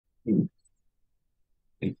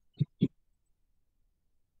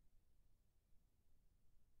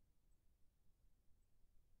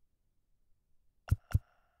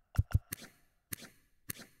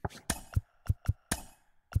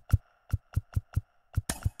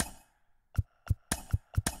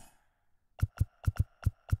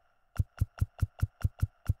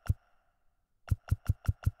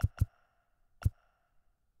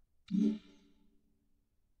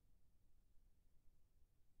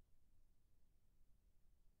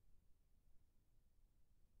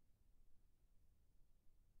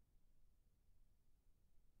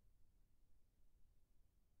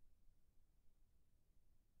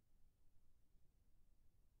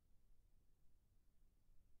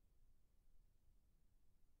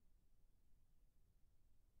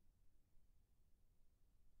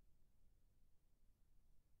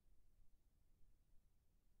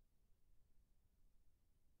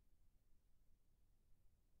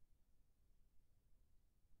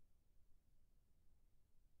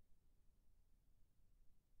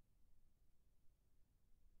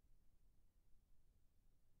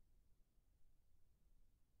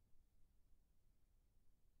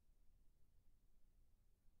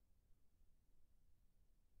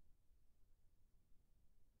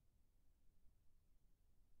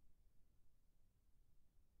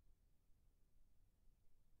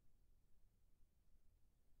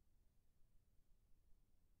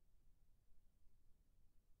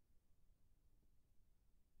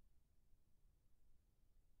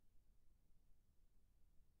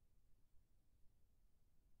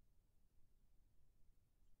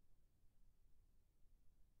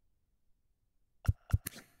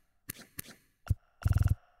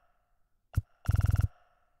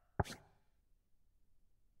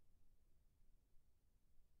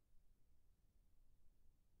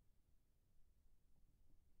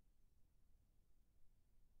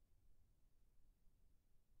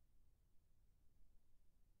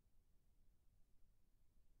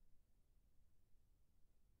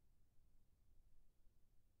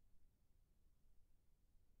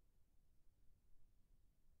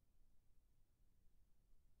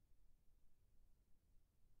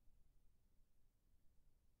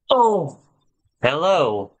Oh,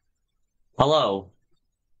 hello. Hello.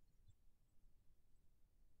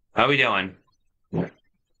 How we doing? All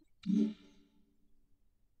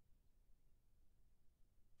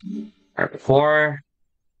right, before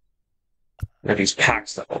there are these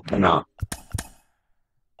packs to open up.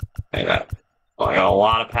 I got a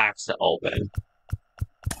lot of packs to open.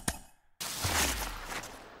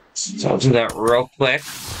 So I'll do that real quick.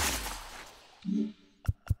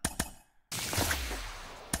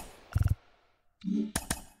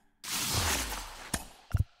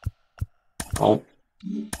 Oh.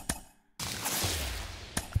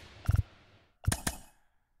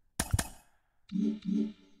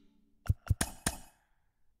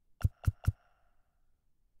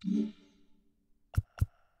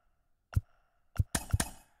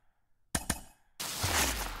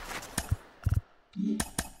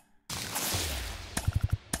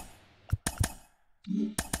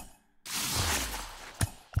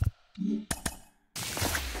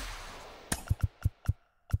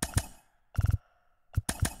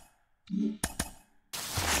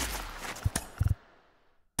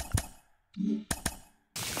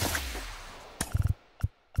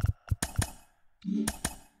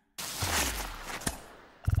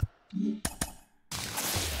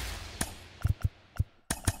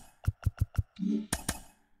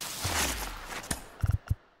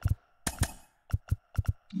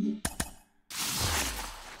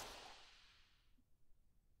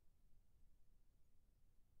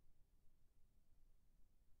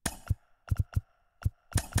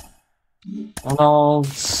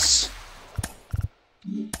 Reynolds.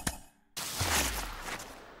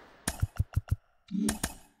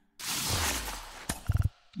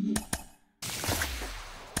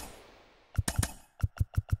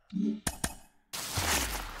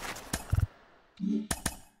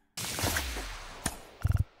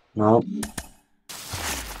 Nope.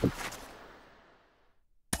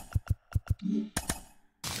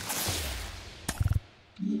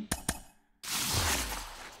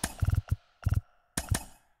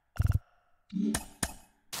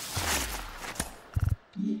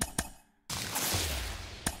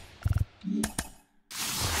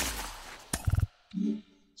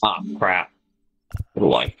 Ah, crap.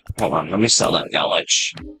 Like, hold on, let me sell that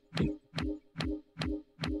knowledge.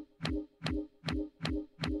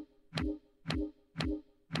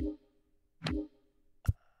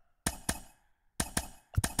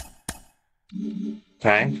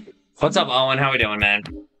 Okay. What's up, Owen? How we doing, man?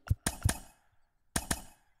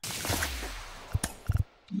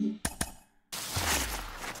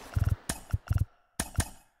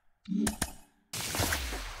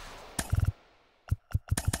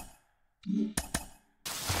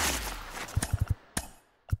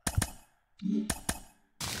 I'm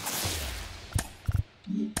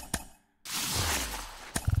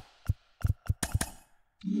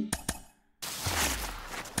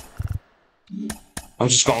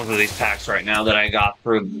just going through these packs right now that I got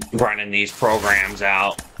through running these programs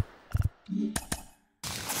out.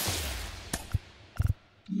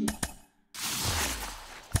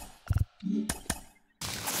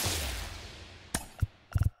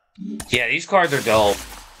 Yeah, these cards are dope.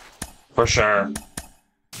 For sure.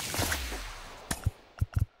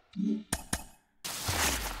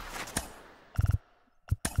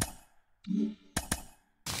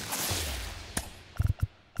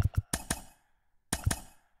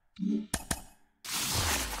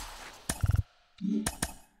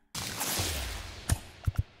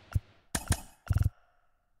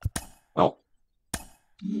 Oh.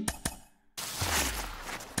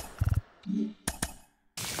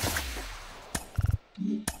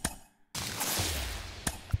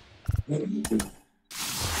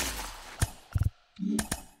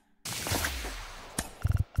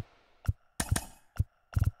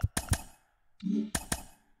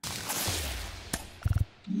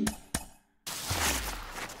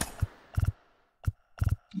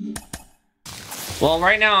 Well,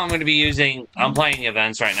 right now I'm going to be using... I'm playing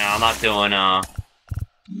events right now. I'm not doing,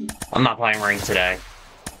 I'm not playing Ring today.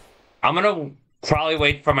 I'm going to probably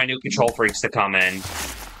wait for my new Control Freaks to come in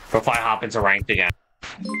before I hop into Ranked again.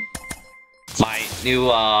 My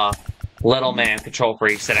new, Little Man Control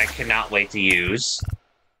Freaks that I cannot wait to use.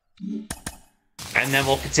 And then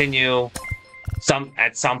we'll continue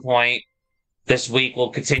at some point this week.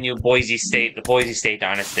 We'll continue the Boise State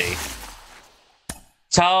Dynasty.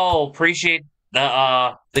 So, appreciate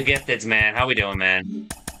the gifteds, man. How we doing, man?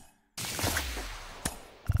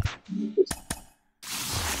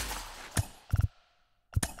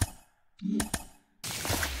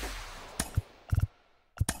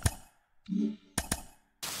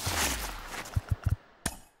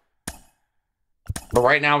 But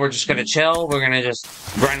right now, we're just gonna chill. We're gonna just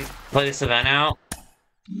play this event out.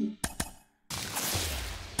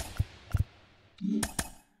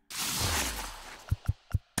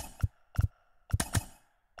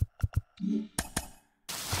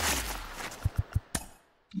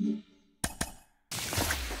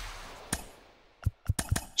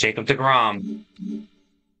 Jacob deGrom.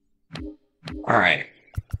 All right.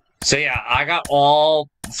 So yeah, I got all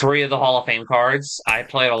 3 of the Hall of Fame cards. I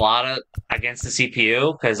played a lot against the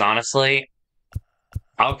CPU because honestly,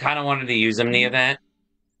 I kind of wanted to use them in the event.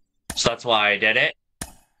 So that's why I did it.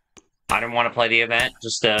 I didn't want to play the event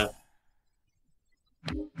just to...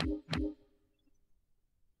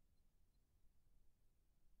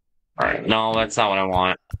 Alright, no, that's not what I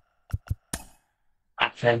want.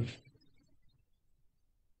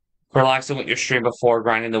 Relaxing with your stream before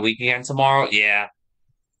grinding the week again tomorrow? Yeah.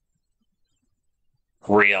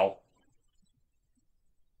 Real.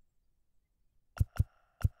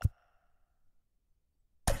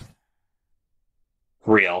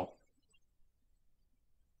 Real.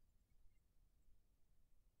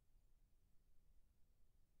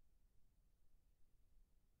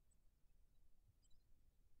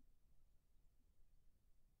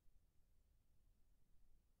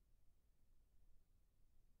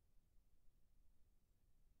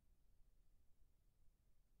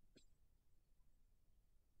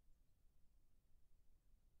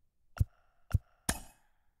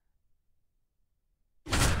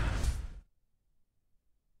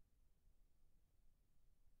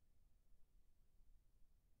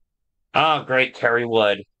 Oh, great, Kerry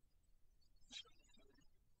Wood.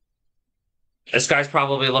 This guy's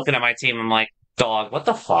probably looking at my team. I'm like, dog, what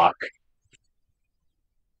the fuck?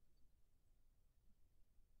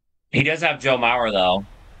 He does have Joe Mauer, though.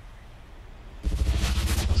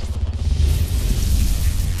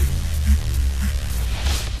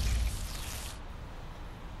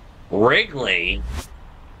 Wrigley?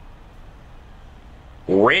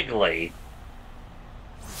 Wrigley?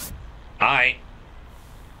 Alright.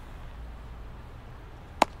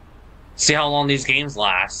 See how long these games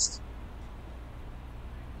last.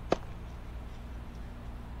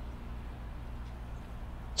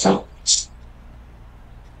 So...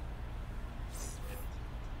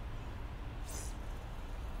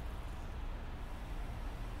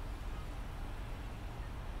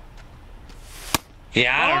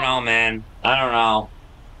 Yeah, I don't know, man. I don't know.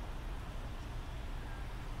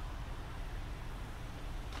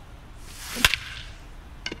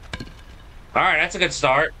 Alright, that's a good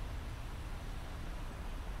start.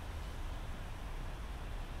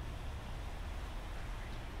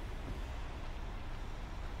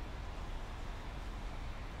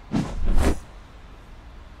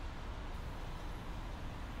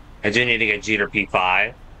 I do need to get Jeter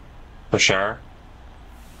P5. For sure.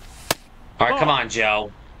 Alright, come on,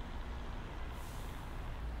 Joe.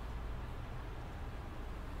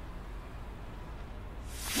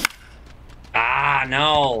 Ah,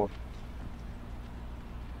 no.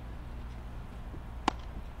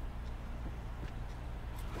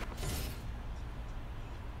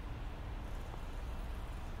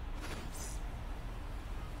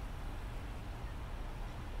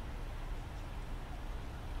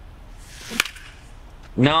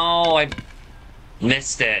 No, I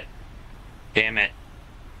missed it. Damn it.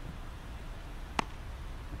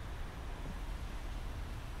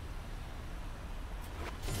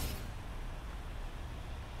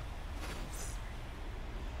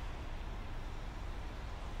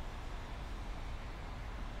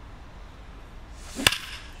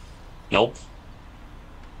 Nope.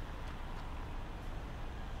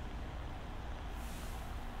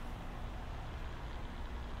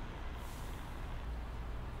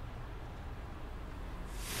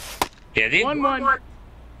 Yeah, these 1-1.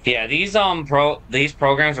 Yeah, these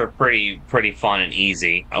programs are pretty fun and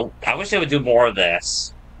easy. I wish they would do more of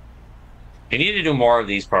this. They need to do more of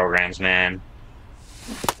these programs, man.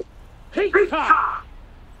 Hey,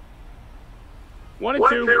 1 and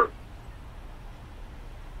 2.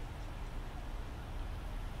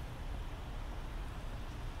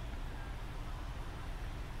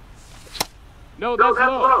 No, that's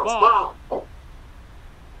low. Ball.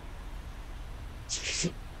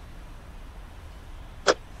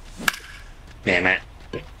 Damn it.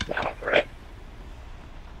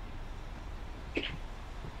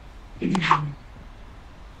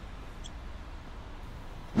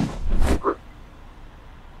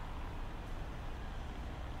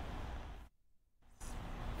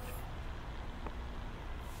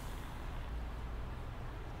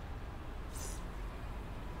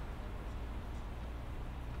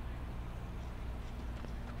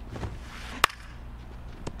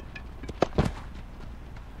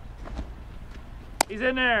 He's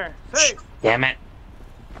in there. Safe. Damn it.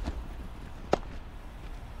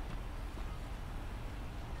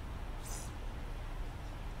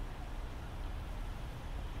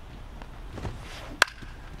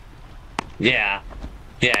 Yeah.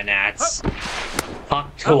 Yeah, Nats.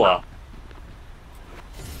 Fuck Tua.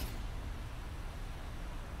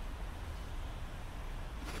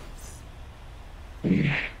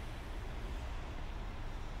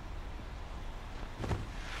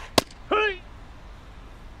 Hey.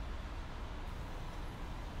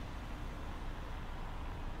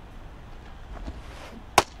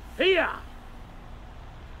 Here.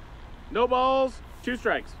 No balls, 2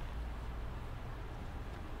 strikes.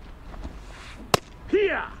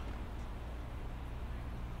 Here.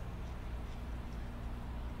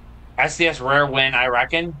 SDS rare win, I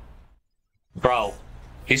reckon. Bro,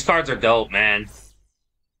 these cards are dope, man.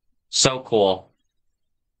 So cool.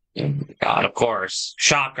 God, of course.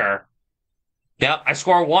 Shocker. Yep, I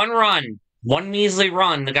score 1 run. 1 measly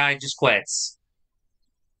run, the guy just quits.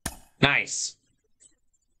 Nice.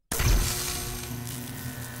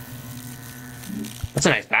 That's a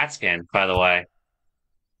nice bat skin, by the way.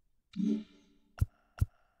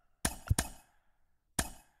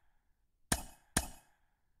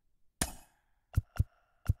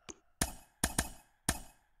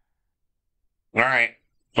 Alright.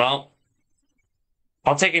 Well,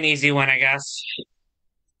 I'll take an easy one, I guess.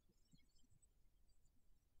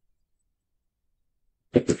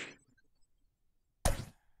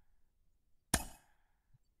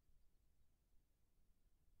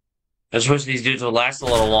 I just wish these dudes would last a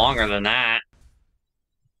little longer than that.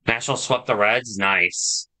 National swept the Reds.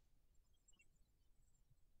 Nice.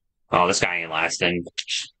 Oh, this guy ain't lasting.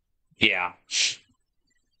 Yeah.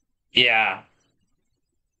 Yeah.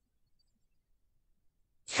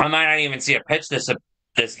 I might not even see a pitch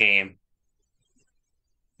this game.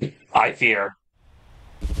 I fear.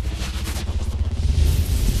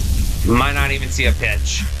 Might not even see a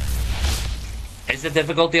pitch. Is the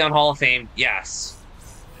difficulty on Hall of Fame? Yes.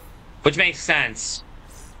 Which makes sense.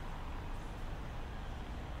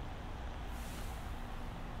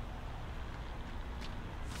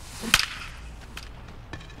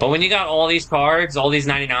 But when you got all these cards, all these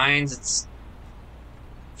 99s,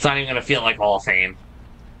 it's not even going to feel like Hall of Fame.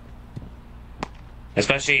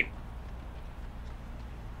 Especially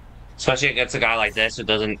against a guy like this who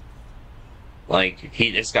doesn't, like,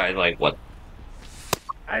 this guy's like, what?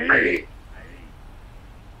 Hey.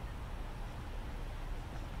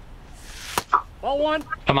 Ball 1.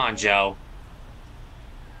 Come on, Joe.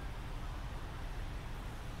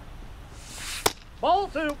 Ball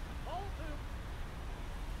 2.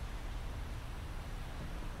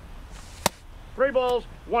 3 balls,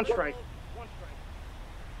 1 strike.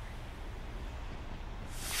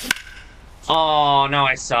 Oh, no,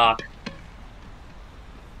 I suck.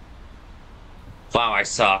 Wow, I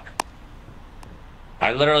suck.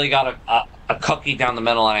 I literally got a cookie down the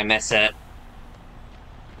middle and I miss it.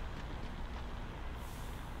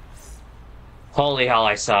 Holy hell,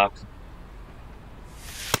 I suck.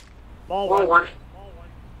 Ball 1.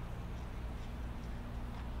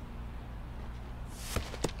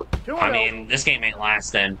 I mean, this game ain't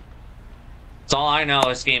lasting. That's all I know.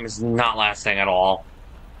 This game is not lasting at all.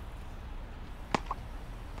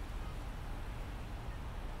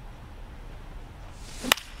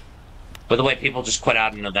 By the way, people just quit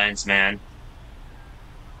out in events, man.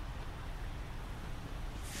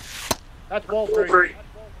 That's ball 3.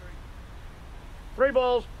 3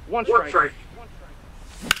 balls, 1 strike.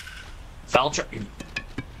 Belcher.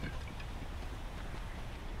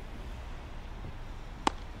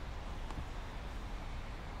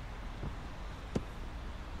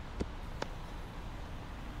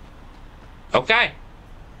 Okay.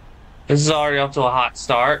 This is already up to a hot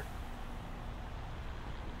start.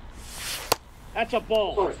 That's a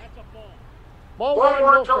ball. Ball 1,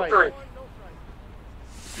 no strike.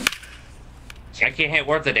 I can't hit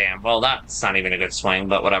worth a damn. Well, that's not even a good swing,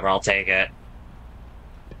 but whatever, I'll take it.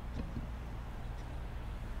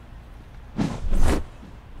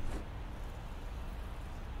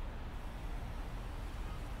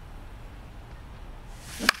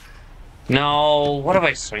 No, what am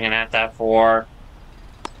I swinging at that for?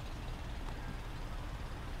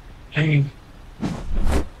 Hey.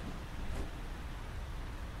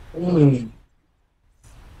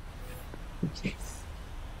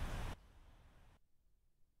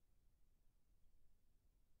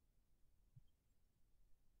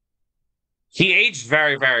 He aged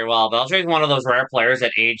very, very well. Belcher's one of those rare players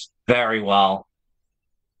that aged very well.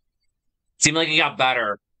 Seemed like he got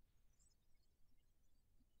better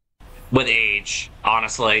with age,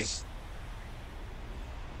 honestly.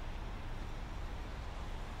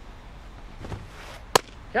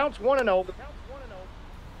 Counts 1-0.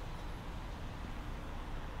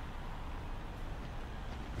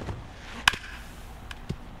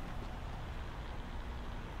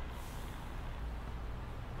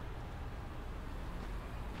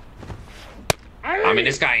 I mean,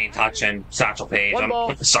 this guy ain't touching Satchel Paige.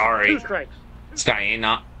 I'm sorry. 2 strikes. This guy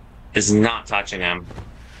is not touching him.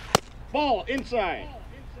 Ball inside.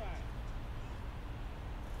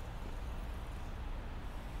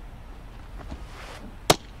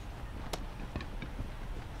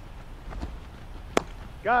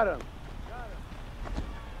 Got him.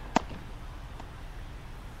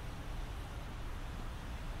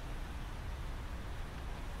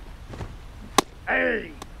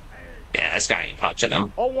 Hey. Yeah, this guy ain't touching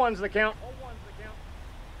him. 0-1's the count.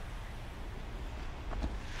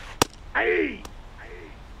 Hey.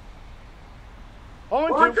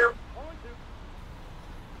 0-2.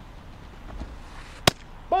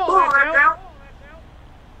 Ball that count.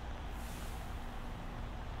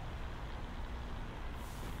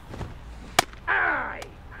 Aye.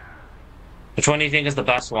 Which one do you think is the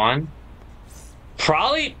best one?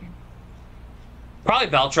 Probably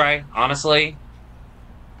Beltray, honestly.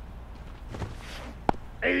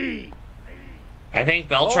 Hey. I think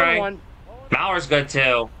Beltray. 0-1. Mauer's good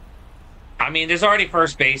too. I mean, there's already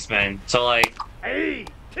first baseman, so like. Hey.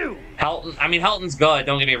 2. Helton. I mean, Helton's good.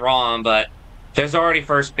 Don't get me wrong, but there's already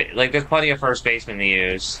there's plenty of first basemen to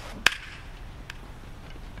use.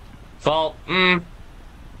 Well,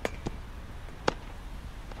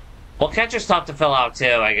 Well, catcher's tough to fill out too,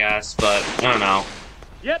 I guess, but I don't know.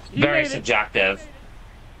 Yep. Very subjective.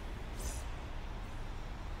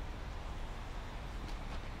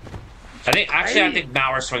 I think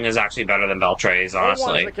Mauer's swing is actually better than Beltray's,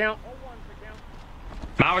 honestly.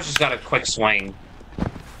 Mauer's just got a quick swing.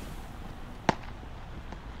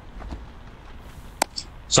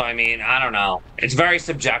 So, I mean, I don't know. It's very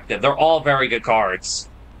subjective. They're all very good cards.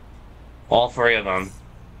 All 3 of them.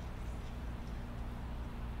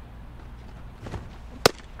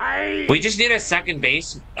 We just need a second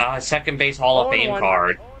base Hall of Fame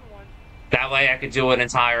card. That way I could do an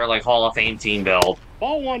entire, like, Hall of Fame team build.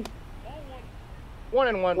 Ball 1.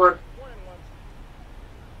 1-1.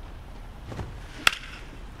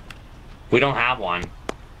 We don't have one.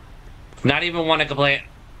 Not even one that could play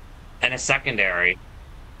in a secondary.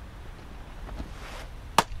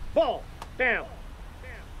 Ball down.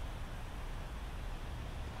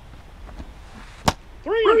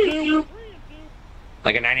 3-2.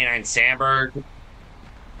 Like a 99 Sandberg.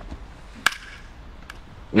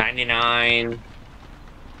 99.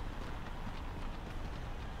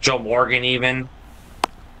 Joe Morgan, even.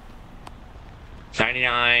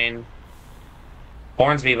 99.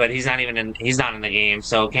 Hornsby, but he's not in the game,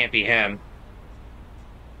 so it can't be him.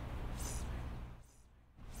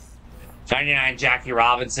 99 Jackie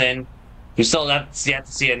Robinson. You still have yet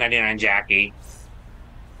to see a 99 Jackie.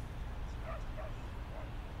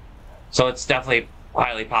 So it's definitely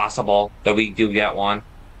highly possible that we do get one.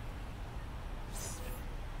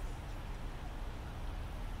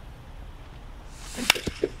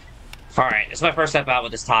 Alright, it's my first step out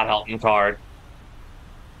with this Todd Helton card.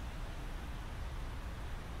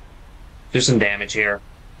 Do some damage here.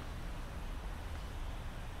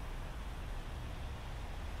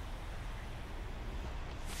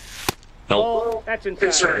 Nope. Oh, that's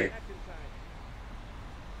inside.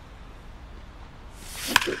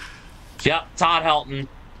 Yep, Todd Helton.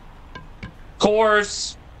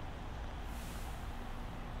 Course.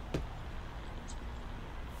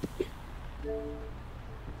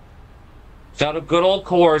 Got a good old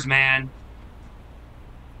Coors, man.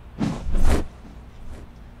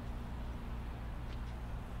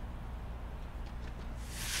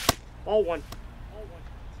 All one.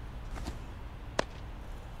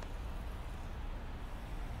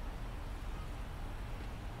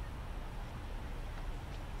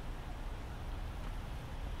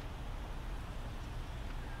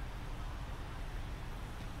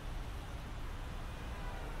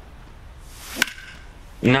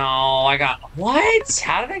 No, I got... What?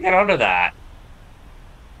 How did I get under that?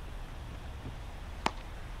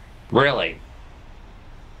 Really?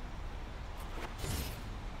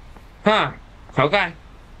 Huh. Okay.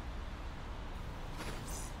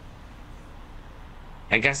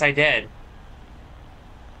 I guess I did.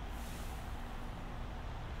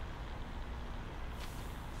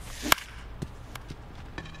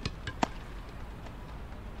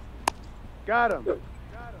 Got him.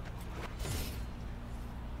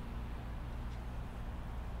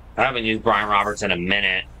 I haven't used Brian Roberts in a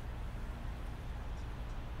minute.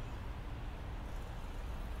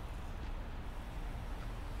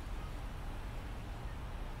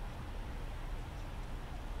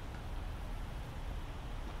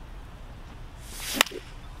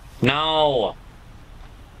 No.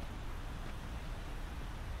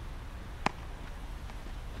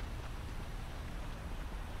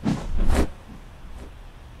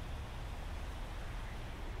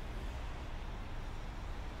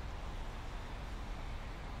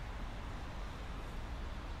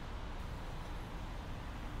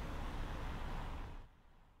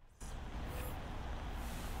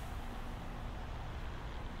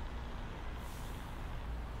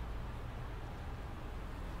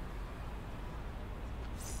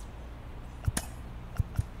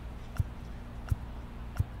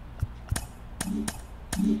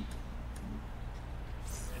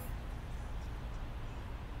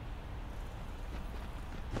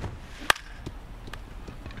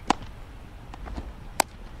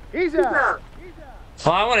 He's out.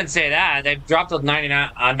 Well, I wouldn't say that. They've dropped a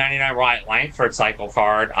 99 Wyatt Langford cycle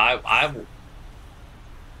card. Hey.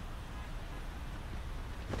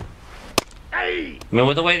 I mean,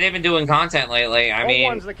 with the way they've been doing content lately, I mean,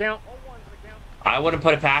 one's the count. I wouldn't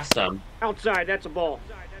put it past them. Outside, that's a ball.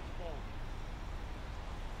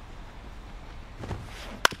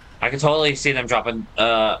 I could totally see them dropping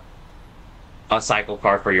a cycle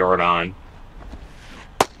card for Jordan.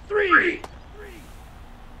 Three.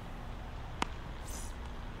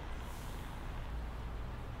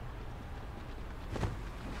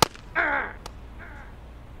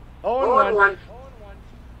 Oh, and one.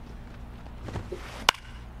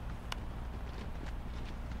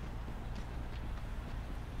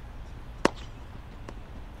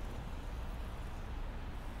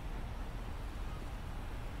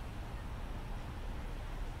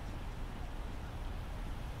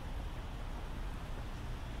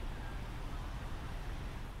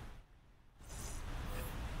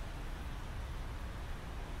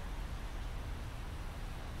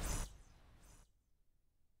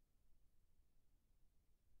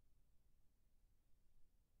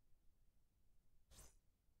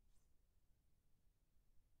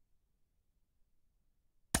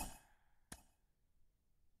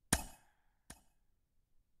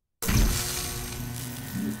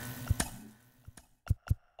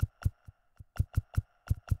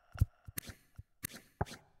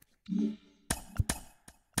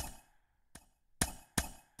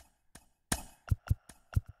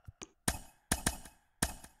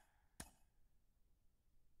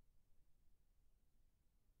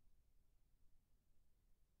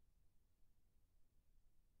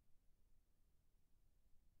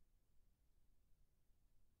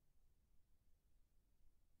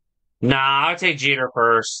 Nah, I would take Jeter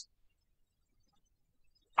first.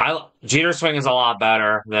 Jeter swing is a lot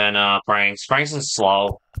better than Frank's. Frank's is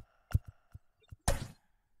slow.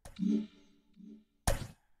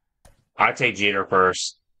 I'd take Jeter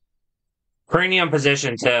first. Premium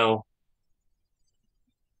position too.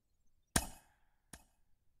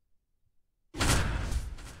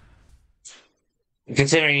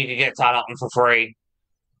 Considering you could get Todd Helton for free.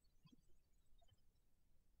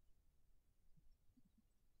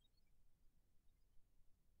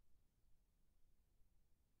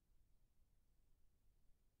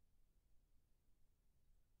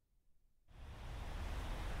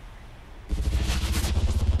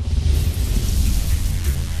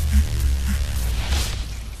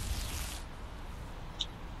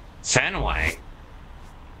 Fenway.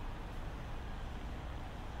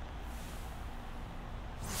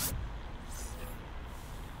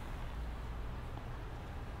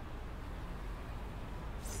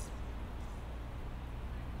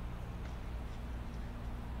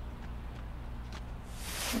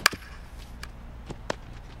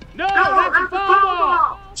 No, that's a foul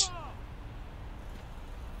ball.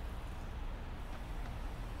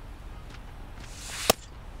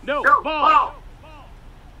 No, ball.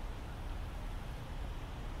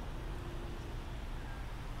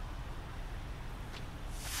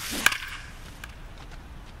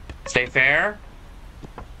 Stay fair.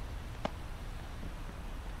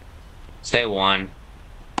 Stay one.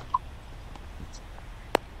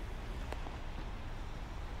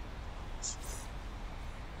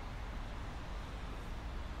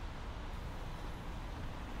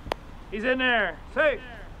 He's in there. Safe.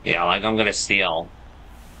 Yeah, like I'm gonna steal.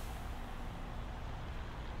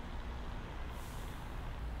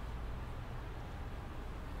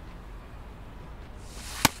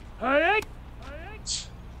 Hey.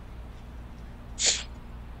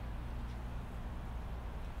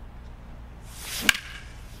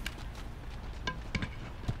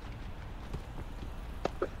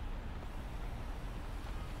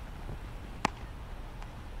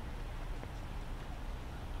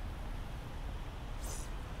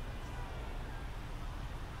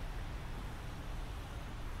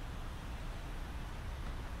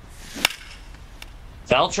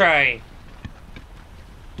 Beltray.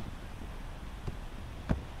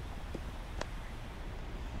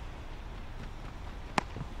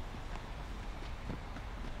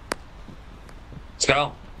 Let's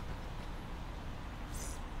go.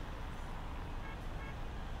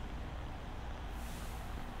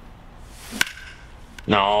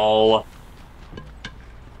 No.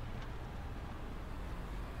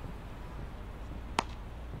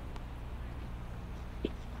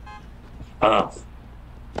 Ugh.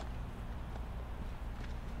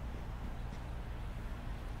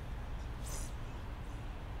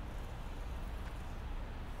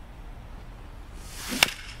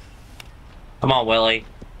 Come on, Willie.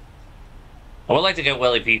 I would like to get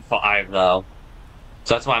Willie P5, though.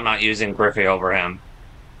 So that's why I'm not using Griffey over him.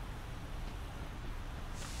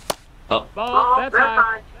 Oh. Ball, that's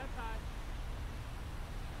high.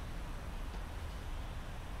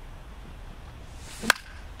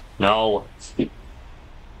 No.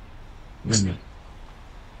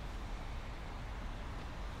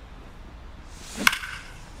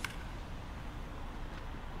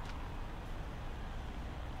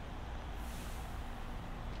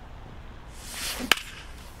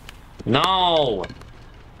 No!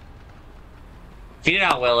 Feed it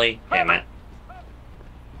out, Willie. Damn it.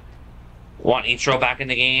 Want Ichiro back in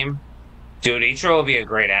the game? Dude, Ichiro would be a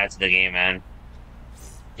great add to the game, man.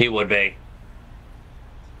 He would be.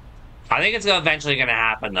 I think it's eventually going to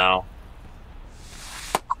happen, though.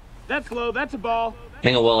 That's low. That's a ball. I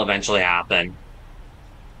think it will eventually happen.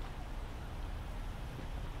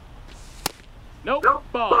 Nope.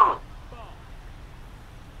 Ball.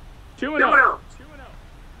 2-0.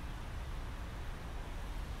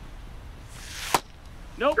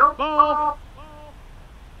 Nope. Ball.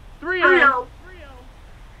 3-0.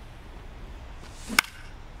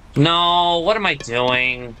 No, what am I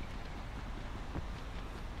doing?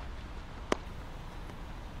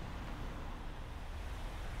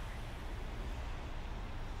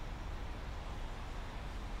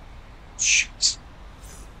 Shoot.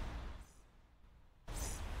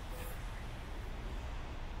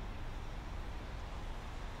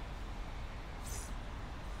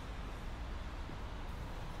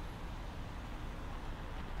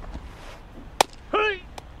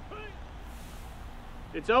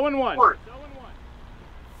 It's 0-1.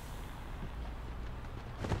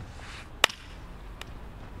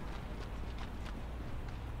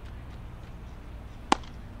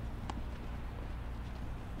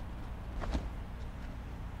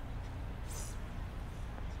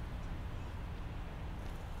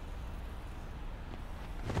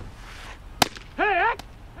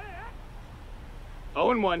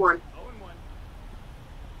 0-1.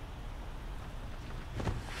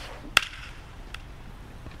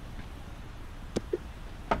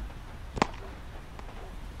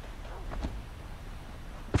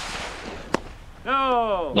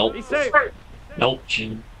 No. Nope. He's safe. Nope.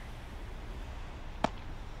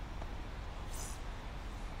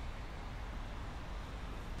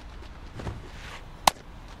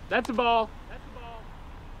 That's a ball.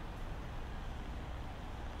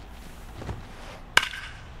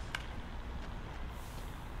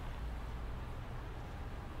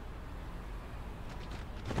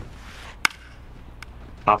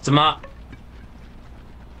 Popped him up.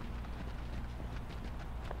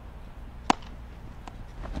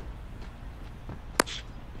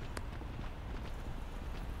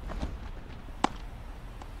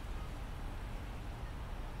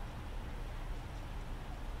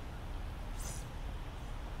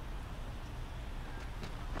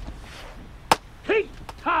 Hey!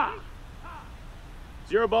 Ha!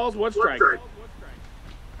 0 balls, 1 strike.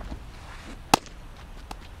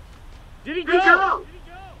 Did he go?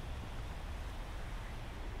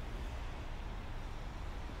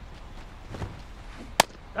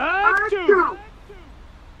 That's 2.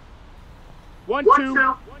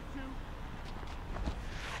 1-2.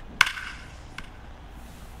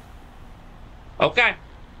 Okay.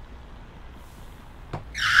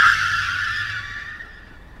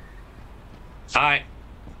 All right.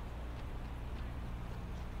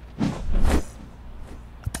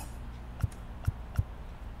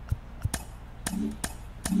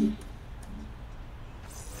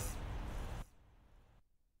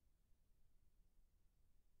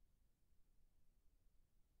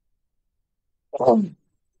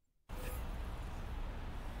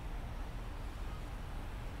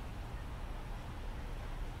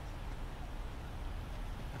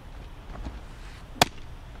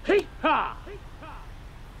 Hey! Ha!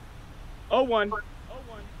 0-1.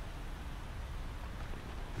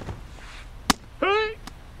 Hey!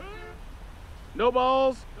 No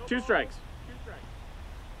balls, 2 strikes.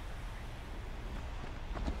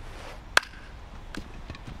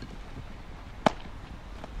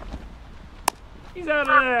 He's out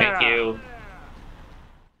of there. Thank you.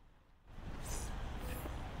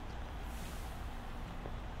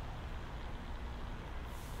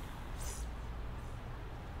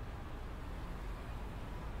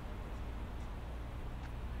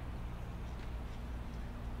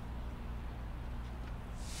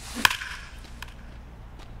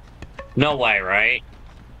 No way, right?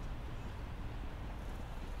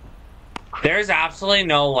 There's absolutely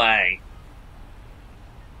no way.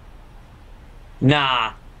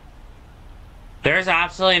 Nah. There's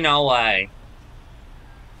absolutely no way.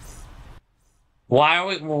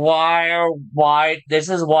 Why? This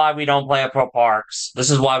is why we don't play at Pro Parks.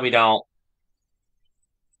 This is why we don't.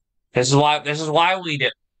 This is why we do.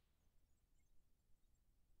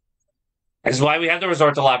 This is why we have to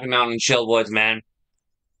resort to Laughing Mountain and Shield Woods, man.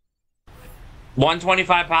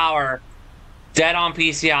 125 power, dead on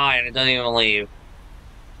PCI, and it doesn't even leave.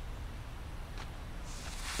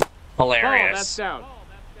 Hilarious. Oh, that's down.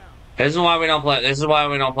 This is why we don't play. This is why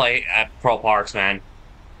we don't play at Pro Parks, man.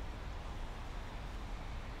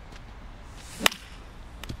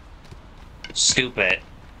 Stupid.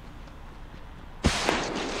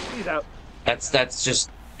 He's out. That's just.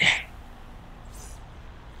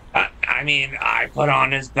 I mean, I put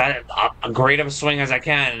on as great of a swing as I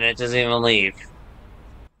can, and it doesn't even leave.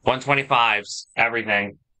 125s,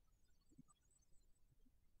 everything.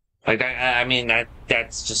 Like I mean,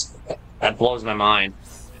 that's just that blows my mind.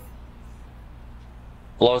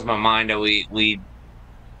 Blows my mind that we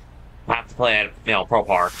have to play at Pro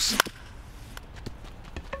Parks.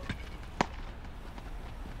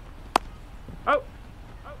 Oh.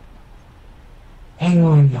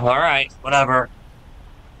 All right, whatever.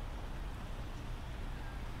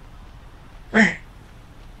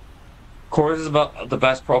 Coors is about the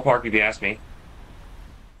best Pro Park if you ask me.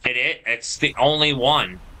 It's the only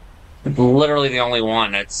one. Literally the only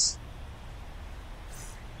one that's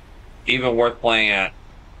even worth playing at.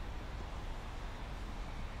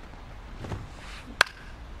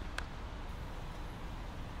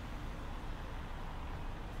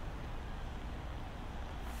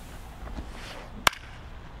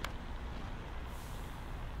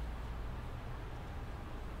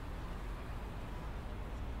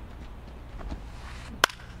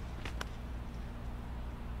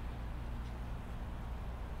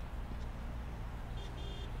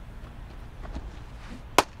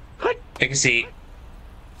 Take a seat.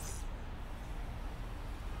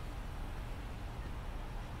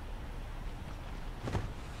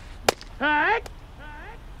 Hey!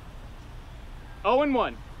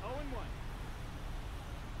 0-1.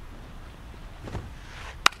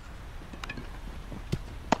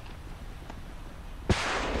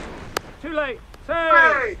 Too late.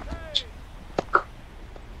 Save.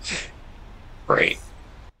 Great.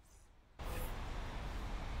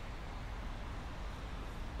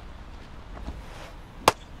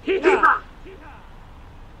 Hee-haw.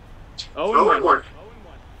 0-1.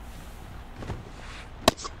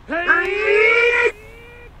 Hey.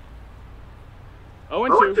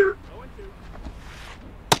 0-2.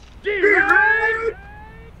 G-Ray.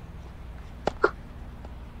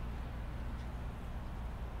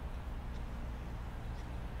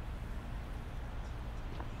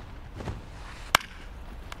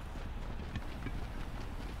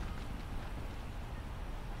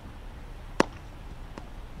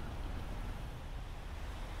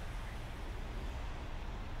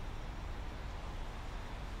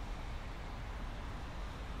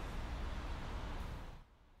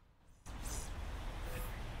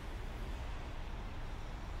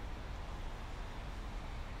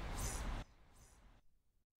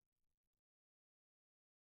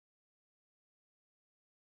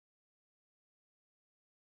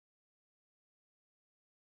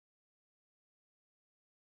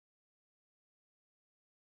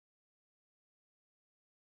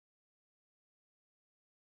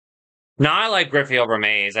 No, I like Griffey over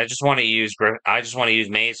Maze. I just want to use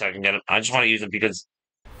Maze so I can get it. I just want to use it because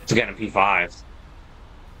to get a P5.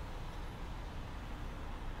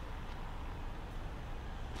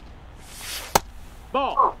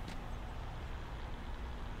 Ball.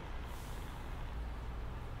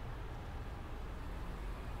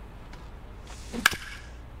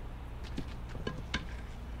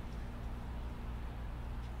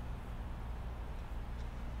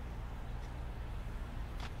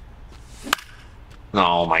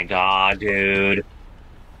 Oh my god, dude.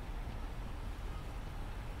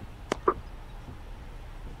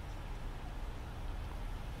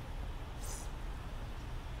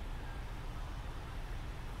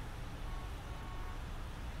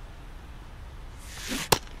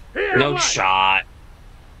 Here, No what? shot.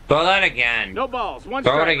 Throw that again. No balls. One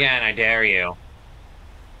Throw it strike. again, I dare you.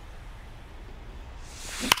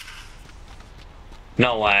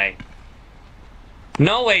 No way.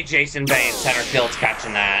 No way Jason Bay in center field's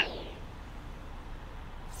catching that.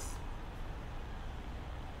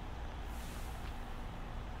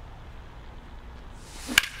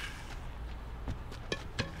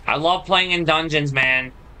 I love playing in dungeons,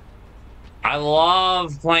 man. I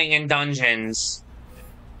love playing in dungeons.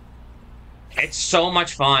 It's so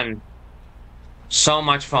much fun. So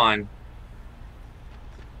much fun.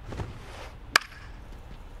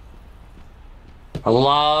 I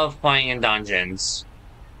love playing in dungeons.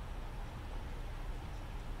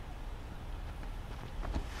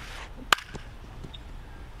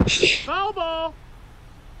 Foul ball.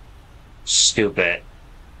 Stupid.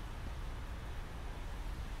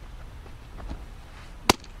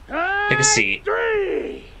 Take a seat.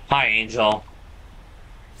 3. Hi, Angel.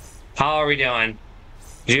 How are we doing?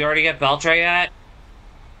 Did you already get Beltre yet?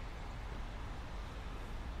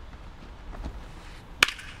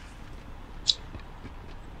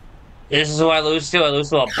 This is who I lose to? I lose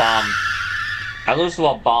to a bum. I lose to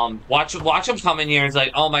a bum. Watch him come in here and it's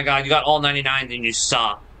like, oh my god, you got all 99s and you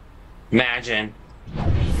suck. Imagine.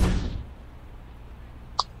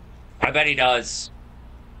 I bet he does.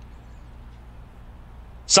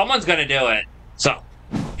 Someone's gonna do it. So,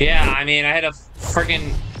 yeah, I mean, I had a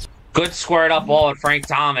freaking good squared up ball at Frank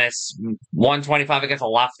Thomas, 125 against a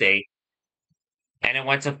lefty, and it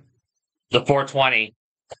went to the 420.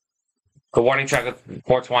 The warning track of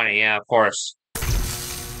 420, yeah, of course.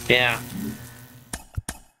 Yeah.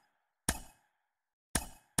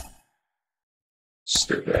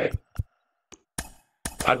 Stupid.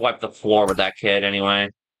 I'd wipe the floor with that kid anyway.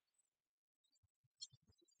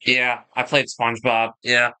 Yeah, I played SpongeBob.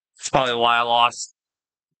 Yeah, that's probably why I lost.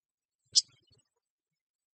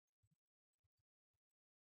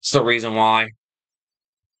 It's the reason why.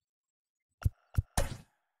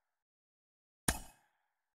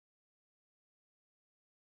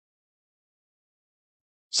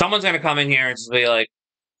 Someone's gonna come in here and just be like,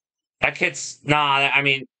 that kid's... Nah, I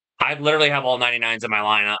mean, I literally have all 99s in my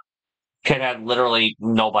lineup. Kid had literally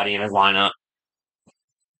nobody in his lineup.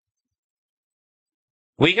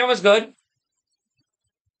 Weekend was good.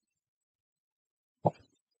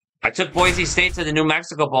 I took Boise State to the New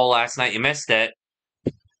Mexico Bowl last night. You missed it.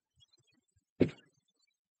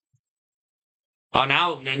 Oh,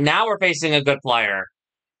 now we're facing a good player.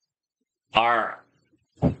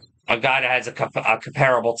 A guy that has a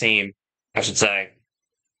comparable team, I should say.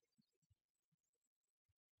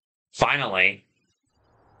 Finally.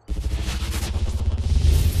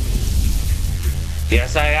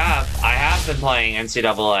 Yes, I have. I have been playing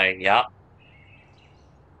NCAA. Yep.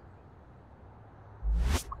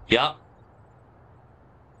 Yep.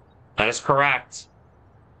 That is correct.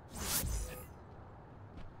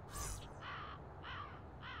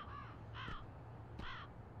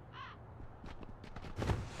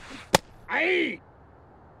 Aye.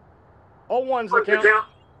 0-1's the count.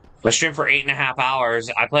 I streamed for 8.5 hours.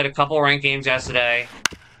 I played a couple ranked games yesterday.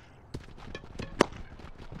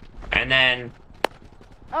 And then...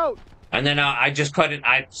 Out. And then I just couldn't...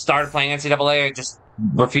 I started playing NCAA. I just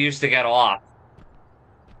refused to get off.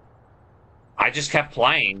 I just kept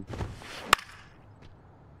playing.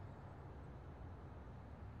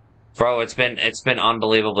 Bro, it's been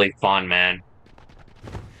unbelievably fun, man.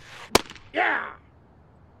 Yeah.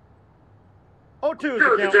 0-2's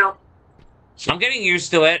the count. I'm getting used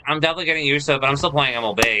to it. I'm definitely getting used to it, but I'm still playing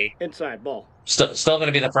MLB. Inside ball. Still going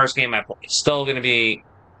to be the first game I play. Still going to be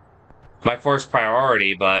my first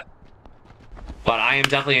priority, but I am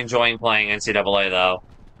definitely enjoying playing NCAA though.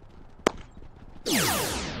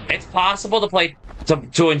 It's possible to play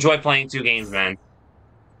to enjoy playing 2 games, man.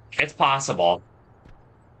 It's possible.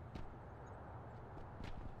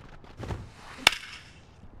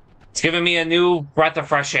 It's giving me a new breath of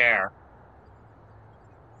fresh air,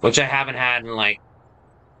 which I haven't had in like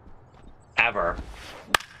ever.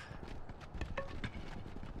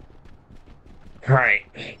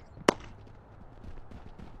 Alright.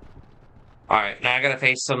 Alright, now I gotta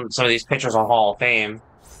face some of these pitchers on Hall of Fame.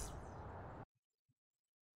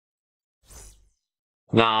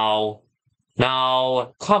 No.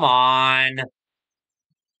 No. Come on.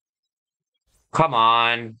 Come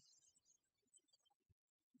on.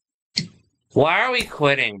 Why are we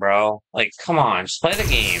quitting, bro? Like, come on, just play the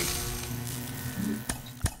game.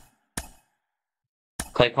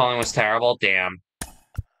 Play calling was terrible? Damn.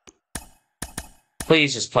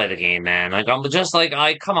 Please just play the game, man. Like, I'm just like,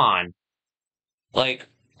 come on. Like,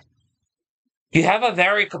 you have a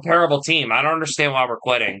very comparable team. I don't understand why we're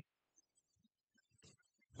quitting.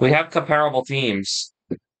 We have comparable teams.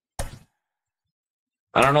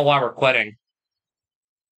 I don't know why we're quitting.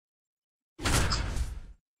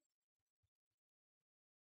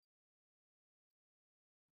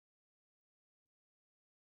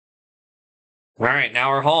 Alright, now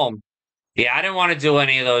we're home. Yeah, I didn't want to do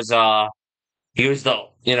any of those, use the,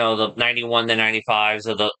 the 91 to 95s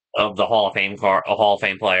of the Hall of Fame Hall of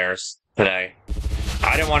Fame players today.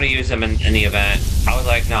 I didn't want to use them in the event. I was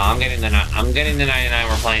like, no, I'm getting the 99.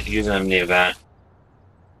 We're playing using them in the event.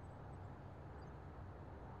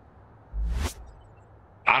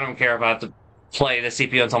 I don't care if I have to play the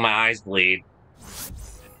CPU until my eyes bleed.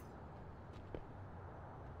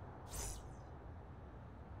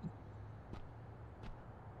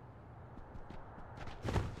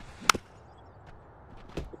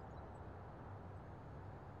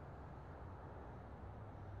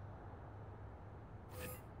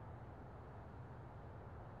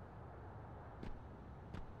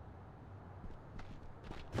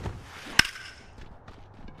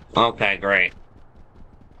 Okay, great.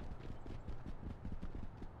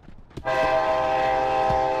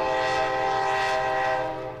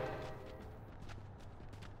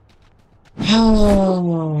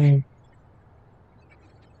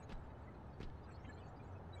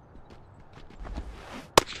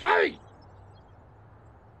 Hey.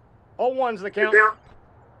 0-1's the count.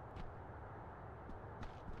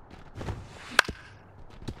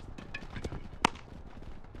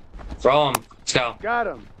 Throw him. Let's go. Got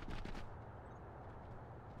him.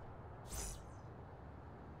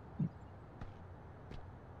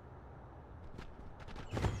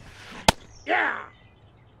 Yeah.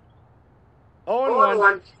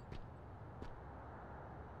 0-1.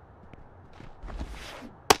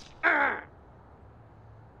 Ah.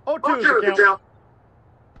 0-2's the count.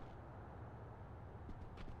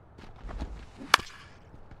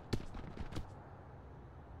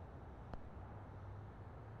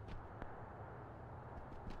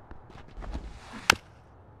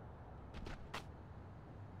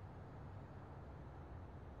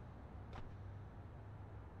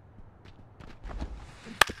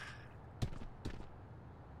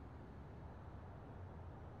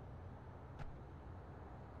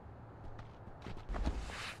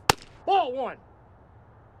 Ball 1.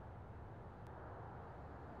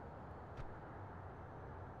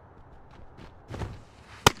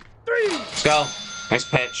 3. Let's go. Nice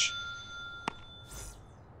pitch.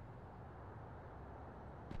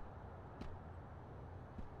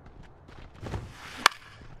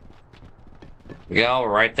 Go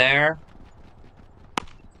right there.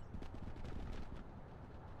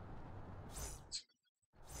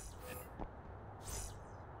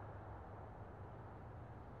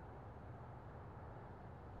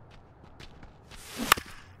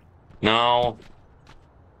 No.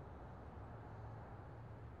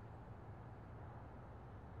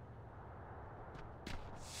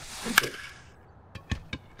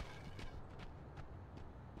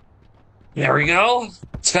 There we go.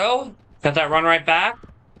 Let's go. Got that run right back.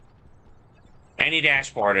 And he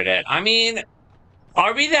dashboarded it. I mean,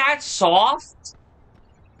 are we that soft?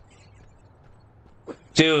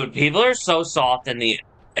 Dude, people are so soft in the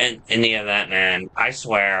event, man. I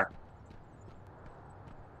swear.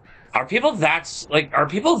 Are people that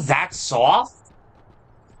soft?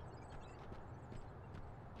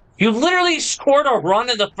 You literally scored a run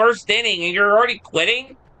in the first inning and you're already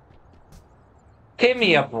quitting? Give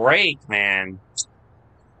me a break, man.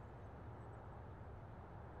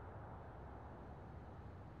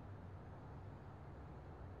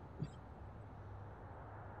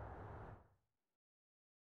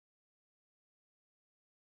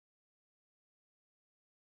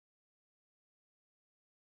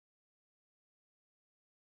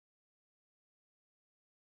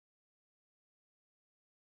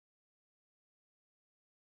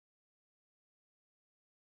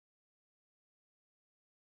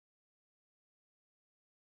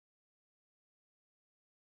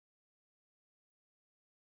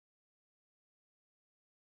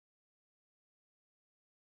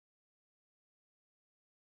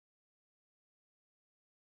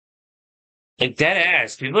 Like, dead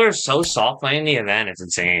ass. People are so soft playing the event. It's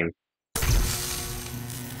insane.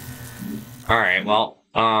 Alright, well,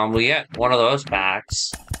 we get one of those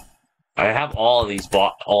packs. I have all of these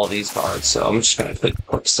cards, so I'm just gonna click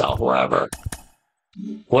quick sell whoever.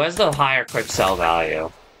 What is the higher quick sell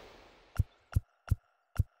value?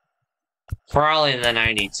 Probably the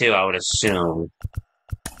 92, I would assume.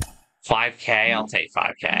 5K? I'll take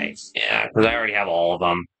 5K. Yeah, because I already have all of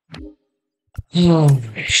them.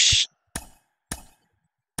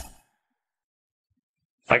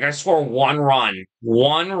 Like, I score one run.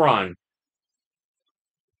 One run.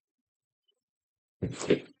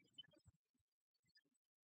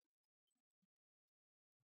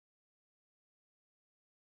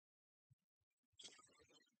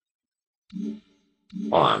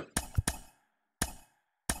 Hold on.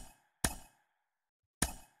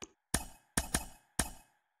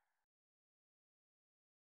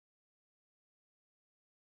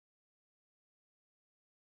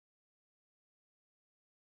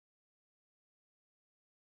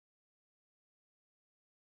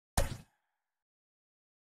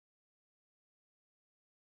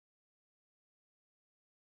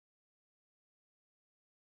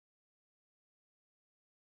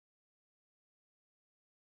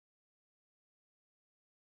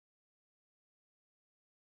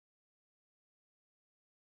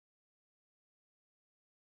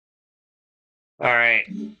 All right.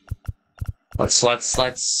 Let's. All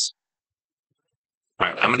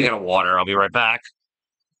right, I'm gonna get a water. I'll be right back.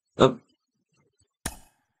 Oh.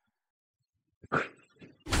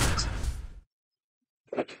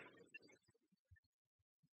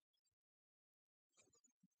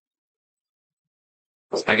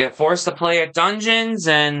 I get forced to play at dungeons,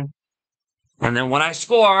 and then when I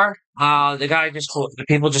score, the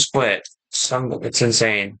people just quit. It's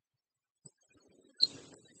insane.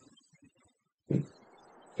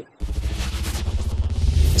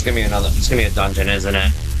 It's gonna be a dungeon, isn't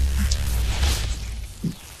it?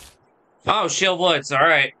 Oh, Shield Woods. All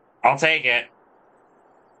right, I'll take it.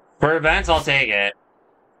 For events, I'll take it.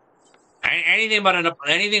 Anything but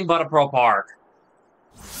a pro park.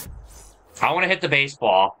 I want to hit the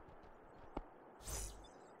baseball.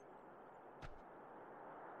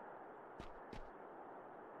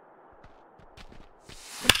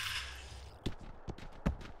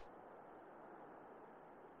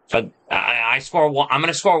 But I score one. I'm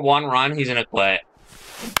gonna score one run. He's gonna quit.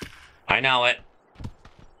 I know it.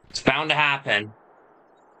 It's bound to happen.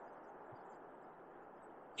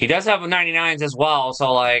 He does have 99s as well,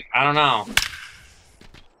 so like I don't know.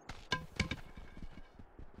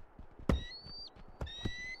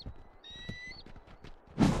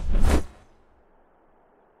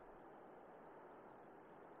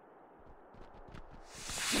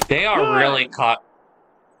 They are really cut.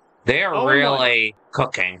 They are really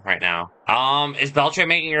cooking right now. Is Beltray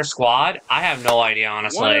making your squad? I have no idea,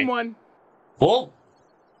 honestly. 1-1. Well,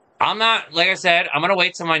 I'm not, like I said, I'm gonna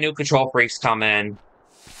wait till my new control freaks come in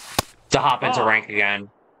to hop into rank again.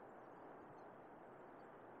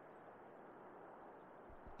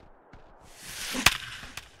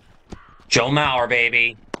 Joe Mauer,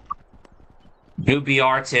 baby. New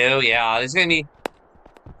BR2, yeah, there's gonna be...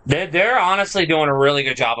 They're honestly doing a really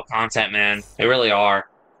good job of content, man. They really are.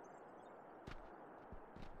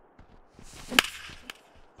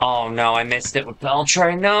 Oh no, I missed it with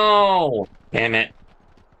Beltray. No! Damn it.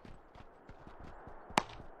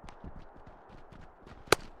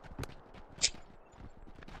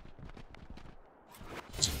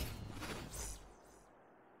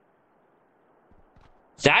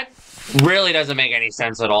 That really doesn't make any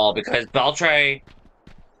sense at all because Beltray,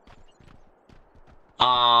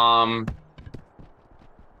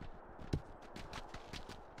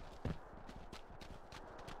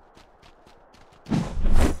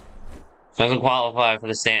 doesn't qualify for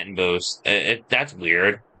the Stanton boost. That's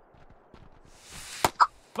weird.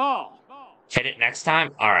 Ball. Hit it next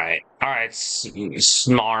time? Alright. Alright,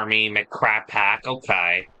 smarmy McCrap pack.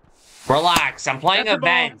 Okay. Relax. I'm playing That's a ball.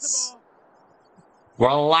 events.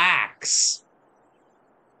 Relax.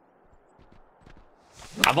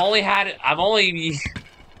 I've only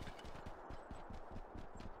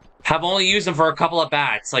used them for a couple of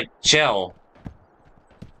bats. Like, chill.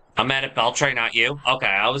 I'm mad at Beltray, not you? Okay,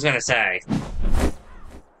 I was gonna say.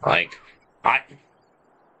 Like,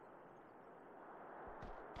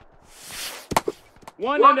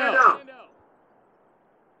 One and out.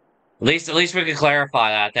 At least we could clarify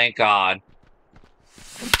that, thank God.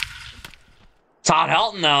 Todd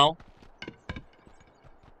Helton, though.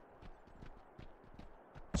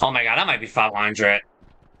 Oh my God, that might be 500.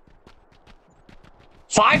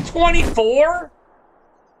 524?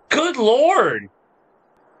 Good Lord.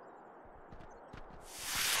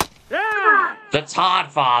 Yeah. The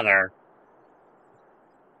Todd father.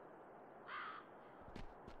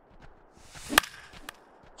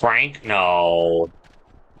 Frank? No.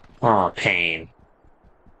 Oh, pain.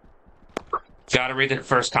 Gotta read the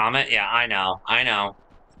first comment? Yeah, I know. I know.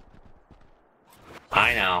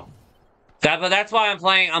 I know. But that's why I'm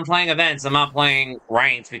playing events. I'm not playing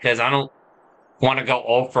ranked because I don't want to go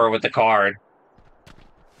over with the card.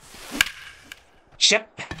 Chip.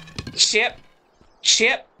 Chip.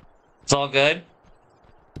 Chip. It's all good.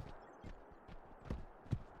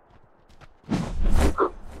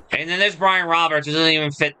 And then there's Brian Roberts, who doesn't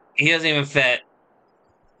even fit. He doesn't even fit.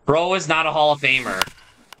 Bro is not a Hall of Famer.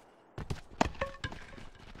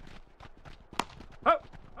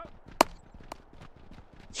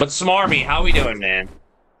 But Smarmy, how we doing, man?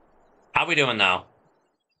 How we doing, though?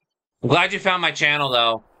 I'm glad you found my channel,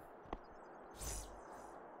 though.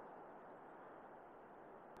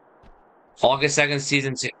 August 2nd,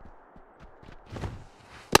 Season 2.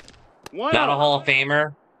 Not a Hall of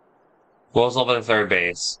Famer. Goes over to third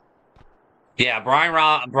base. Yeah, Brian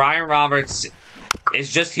Roberts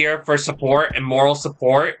is just here for support and moral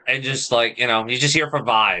support, and just, like, you know, he's just here for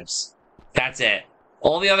vibes. That's it.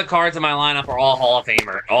 All the other cards in my lineup are all Hall of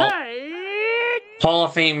Famer. All Hall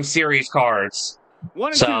of Fame series cards. 1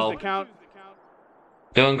 and So, 2's the count.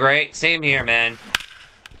 Doing great. Same here, man.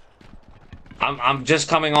 I'm just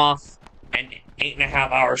coming off an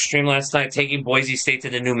 8.5-hour stream last night, taking Boise State to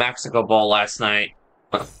the New Mexico Bowl last night.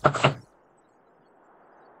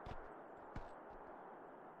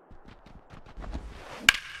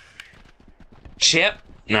 Chip?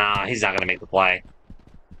 Nah, he's not gonna make the play.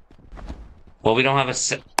 Well, we don't have a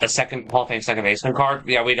second Hall of Fame second baseman card?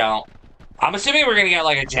 Yeah, we don't. I'm assuming we're gonna get,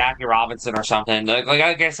 like, a Jackie Robinson or something. Like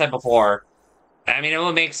I said before. I mean, it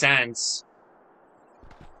would make sense.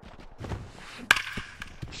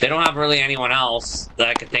 They don't have really anyone else that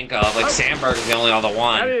I could think of. Like, Sandberg is the only other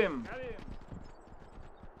one.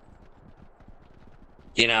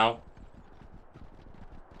 You know?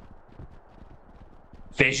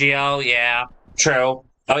 Biggio, yeah. True.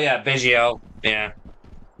 Oh, yeah, Biggio. Yeah.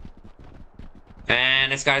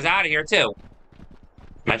 And this guy's out of here, too.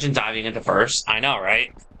 Imagine diving into first. I know,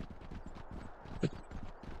 right?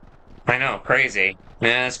 I know, crazy.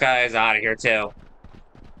 Man, this guy's out of here, too.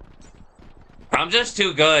 I'm just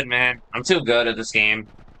too good, man. I'm too good at this game.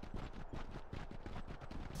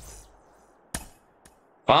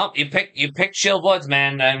 Well, you picked Chill Woods,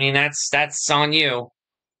 man. I mean, that's on you.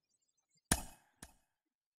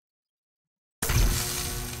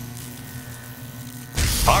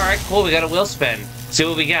 Alright, cool, we got a wheel spin. See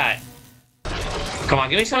what we got. Come on,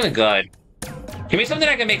 give me something good. Give me something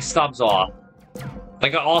I can make stubs off.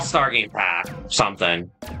 Like an all-star game pack. Something.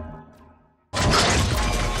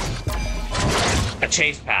 A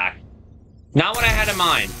chase pack. Not what I had in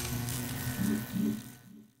mind.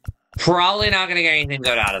 Probably not gonna get anything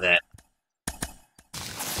good out of it.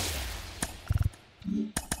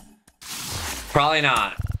 Probably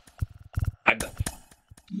not.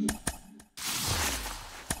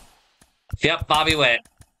 Yep, Bobby Witt.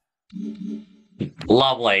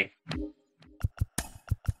 Lovely.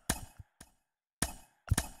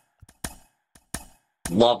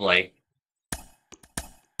 Lovely.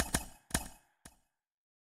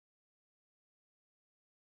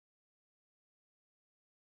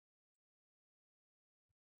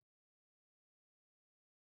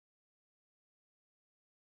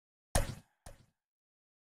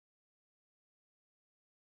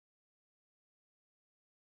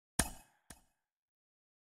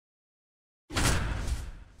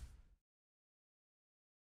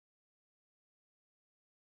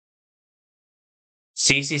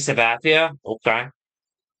 CC Sabathia? Okay.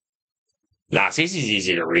 Nah, CC's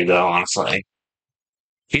easy to read, though, honestly.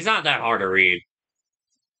 He's not that hard to read.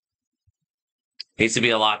 Needs to be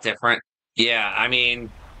a lot different. Yeah, I mean,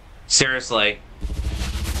 seriously.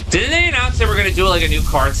 Didn't they announce they were going to do, like, a new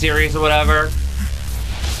card series or whatever?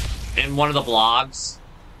 In one of the blogs?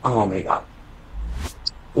 Oh, my God.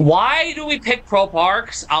 Why do we pick Pro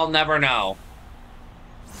Parks? I'll never know.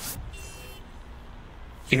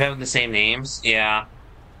 You have the same names? Yeah.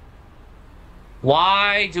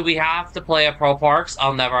 Why do we have to play at Pro Parks?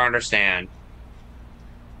 I'll never understand.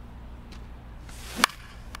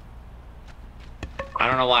 I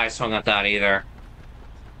don't know why I swung at that either.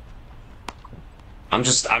 I'm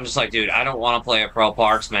just like, dude, I don't want to play at Pro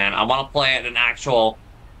Parks, man. I want to play at an actual...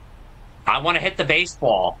 I want to hit the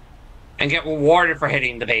baseball and get rewarded for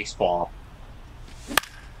hitting the baseball.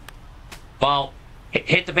 Well,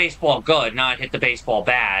 hit the baseball good, not hit the baseball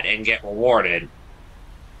bad and get rewarded.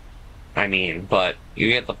 I mean, but you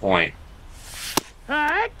get the point.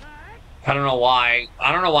 I don't know why.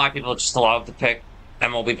 I don't know why people just love to pick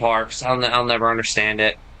MLB Parks. I'll never understand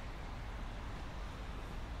it.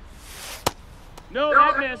 No,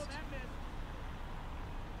 that missed.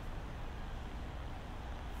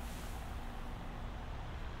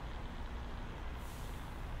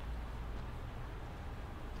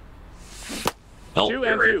 Nope. 2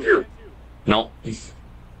 and 2. Nope.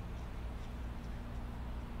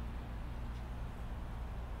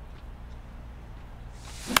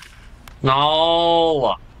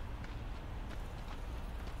 No.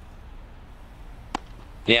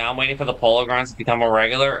 Yeah, I'm waiting for the polo grounds to become a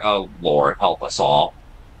regular. Oh, Lord, help us all.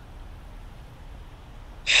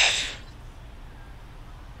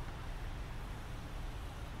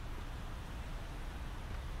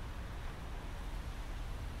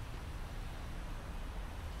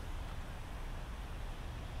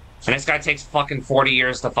 And this guy takes fucking 40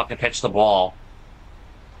 years to fucking pitch the ball.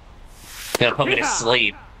 He's gonna put me to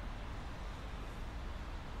sleep.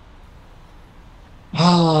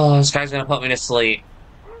 Oh, this guy's gonna put me to sleep.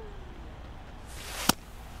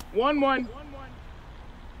 1-1.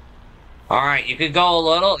 Alright, you could go a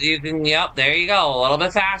little, yep, there you go, a little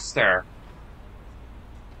bit faster.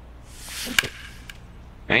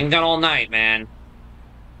 I ain't done all night, man.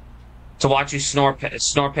 To watch you snore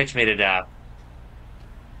pitch me to death.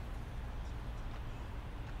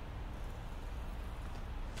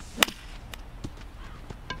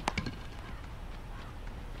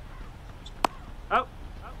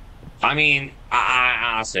 I mean, I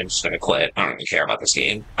honestly, I'm just gonna quit. I don't even care about this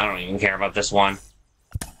game. I don't even care about this one.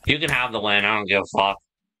 You can have the win. I don't give a fuck.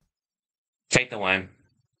 Take the win.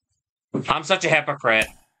 I'm such a hypocrite,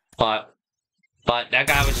 but that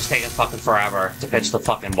guy was just taking fucking forever to pitch the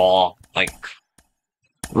fucking ball. Like,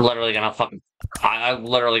 I'm literally gonna fucking... I'm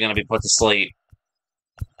literally gonna be put to sleep.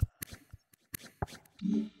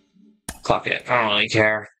 Fuck it. I don't really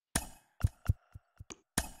care.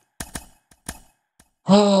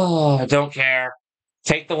 Oh, I don't care.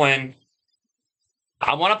 Take the win.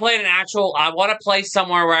 I want to play an actual... I want to play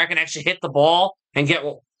somewhere where I can actually hit the ball and get...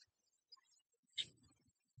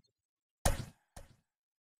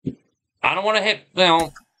 I don't want to hit,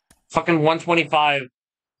 fucking 125.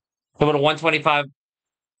 Go with a 125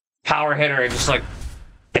 power hitter and just, like,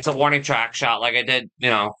 it's a warning track shot like I did,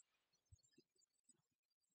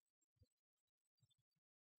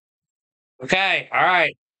 Okay, all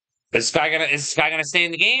right. Is this guy gonna stay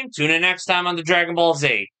in the game? Tune in next time on the Dragon Ball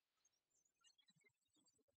Z.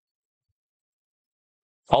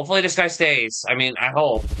 Hopefully this guy stays. I mean, I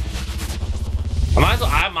hope.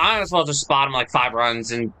 I might as well just spot him like 5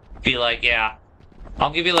 runs and be like, yeah, I'll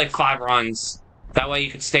give you like 5 runs. That way you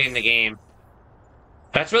can stay in the game.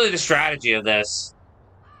 That's really the strategy of this.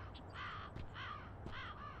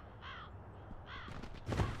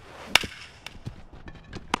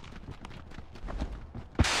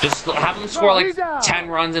 Just have him score like 10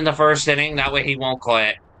 runs in the first inning. That way he won't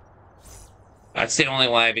quit. That's the only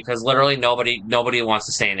way, because literally nobody wants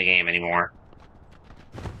to stay in the game anymore.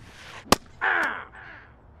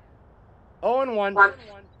 0-1.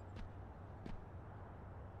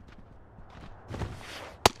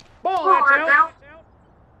 Ball, that's out.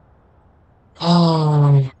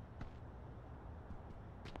 Oh.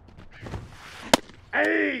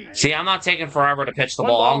 Hey. See, I'm not taking forever to pitch the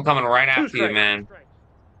ball. I'm coming right after you, man.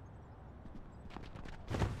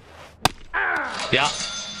 Yep.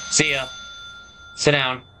 See ya. Sit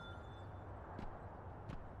down.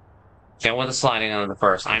 Get with the sliding on the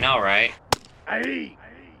first. I know, right? Hey.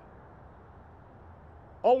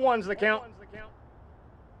 0-1's the count.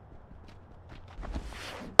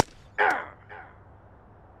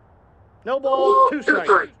 No balls, 2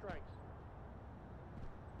 strikes.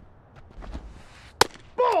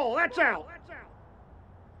 Ball, that's out.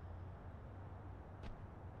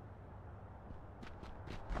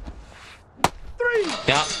 Three.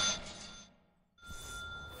 Yep.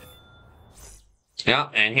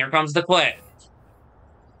 Yep, and here comes the quit.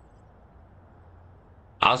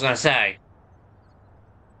 I was gonna say.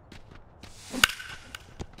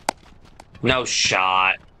 No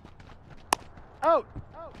shot. Out.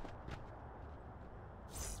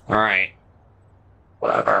 Alright.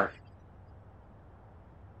 Whatever.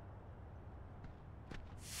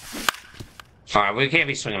 Alright, we can't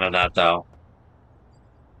be swinging at that, though.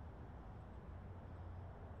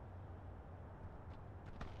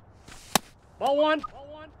 Ball one.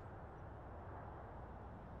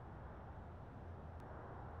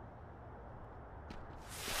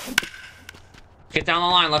 Get down the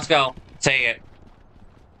line, let's go. Take it.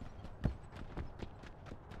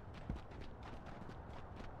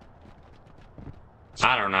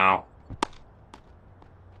 I don't know.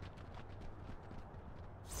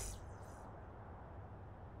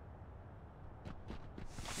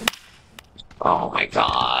 Oh my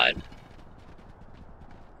god.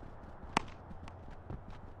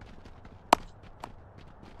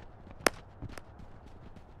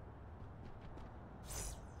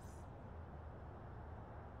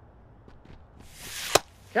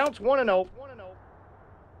 Counts 1-0.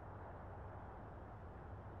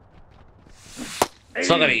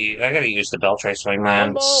 Still I gotta use the Beltray swing, One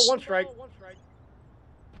man. ball, one strike.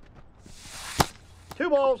 Two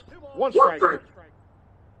balls, one strike.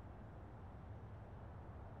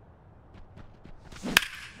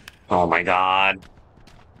 Oh my god.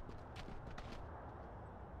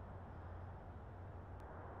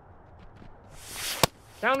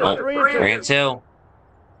 Counter Oh, 3 and 2. 3-2.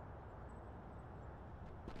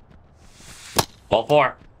 Ball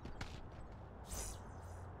 4.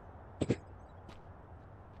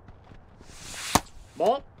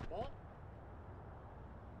 Ball.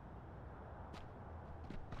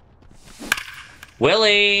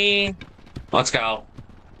 Willie! Let's go.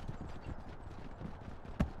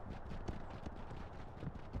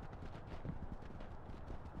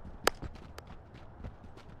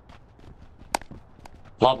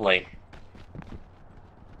 Lovely.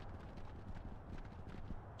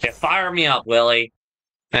 Yeah, fire me up, Willie.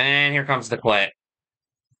 And here comes the quit.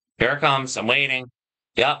 Here it comes. I'm waiting.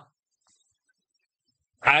 Yep.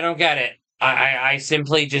 I don't get it. I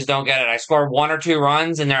simply just don't get it. I score 1 or 2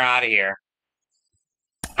 runs and they're out of here.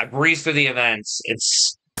 I breeze through the events.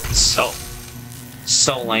 It's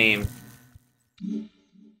so lame.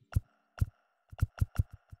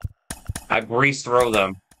 I breeze through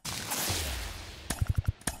them.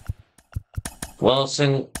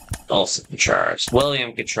 Wilson Contreras.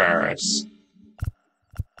 William Contreras.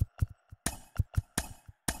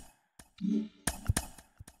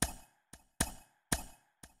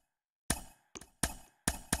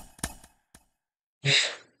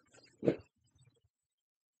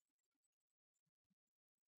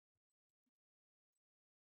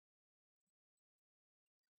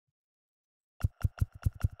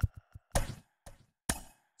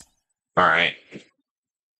 All right.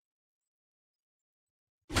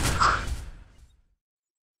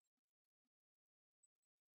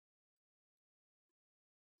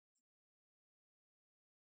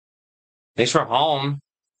 Thanks for home.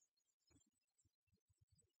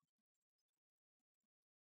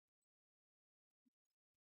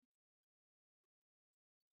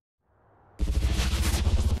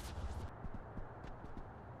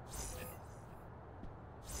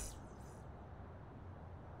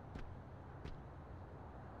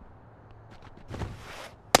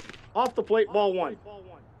 Off the plate, ball 1.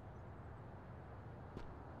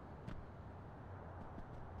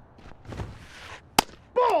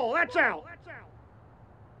 Ball, that's out.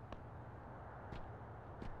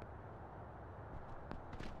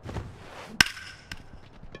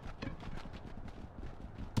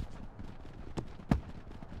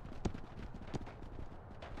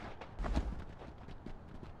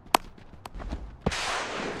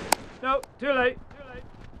 No, too late.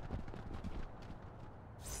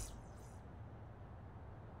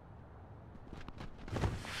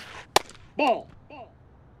 Ball.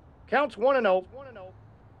 Counts 1-0.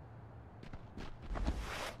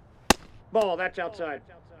 Ball, that's outside.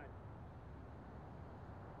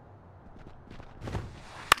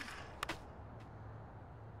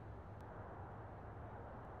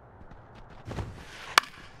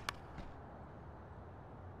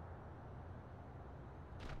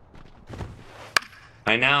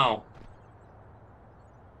 I know.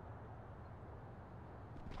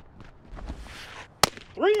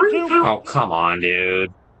 3-2. Oh, come on,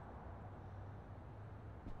 dude.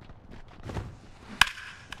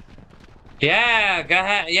 Yeah, go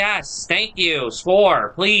ahead. Yes, thank you. Score,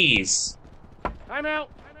 please. Time out.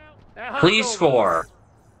 That hunt's Please over. score.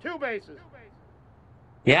 2 bases.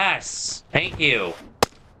 Yes, thank you.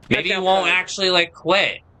 Maybe That's you won't outside. actually, like,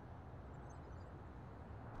 quit.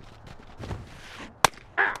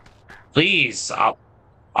 Please, I'll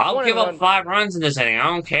One give and up one. 5 runs in this inning. I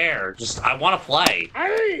don't care. Just, I want to play.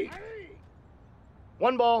 Aye.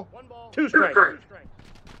 1 ball, 2 strikes.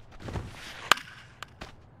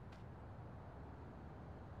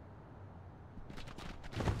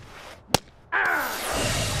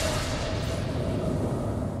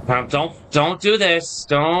 Don't do this.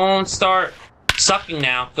 Don't start sucking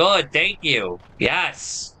now. Good, thank you.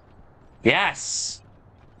 Yes. Yes.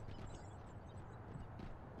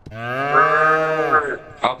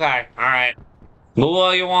 Okay, alright. Move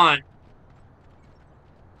all you want.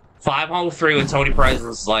 503 with Tony Perez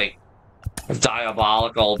is, like,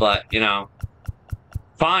 diabolical, but, you know.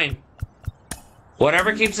 Fine.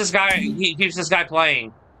 Whatever keeps this guy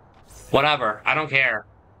playing. Whatever. I don't care.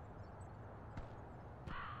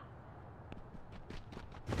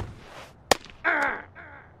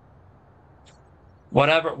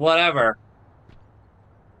 Whatever.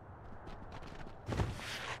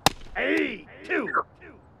 Hey, 2. 0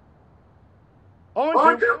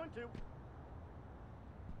 2.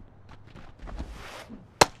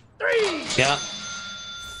 3. Yeah.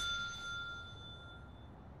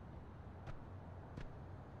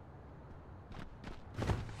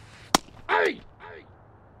 Hey.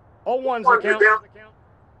 0-1's the count.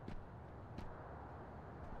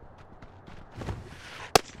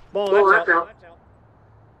 Ball, that's out.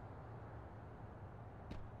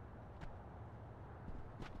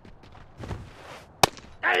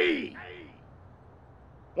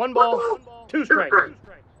 1 ball, 2 strikes.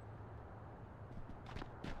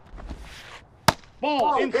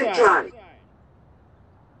 Ball inside.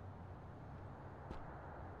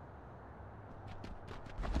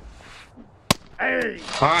 Hey.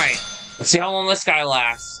 All right. Let's see how long this guy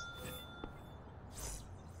lasts.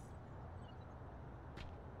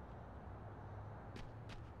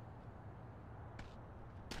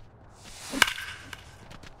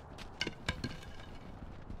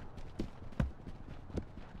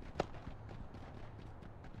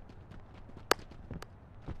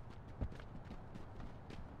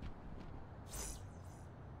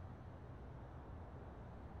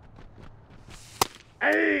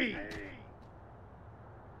 Hey.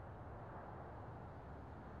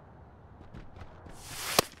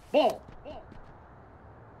 Ball.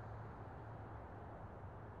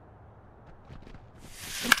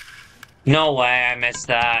 No way I missed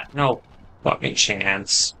that. No fucking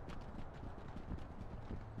chance.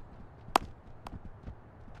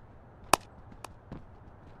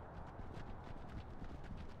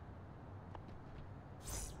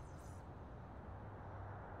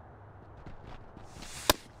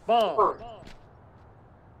 Ball.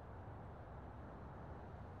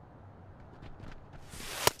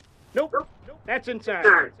 Nope. That's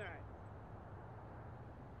inside.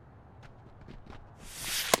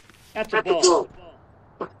 That's a ball.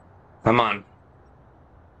 Come on.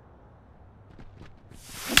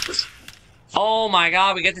 Oh my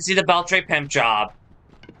god, we get to see the Beltray pimp job.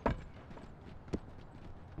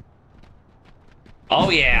 Oh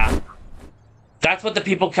yeah. That's what the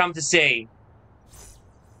people come to see.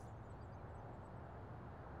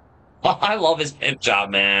 Oh, I love his pimp job,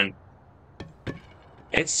 man.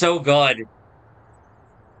 It's so good.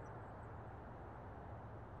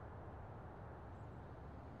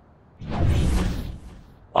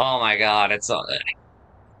 Oh my god, it's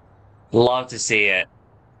love to see it.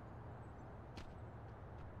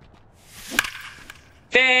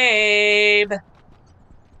 Babe!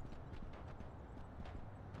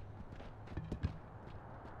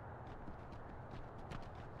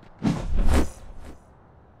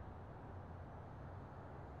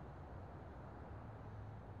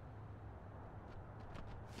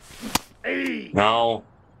 Hey. No.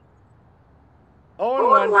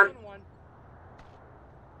 0-1.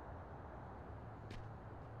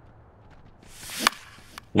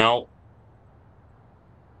 No.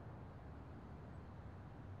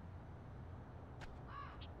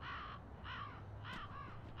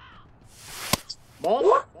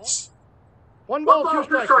 Ball. 1 ball, 2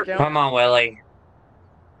 strikes. The count. Come on, Willie.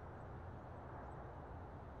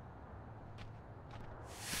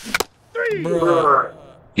 Bruh.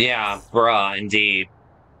 Yeah, bruh, indeed.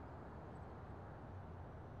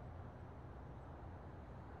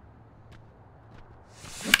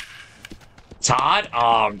 Todd?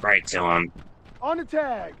 Oh, right to him. On the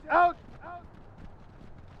tag. Out.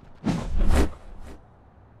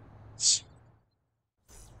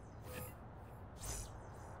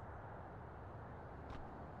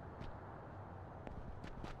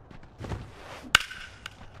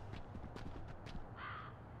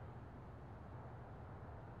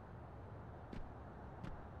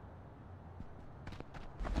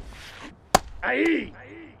 Aye.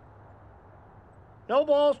 No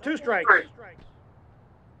balls, 2 strikes.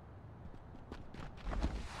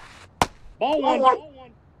 Ball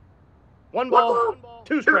 1. 1 ball,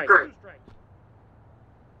 2 strikes.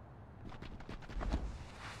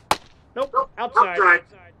 Nope, outside.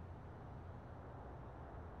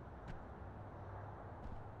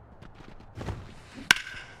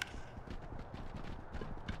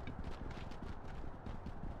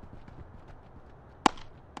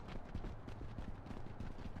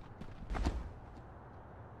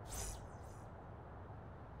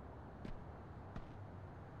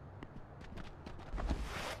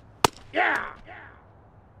 Yeah!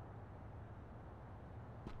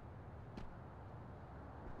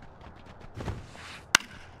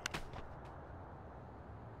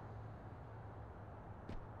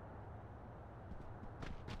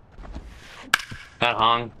 That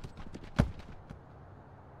hung.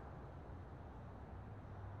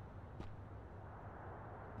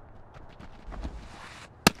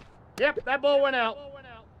 Yep, that ball went out.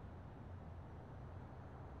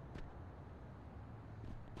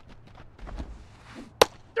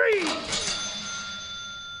 Three!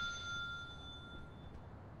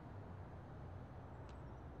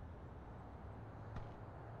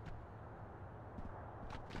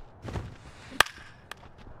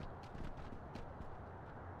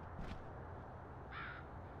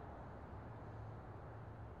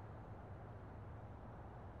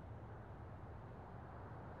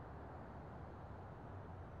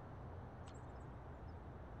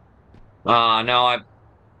 No,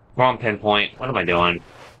 wrong pinpoint. What am I doing?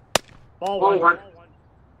 Ball 1.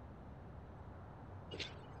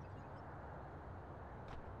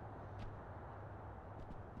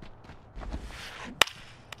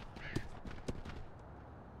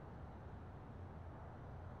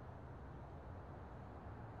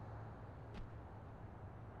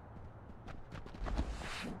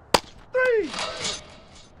 Three!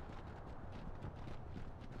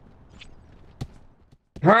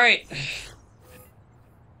 All right.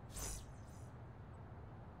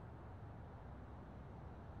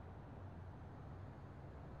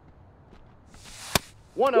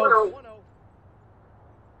 One oh.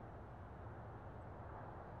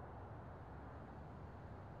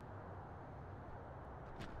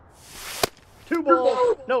 2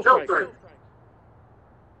 balls, no strikes.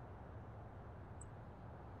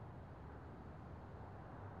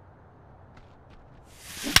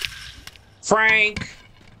 Frank.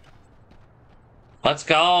 Let's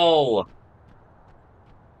go.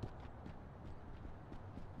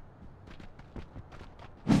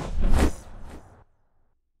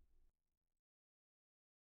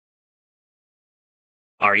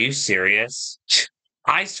 Are you serious?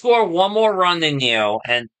 I score one more run than you,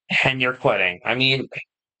 and you're quitting. I mean,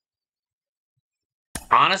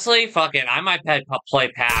 honestly, fuck it. I might play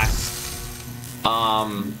past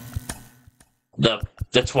the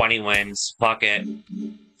 20 wins. Fuck it.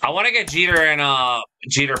 I want to get Jeter in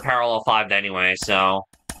Jeter parallel 5 anyway. So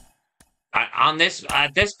at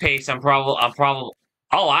this pace, I'm probably.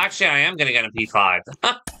 Oh, actually, I am gonna get a P5.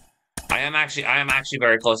 I am actually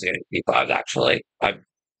very close to getting P5. Actually,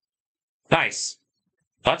 nice.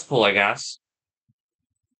 That's cool, I guess.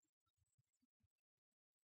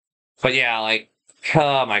 But yeah, like,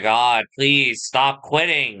 oh my god, please stop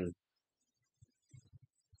quitting.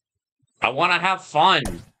 I want to have fun.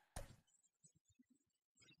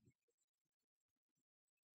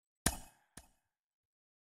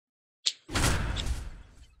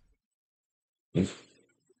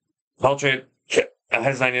 Beltran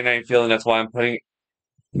has 99 feeling, that's why I'm putting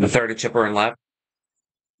the third chipper in left.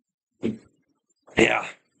 Yeah.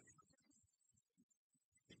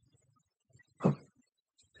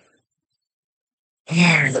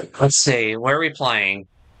 Let's see, where are we playing?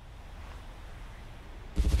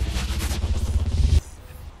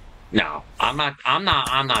 No, I'm not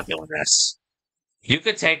doing this. You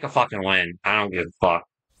could take a fucking win. I don't give a fuck.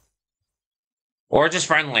 Or just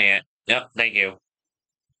friendly it. Yep, thank you.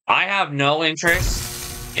 I have no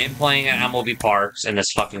interest in playing at MLB Parks in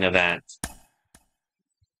this fucking event.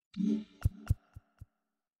 You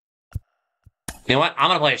know what? I'm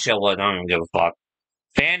gonna play Shieldwood. I don't even give a fuck.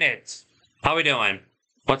 Bandits, how we doing?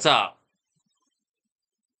 What's up?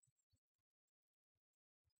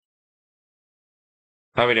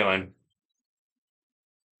 How we doing?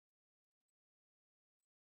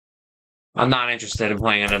 I'm not interested in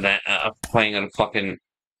playing an event, playing a fucking...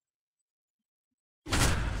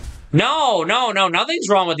 No, nothing's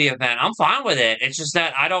wrong with the event. I'm fine with it. It's just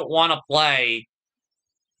that I don't want to play...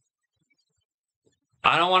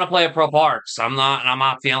 I don't want to play a Pro Parks. I'm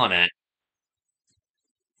not feeling it.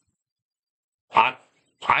 I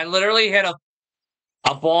literally hit a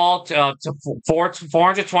a ball to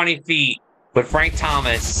 420 feet with Frank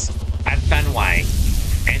Thomas at Fenway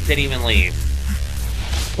and didn't even leave.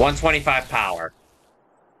 125 power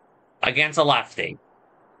against a lefty.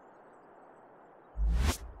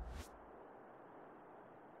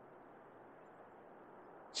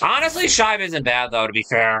 Honestly, Shive isn't bad though, to be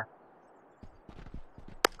fair.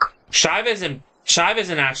 Shive isn't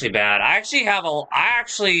actually bad. I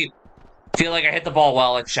actually feel like I hit the ball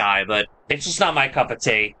well at Shive, but it's just not my cup of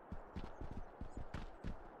tea.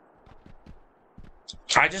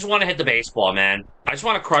 I just want to hit the baseball, man. I just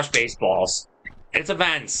want to crush baseballs. It's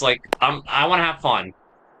events. Like, I want to have fun.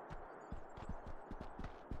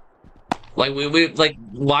 Like,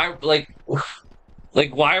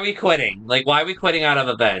 why are we quitting? Like, why are we quitting out of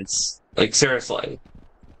events? Like, seriously.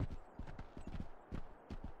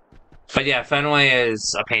 But yeah, Fenway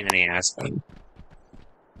is a pain in the ass.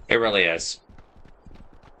 It really is.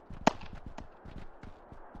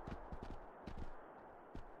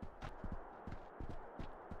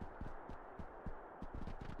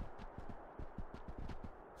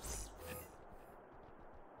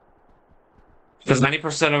 Because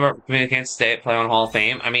 90% of our communicants play on Hall of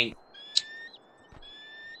Fame. I mean,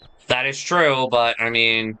 that is true, but I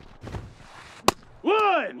mean...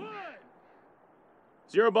 1!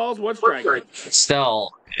 0 balls, 1 strike.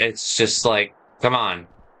 Still, it's just like, come on.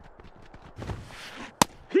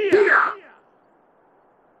 Here.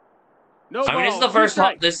 No I mean, balls,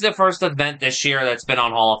 this is the first event this year that's been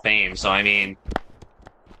on Hall of Fame, so I mean...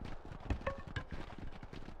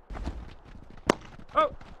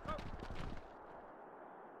 Oh.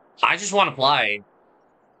 I just want to play.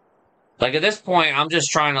 Like, at this point, I'm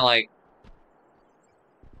just trying to, like...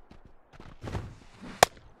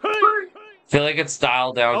 feel like it's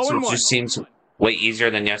dialed down, so it just seems way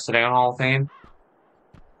easier than yesterday on Hall of Fame.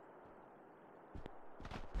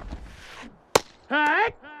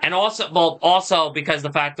 And also because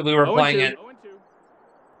the fact that we were playing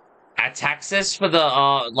at Texas for the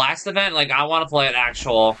last event, like, I want to play at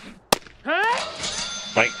actual...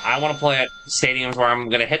 Like, I want to play at stadiums where I'm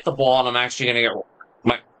going to hit the ball and I'm actually going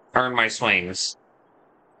to earn my swings.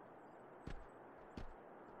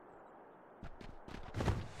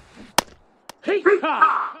 Hey,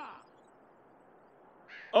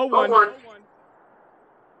 oh, 1.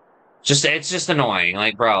 It's just annoying.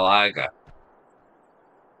 Like, bro,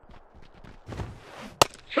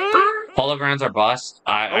 holograms are bust.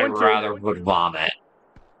 I rather would vomit.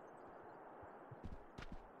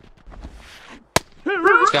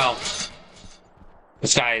 Let's go.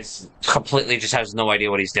 This guy's completely just has no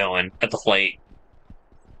idea what he's doing at the plate.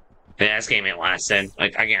 Yeah, this game ain't lasting.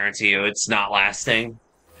 Like, I guarantee you, it's not lasting.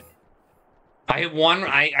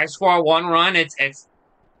 I score 1 run,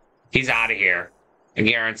 he's out of here. I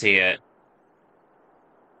guarantee it.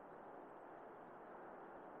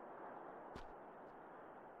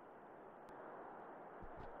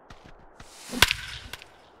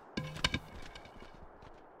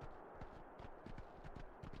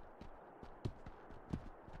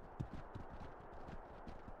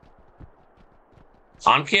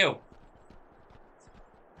 On cue.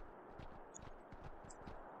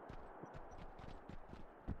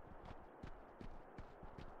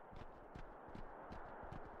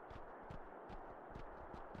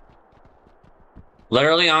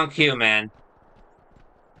 Literally on cue, man.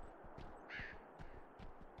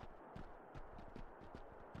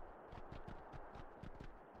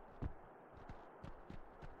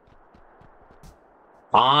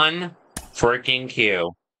 On freaking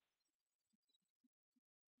cue.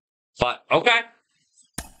 But okay.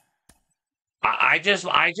 I just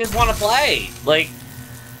want to play. Like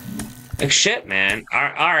shit, man. All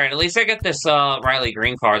right, at least I get this Riley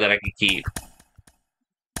Green card that I can keep.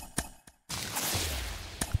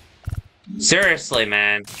 Seriously,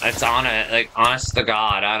 man. It's on it. Like, honest to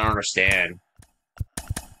God, I don't understand.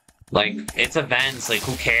 Like, it's events. Like,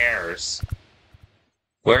 who cares?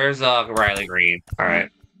 Where's Riley Green? All right.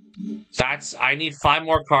 I need 5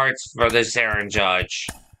 more cards for this Aaron Judge.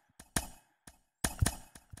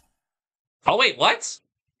 Oh, wait, what?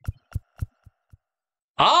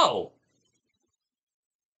 Oh.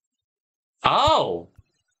 Oh.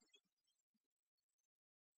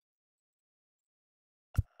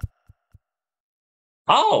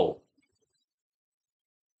 Oh.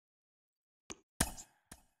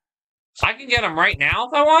 I can get them right now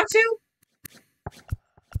if I want to?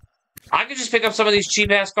 I could just pick up some of these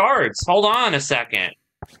cheap-ass cards. Hold on a second.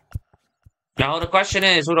 No, the question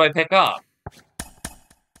is, who do I pick up?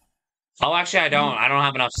 Oh, actually, I don't. I don't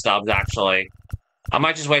have enough stubs, actually. I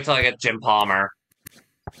might just wait till I get Jim Palmer.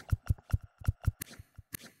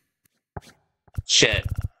 Shit.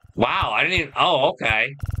 Wow, I didn't even... Oh,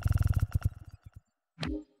 okay.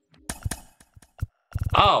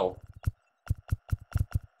 Oh.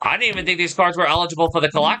 I didn't even think these cards were eligible for the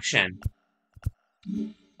collection.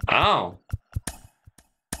 Oh.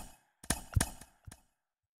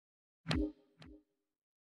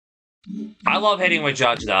 I love hitting with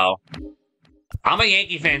Judge, though. I'm a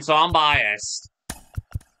Yankee fan, so I'm biased.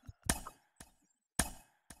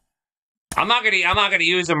 I'm not gonna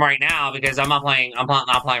use him right now because I'm not playing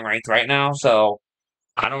ranked right now, so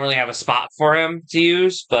I don't really have a spot for him to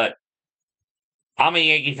use, but I'm a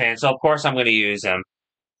Yankee fan, so of course I'm gonna use him.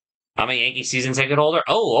 I'm a Yankee season ticket holder.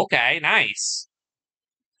 Oh, okay, nice.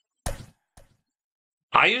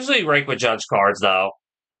 I usually rank with Judge cards, though.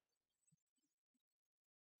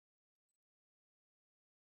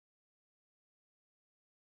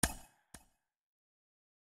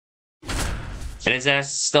 And his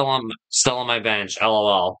ass still on my bench.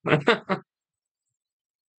 LOL.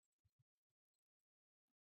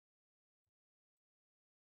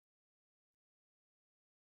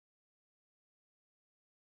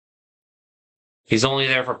 He's only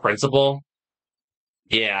there for principle.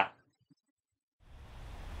 Yeah.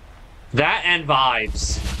 That and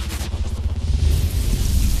vibes.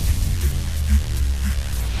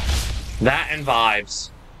 That and vibes.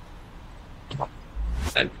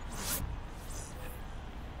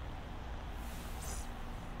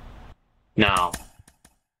 No.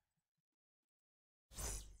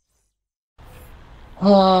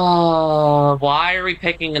 Oh, why are we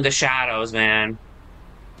picking in the shadows, man?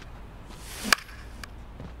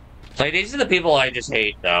 Like, these are the people I just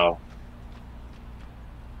hate, though.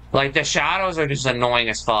 Like, the shadows are just annoying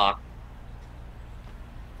as fuck.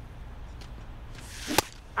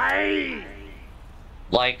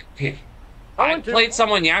 Like, I played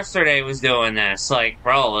someone yesterday who was doing this. Like,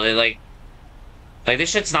 bro, like, this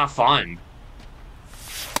shit's not fun.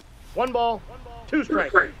 1 ball, 2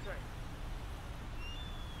 strikes.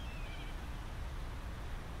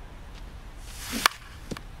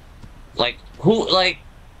 Like,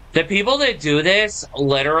 the people that do this,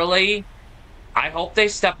 literally, I hope they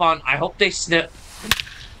snip.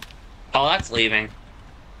 Oh, that's leaving.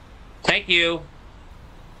 Thank you.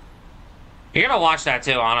 You're gonna watch that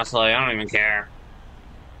too, honestly. I don't even care.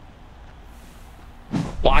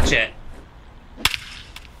 Watch it.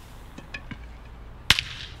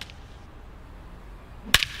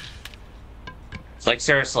 It's like,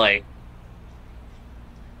 seriously.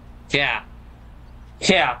 Yeah.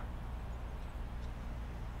 Yeah.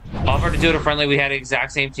 Offered to do it a friendly. We had the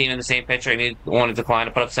exact same team in the same pitcher, and he wanted to decline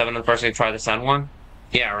to put up 7 in the first game to try to send one.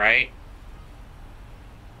 Yeah, right?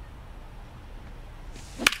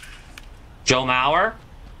 Joe Mauer?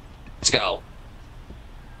 Let's go.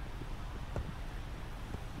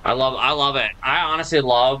 I love it. I honestly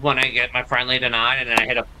love when I get my friendly denied and then I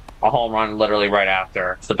hit a home run literally right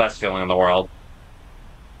after. It's the best feeling in the world.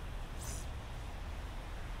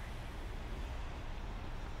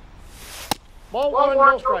 Ball 1,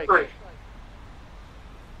 no strike.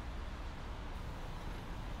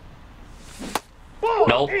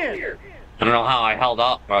 Nope. I don't know how I held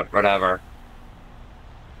up, but whatever.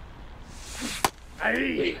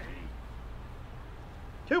 Aye.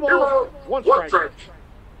 2 balls, 1 strike.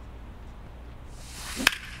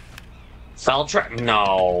 Fell track?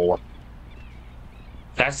 No.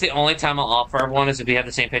 That's the only time I'll offer one is if we have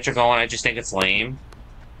the same pitcher going. I just think it's lame.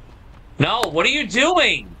 No, what are you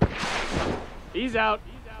doing? He's out.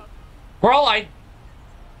 Bro,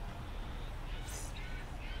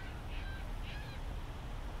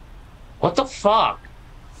 What the fuck?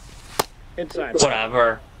 Inside.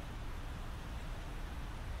 Whatever.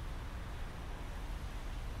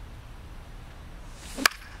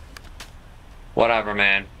 Whatever,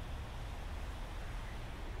 man.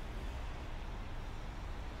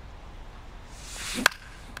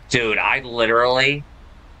 Dude, I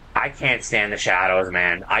can't stand the shadows,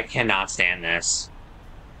 man. I cannot stand this.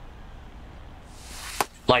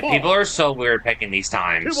 Like, people are so weird picking these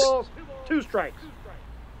times. 2 balls, 2 strikes.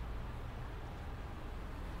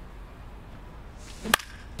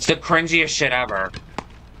 It's the cringiest shit ever.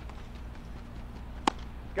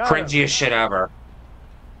 Cringiest shit ever.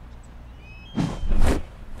 At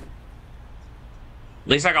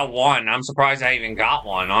least I got 1. I'm surprised I even got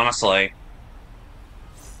 1, honestly.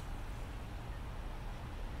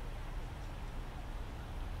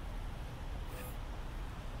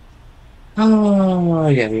 Oh,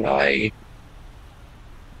 yeah.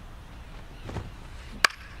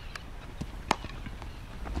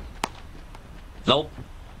 Nope.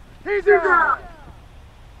 He's out.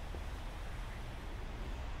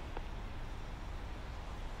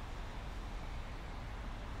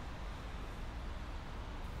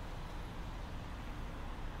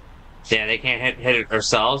 Yeah, they can't hit it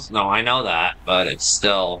themselves. No, I know that, but it's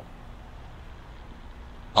still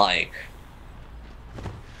like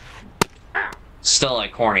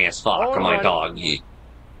corny as fuck. Oh, I'm like, one. dog,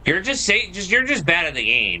 you're just you're just bad at the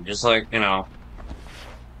game. Just like, you know.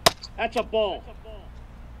 That's a ball.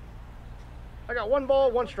 I got 1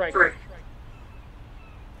 ball, 1 strike.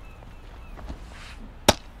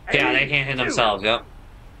 Yeah, they can't hit themselves. Yep,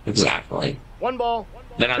 exactly. 1 ball.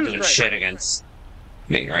 They're not 2 doing strikes. shit against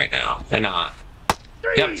me right now. They're not.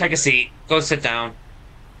 3. Yep, take a seat. Go sit down.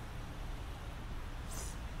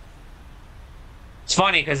 It's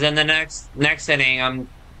funny because in the next inning,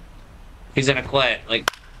 he's gonna quit like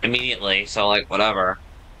immediately. So like whatever.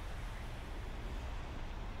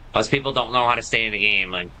 Most people don't know how to stay in the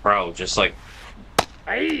game. Like, bro, just like.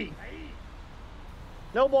 Aye.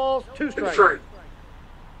 No balls, 2 strikes.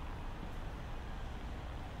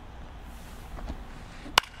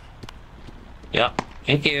 Yep.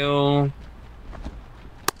 Thank you.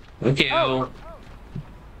 Thank you. Oh.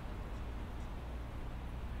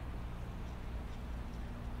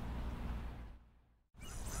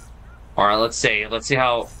 All right, let's see. Let's see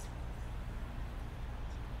how.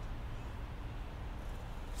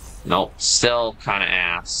 Nope, still kind of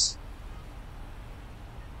ass.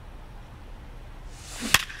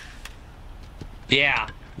 Yeah,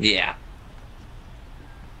 yeah.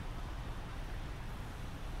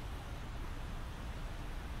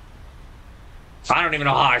 I don't even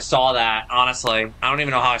know how I saw that, honestly. I don't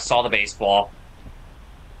even know how I saw the baseball.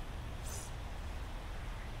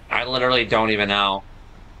 I literally don't even know.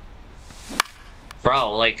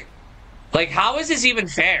 Bro, like, how is this even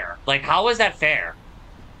fair? Like, how is that fair?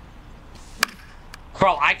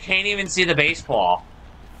 Bro, I can't even see the baseball.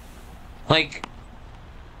 Like,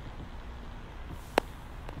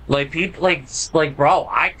 people, bro,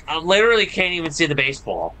 I literally can't even see the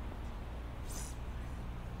baseball.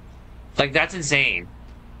 Like, that's insane.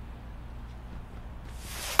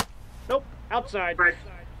 Nope, outside.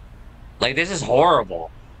 Like, this is horrible.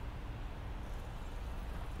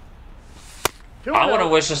 2 I want to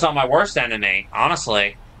wish this on my worst enemy,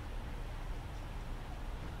 honestly.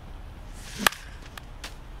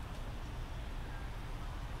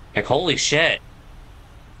 Like, holy shit.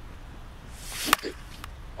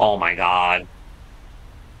 Oh my god.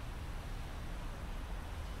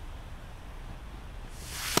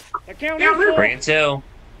 The count is full. Bring it 2.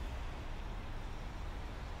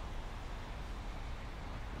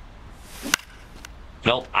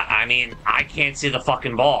 Nope, I mean, I can't see the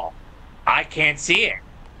fucking ball. I can't see it.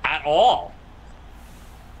 At all.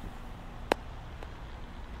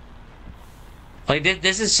 Like,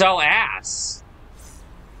 this is so ass.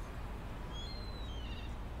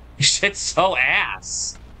 Shit's so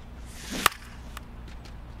ass.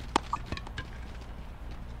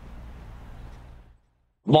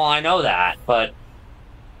 Well, I know that, but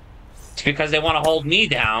it's because they want to hold me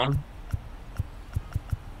down.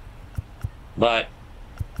 But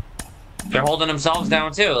they're holding themselves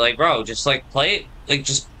down too. Like, bro, just like play it. Like,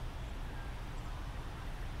 just.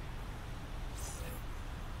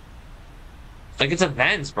 Like, it's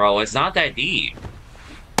events, bro. It's not that deep.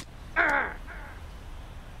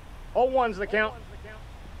 All one's the count.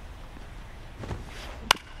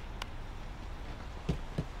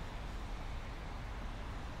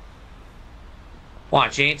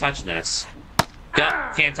 Watch, you ain't touching this.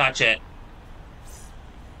 Yep, can't touch it.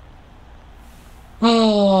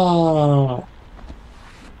 Oh.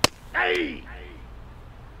 Hey.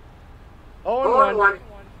 0-1.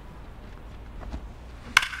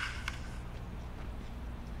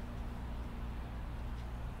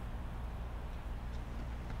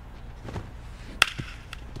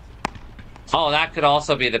 Oh, that could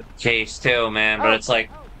also be the case too, man. But it's like,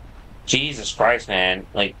 Jesus Christ, man.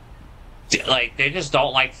 Like, they just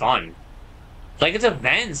don't like fun. Like, it's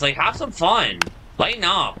events. Like, have some fun. Lighten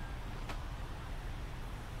up.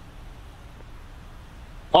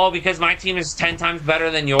 Oh, because my team is 10 times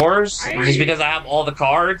better than yours? Just because I have all the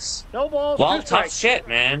cards? No balls. Well, 2 tough strikes. shit,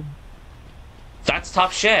 man. That's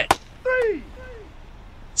tough shit. 3.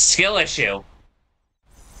 Skill issue.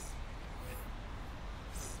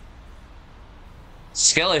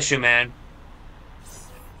 Skill issue, man.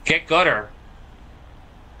 Get gooder.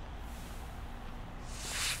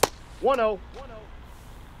 1-0.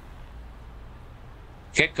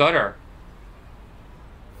 Get gooder.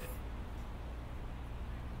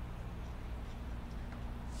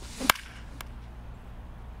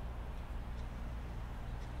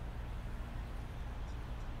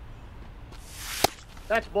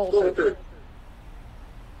 That's bullshit.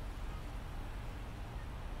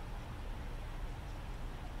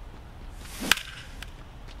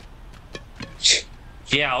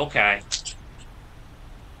 Yeah, okay.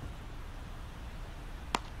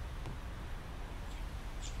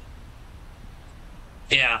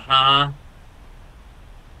 Yeah,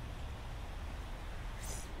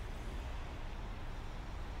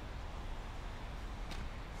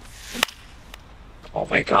 Oh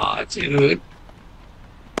my god, dude.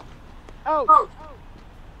 Out.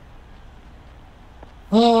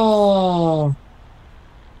 Oh.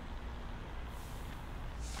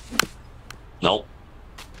 Nope.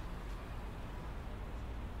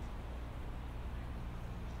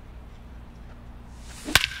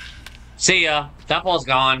 See ya. That ball's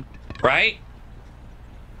gone. Right?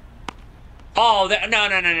 Oh, no, no,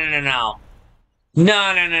 no, no, no, no.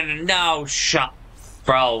 No, no, no, no, no. Shut.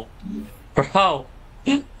 Bro. Bro.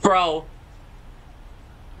 Bro.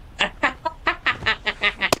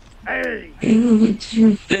 Hey.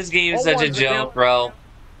 This game is such a 0-1's the joke, count. bro.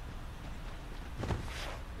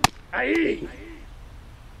 Aye.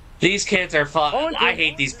 These kids are fun. 0-2. I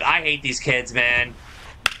hate these kids, man.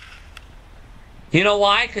 You know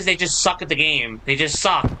why? Because they just suck at the game. They just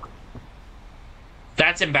suck.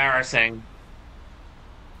 That's embarrassing.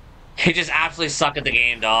 They just absolutely suck at the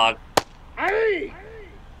game, dog. Aye.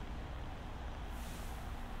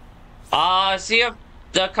 See,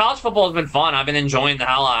 the college football has been fun. I've been enjoying the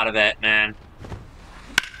hell out of it, man.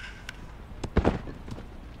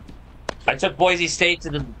 I took Boise State to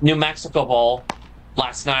the New Mexico Bowl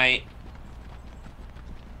last night.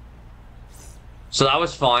 So that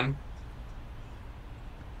was fun.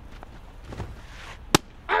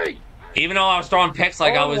 Aye. Even though I was throwing picks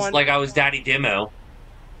like I 0-1. was Daddy Dimmu.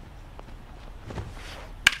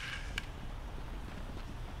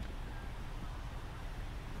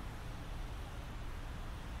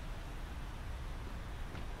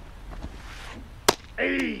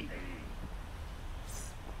 Aye.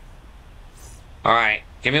 All right,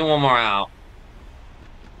 give me one more out.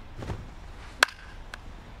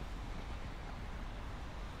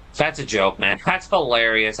 That's a joke, man. That's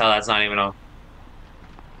hilarious how that's not even a...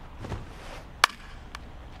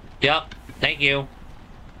 Yep. Thank you.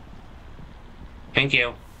 Thank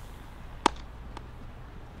you.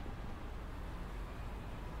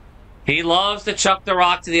 He loves to chuck the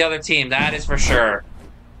rock to the other team. That is for sure.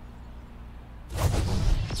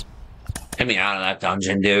 Get me out of that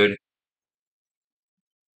dungeon, dude.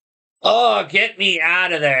 Oh, get me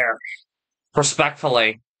out of there.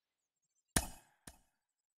 Respectfully.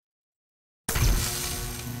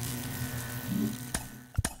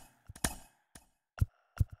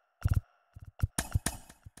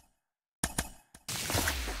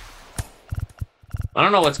 I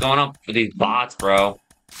don't know what's going on with these bots, bro.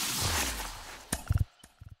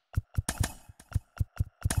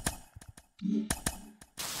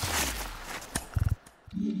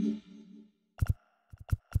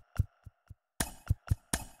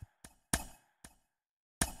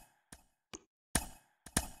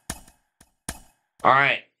 All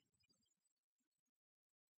right.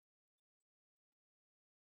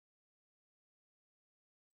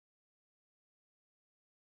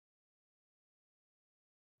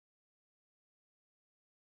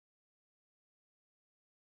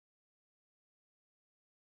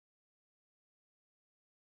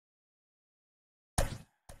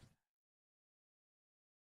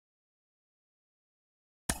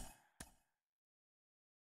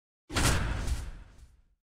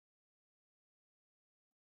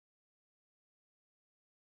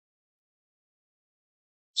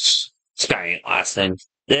 This guy ain't lasting.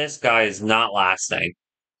 This guy is not lasting.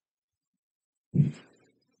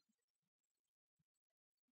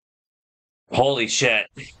 Holy shit.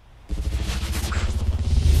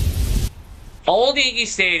 Old Yankee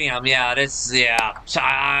Stadium, yeah,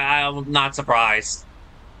 I'm not surprised.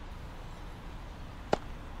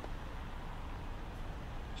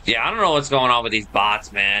 Yeah, I don't know what's going on with these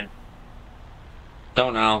bots, man.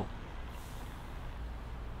 Don't know.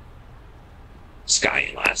 This guy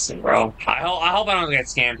ain't lasting, bro. I hope I don't get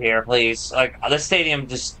scammed here, please. Like, the stadium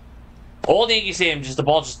just... Old Yankee Stadium, the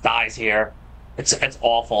ball just dies here. It's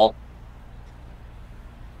awful.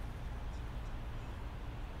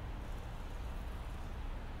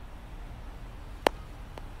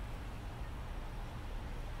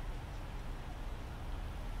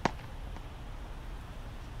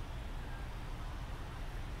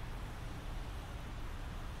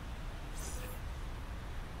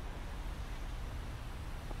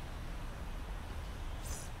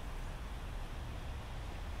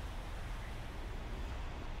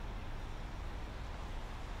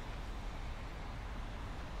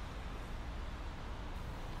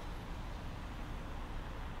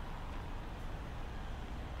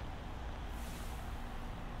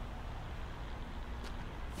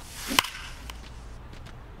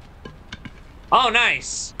 Oh,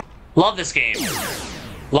 nice. Love this game.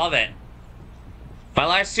 Love it. My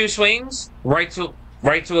last 2 swings, right to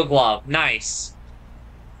a glove. Nice.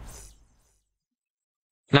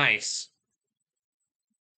 Nice.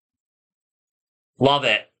 Love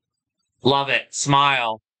it. Love it.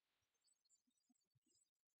 Smile.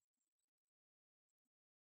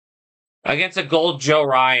 Against a gold Joe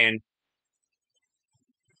Ryan.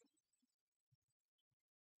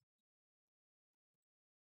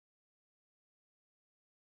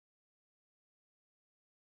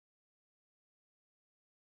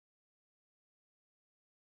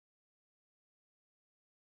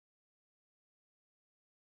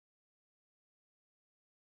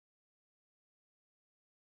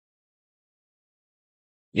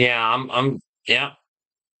 Yeah, yeah,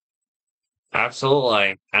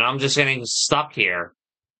 absolutely. And I'm just getting stuck here.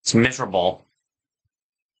 It's miserable.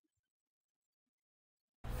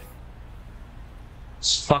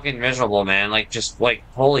 It's fucking miserable, man. Like, just, like,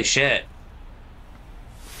 holy shit.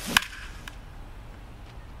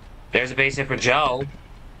 There's a base hit for Joe.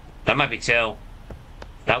 That might be 2.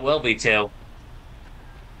 That will be 2.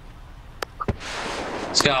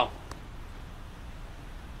 Let's go.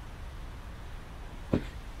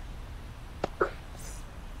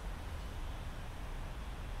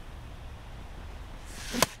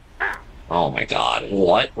 Oh my god,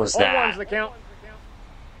 what was All that? one's the count.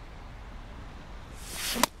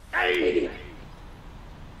 Hey!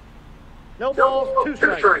 No balls,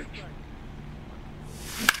 2 strikes.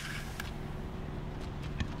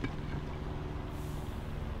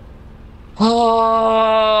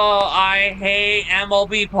 Oh, I hate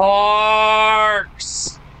MLB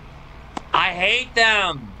parks. I hate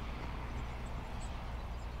them.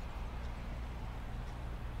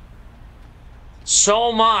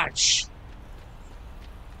 So much.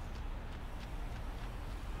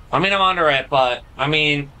 I mean, I'm under it, but, I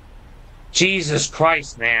mean, Jesus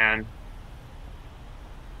Christ, man.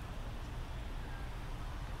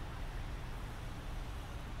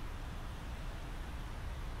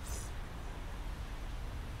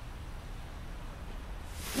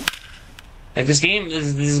 Like, this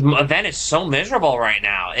event is so miserable right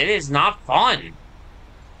now. It is not fun.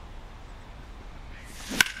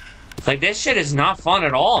 Like, this shit is not fun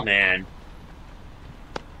at all, man.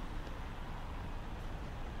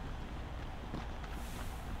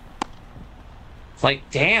 Like,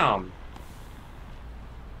 damn.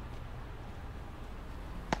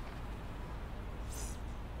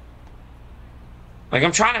 Like,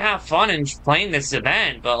 I'm trying to have fun and playing this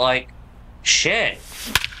event, but, like, shit.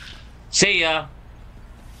 See ya.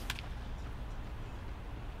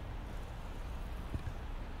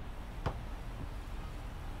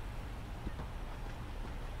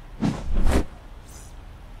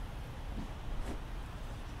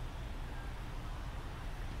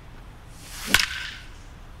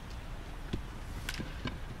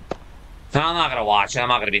 No, I'm not gonna watch it. I'm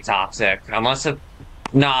not gonna be toxic. Unless it...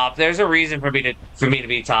 No, if there's a reason for me to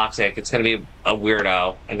be toxic, it's gonna be a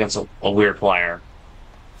weirdo against a weird player.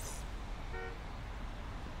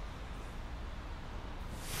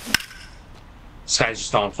 This guy's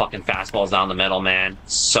just throwing fucking fastballs down the middle, man.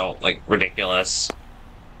 So, like, ridiculous.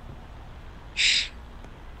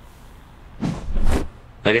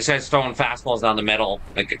 Like, this guy's throwing fastballs down the middle.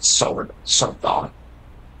 Like, it's so dumb.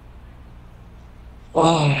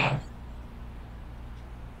 Oh.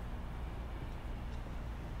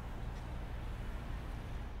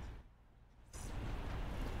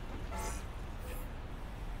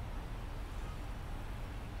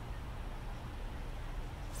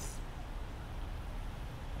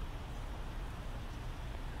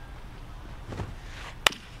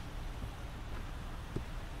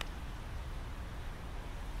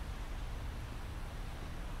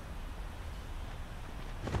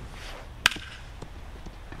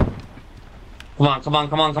 Come on, come on,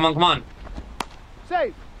 come on, come on, come on.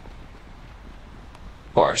 Safe.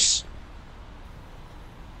 Of course.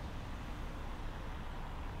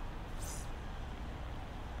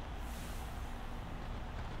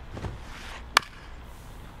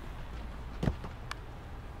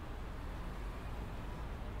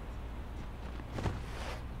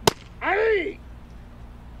 Hey!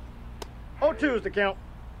 0-2 is the count.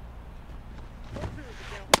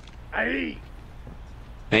 Hey!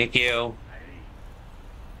 Thank you.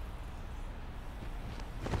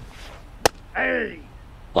 Hey!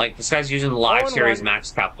 Like, this guy's using the Live 0-1. Series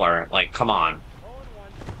Max Kepler. Like, come on. 0-1.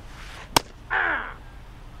 Ah!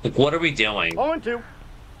 Like, what are we doing? 0-2.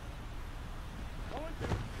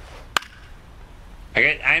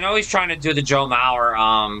 I know he's trying to do the Joe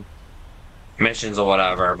Mauer, missions or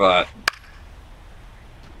whatever, but...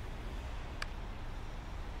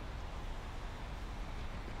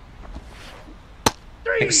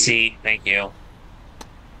 a seat. Thank you.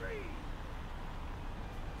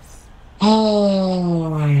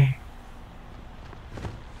 Oh.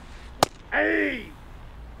 Hey!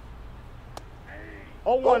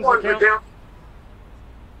 Hold one's the count.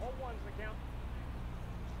 Hold one's the count.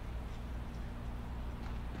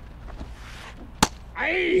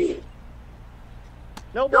 Hey!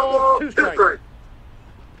 No ball, 2 strikes.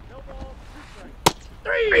 No ball, 2 strikes.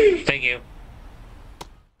 3! Thank you.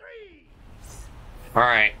 3! All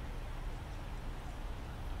right.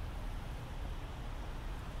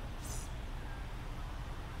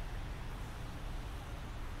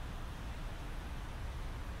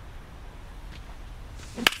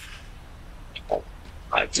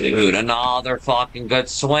 Dude, another fucking good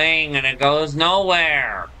swing, and it goes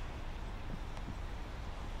nowhere.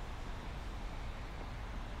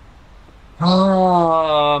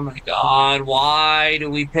 Oh my god, why do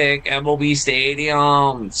we pick MLB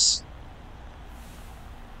stadiums?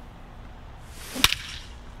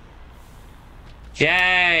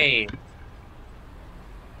 Yay!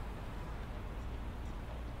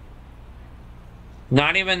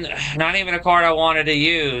 Not even a card I wanted to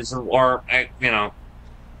use, or, you know.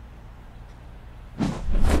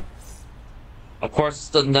 Of course,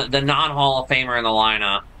 the non-Hall of Famer in the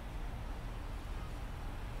lineup.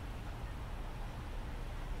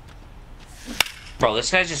 Bro, this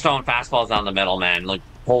guy's just throwing fastballs down the middle, man. Like,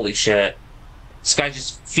 holy shit. This guy's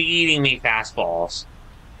just feeding me fastballs.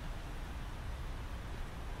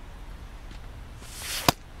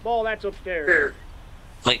 Ball, that's upstairs.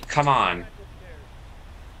 Like, come on.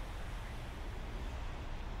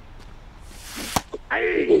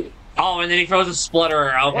 Hey! Oh, and then he throws a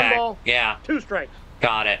splitter. Okay. 1 ball, Yeah. 2 strikes.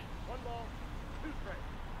 Got it. 1 ball, 2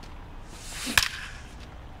 strikes.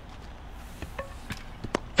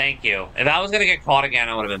 Thank you. If I was gonna get caught again,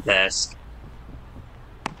 I would have been pissed.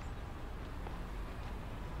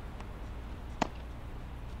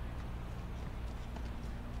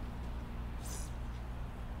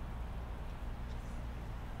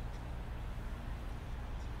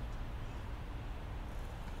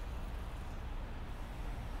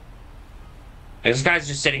 This guy's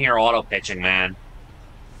just sitting here auto pitching, man.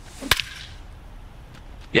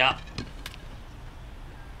 Yeah.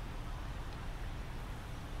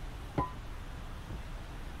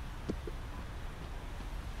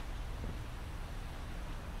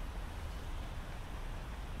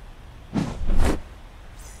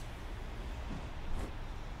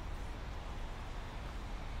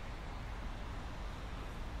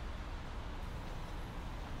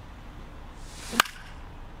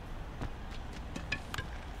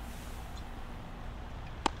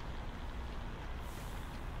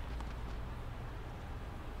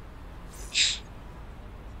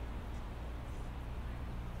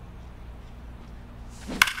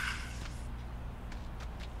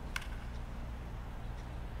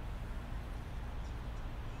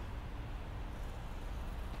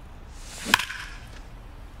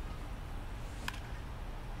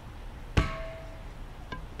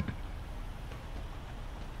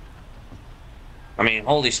 I mean,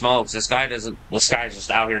 holy smokes, this guy's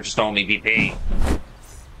just out here just throwing me BP. I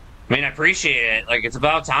mean, I appreciate it. Like, it's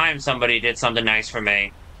about time somebody did something nice for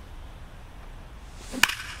me.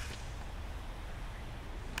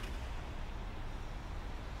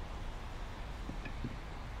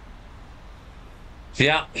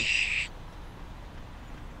 Yeah.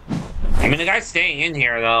 I mean, the guy's staying in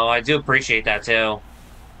here, though. I do appreciate that, too.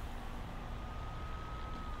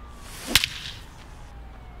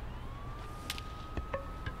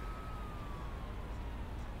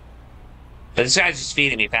 But this guy's just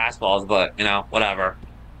feeding me fastballs, but, you know, whatever.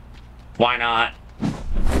 Why not?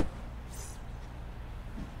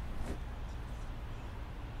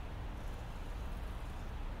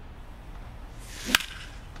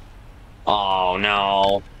 Oh,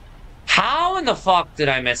 no. How in the fuck did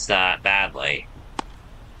I miss that badly?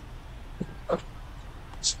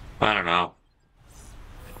 I don't know.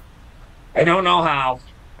 I don't know how.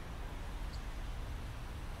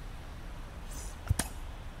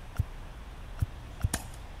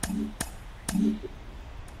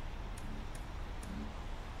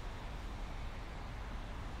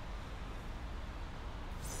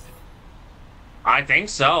 I think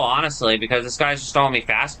so, honestly, because this guy's just throwing me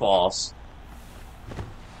fastballs.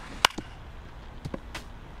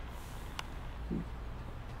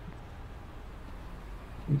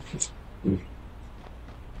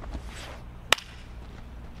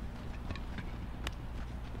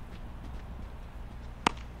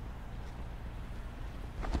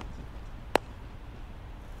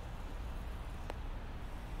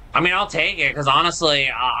 I mean, I'll take it, because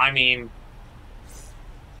honestly, I mean...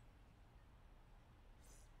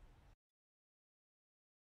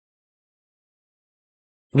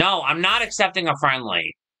 No, I'm not accepting a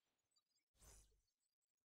friendly.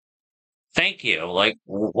 Thank you. Like,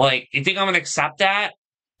 you think I'm gonna accept that?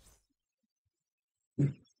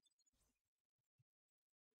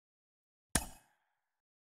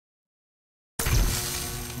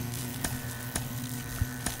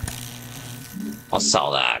 I'll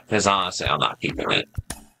sell that, because honestly, I'm not keeping it.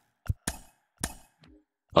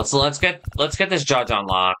 Let's get this judge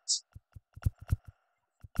unlocked.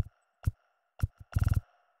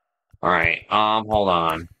 Alright, hold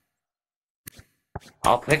on.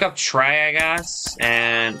 I'll pick up Trey, I guess,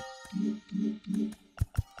 and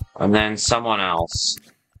then someone else.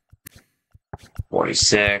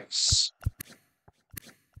 46.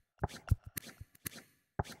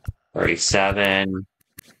 37.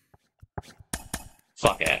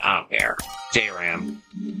 Fuck it, I don't care. J-Ram.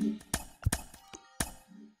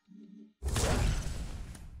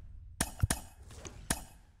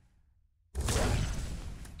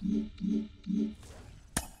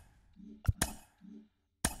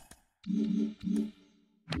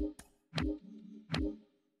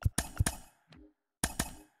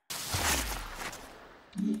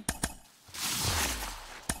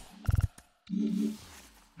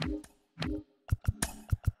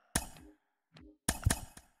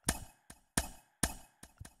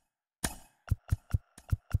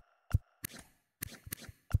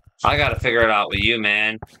 I gotta figure it out with you,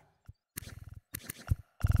 man.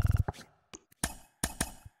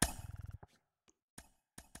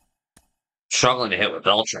 Struggling to hit with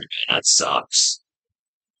Beltran, man. That sucks.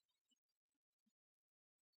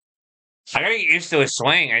 I gotta get used to his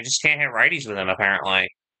swing. I just can't hit righties with him, apparently.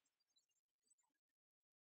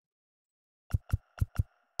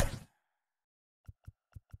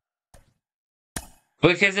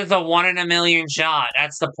 Because it's a 1 in a million shot.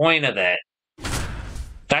 That's the point of it.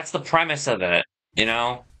 That's the premise of it, you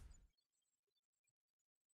know?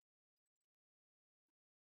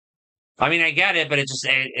 I mean, I get it, but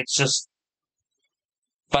it's just,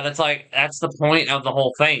 but it's like, that's the point of the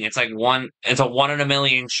whole thing. It's like it's a 1 in a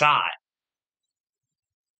million shot.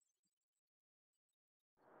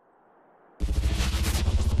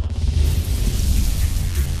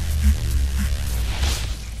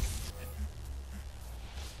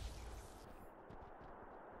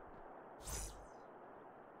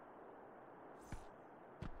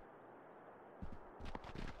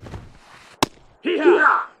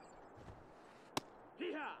 Hee-haw!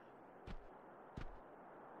 Hee-haw!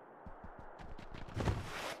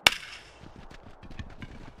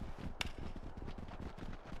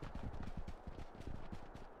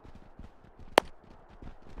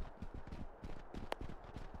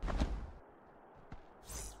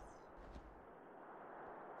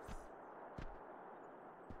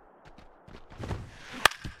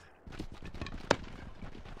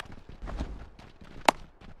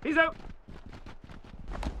 He's out!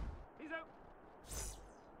 He's out!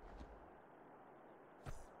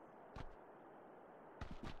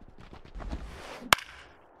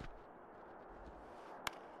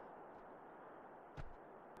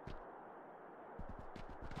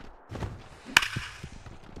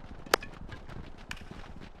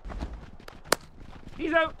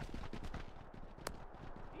 He's out!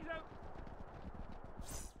 He's out!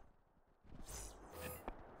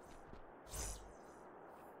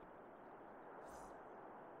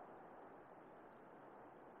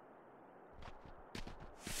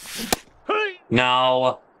 Hey!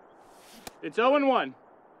 No. It's 0-1.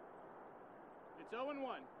 It's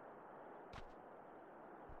 0-1.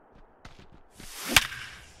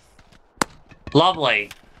 Lovely.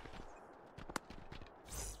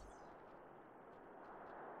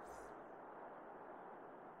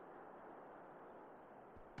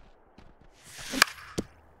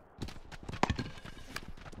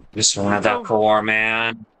 Just want to have that core,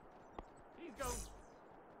 man. He's going.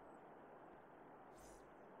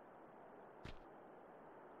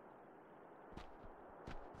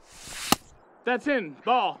 That's in.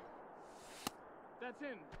 Ball. That's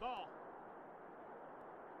in. Ball.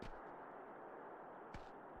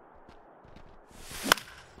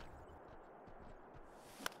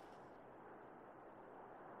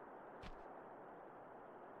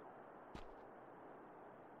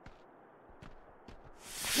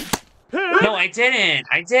 No, I didn't.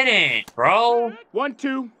 I didn't, bro.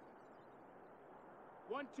 1-2.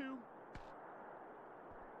 1-2.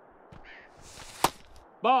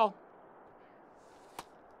 Ball.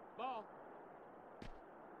 Ball.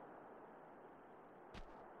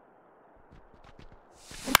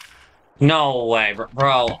 No way,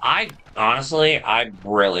 bro. Honestly, I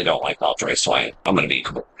really don't like Beltran's swing. I'm gonna be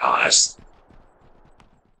completely honest.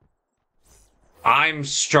 I'm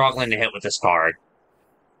struggling to hit with this card.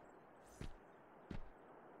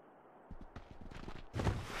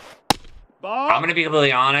 to be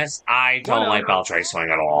completely honest, I don't like Beltray swing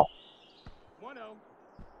at all. 1-0.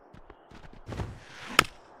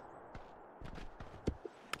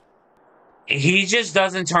 He just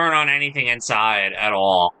doesn't turn on anything inside at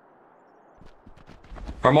all.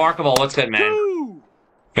 Remarkable. What's good, man? 2.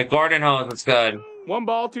 McGordon Hose, what's good? 1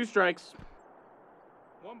 ball, 2 strikes.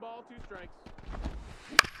 1 ball, 2 strikes.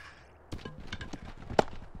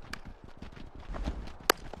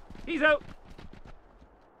 He's out.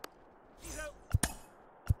 He's out.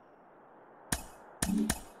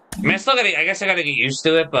 I mean, I guess I gotta get used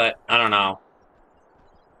to it, but I don't know.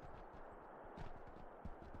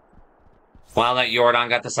 Wow, that Jordan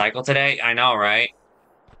got the cycle today? I know, right?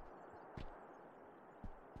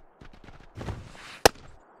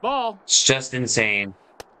 Ball. It's just insane.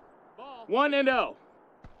 Ball. 1-0.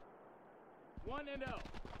 1-0.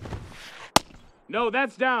 No,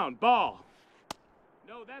 that's down. Ball.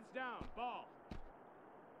 No, that's down. Ball.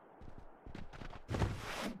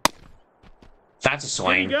 That's a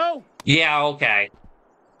swing. Did he go? Yeah, okay.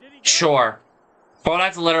 Did he go? Sure. Well,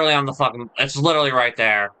 that's literally on the fucking... It's literally right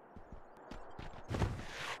there.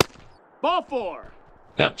 Ball 4.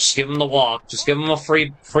 Yep, just give him the walk. Just give him a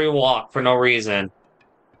free walk for no reason.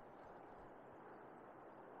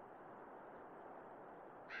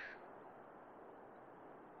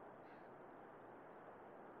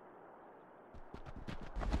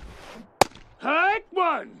 Hike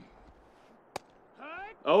 1.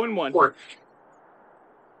 Hike. 0-1. 0-1.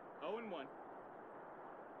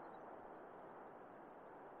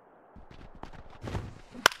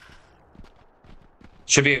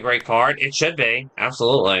 Should be a great card. It should be.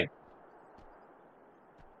 Absolutely.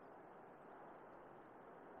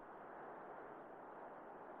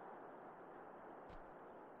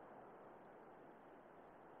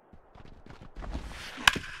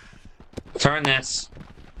 Turn this.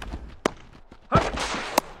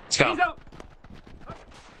 Let's go. He's out.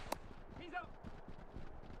 He's out.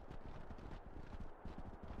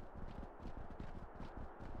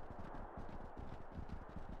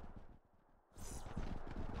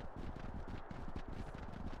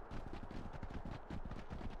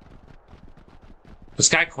 This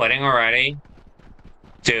guy quitting already?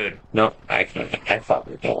 Dude, no, I can't. I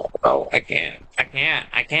fucking can't. No, I can't. I can't.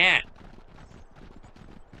 I can't.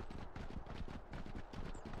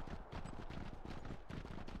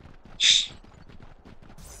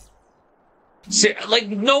 See, like,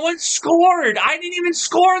 no one scored. I didn't even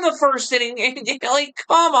score in the first inning. Like,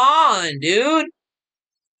 come on, dude.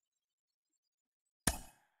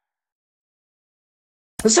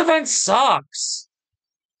 This event sucks.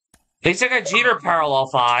 At least I got Jeter parallel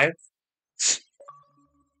 5.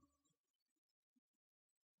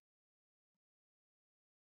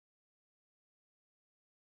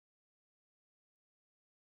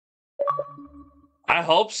 I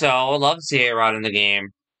hope so. I'd love to see A-Rod in the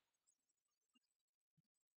game.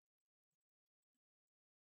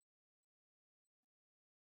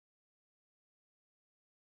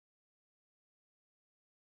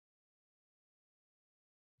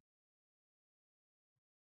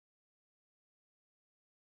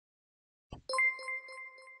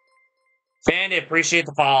 Bandit, appreciate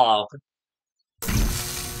the follow.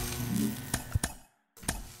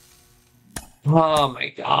 Oh my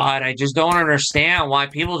god, I just don't understand why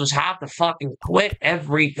people just have to fucking quit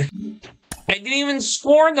everything. I didn't even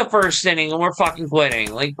score in the first inning and we're fucking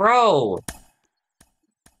quitting. Like, bro.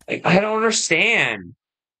 Like, I don't understand.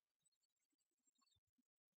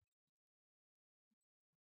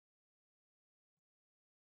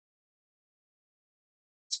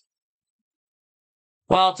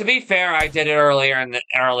 Well, to be fair, I did it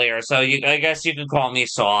earlier, so I guess you could call me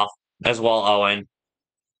soft as well, Owen.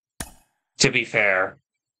 To be fair.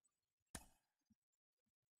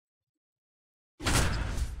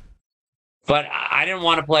 But I didn't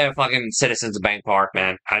want to play a fucking Citizens Bank Park,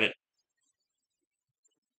 man. I didn't.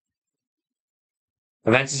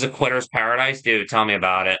 Events is a quitter's paradise? Dude, tell me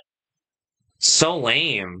about it. So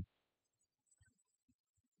lame.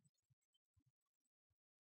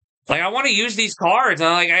 Like, I want to use these cards, and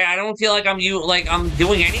I don't feel like I'm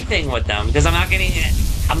doing anything with them because I'm not getting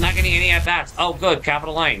any at bats. Oh, good,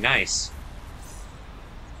 capital lane, nice.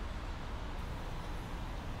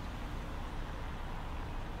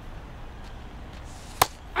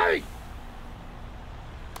 Hey.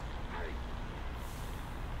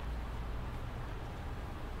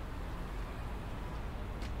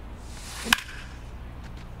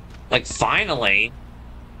 Like, finally,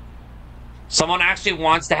 someone actually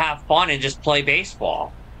wants to have fun and just play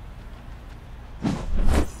baseball.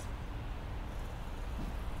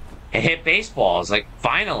 And hit baseballs, like,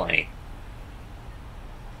 finally.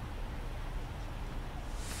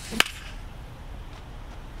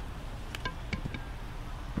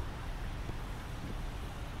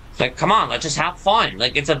 Like, come on, let's just have fun.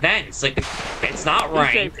 Like, it's events. Like, it's not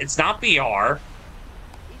ranked. It's not BR.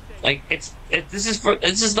 Like, this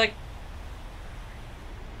is like...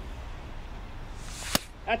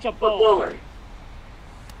 That's a ball.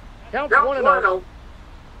 Counts 1-0.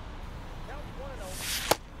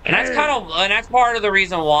 And that's that's part of the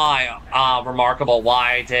reason why, remarkable,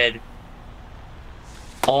 why I did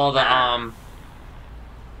all the,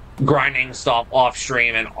 grinding stuff off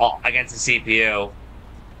stream and against the CPU.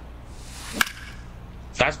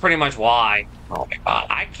 That's pretty much why. Oh my god,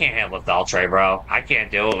 I can't hit with Beltray, bro. I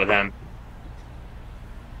can't do it with him.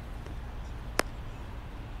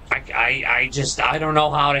 I don't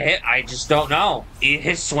know how to hit. I just don't know.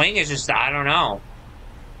 His swing is just, I don't know.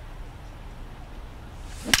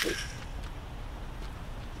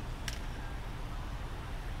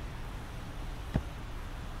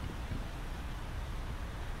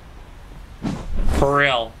 For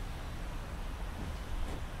real.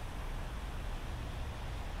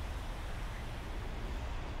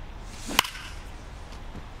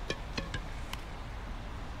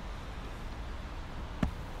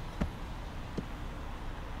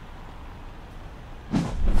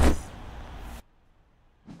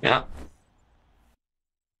 Yeah.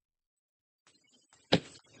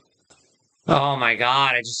 Oh my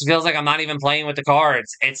god, it just feels like I'm not even playing with the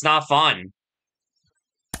cards. It's not fun.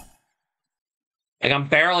 Like, I'm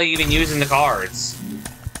barely even using the cards.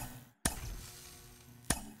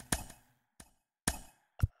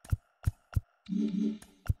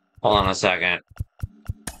 Hold on a second.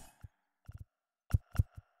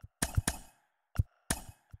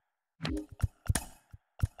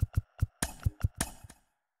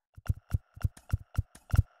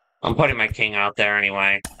 I'm putting my king out there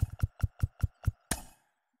anyway.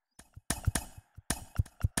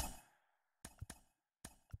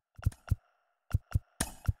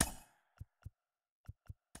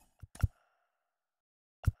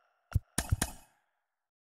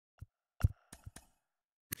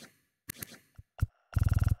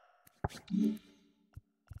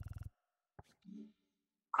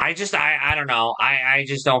 I don't know. I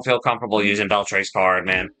just don't feel comfortable using Beltray's card,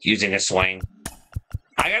 man. Using a swing.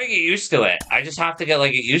 I gotta get used to it. I just have to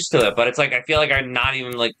get used to it, but it's like, I feel like I'm not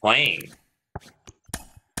even, playing.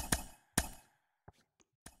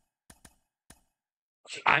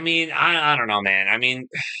 I mean, I don't know, man. I mean...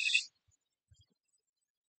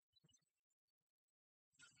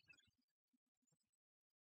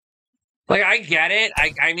 I get it.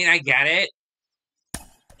 I mean, I get it.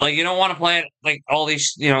 You don't want to play at, all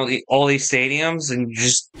these, all these stadiums and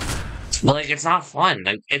just... it's not fun.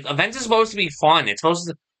 Events is supposed to be fun. It's supposed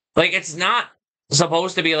to... it's not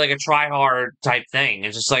supposed to be, a try-hard type thing.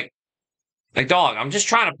 It's just dog, I'm just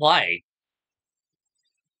trying to play.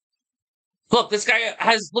 Look, this guy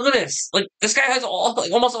has... Look at this. This guy has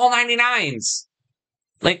almost all 99s.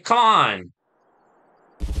 Come on.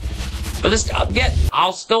 But this... Yeah,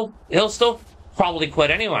 he'll still probably quit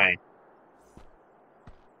anyway.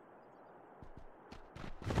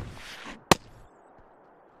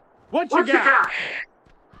 What you got?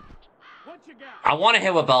 I want to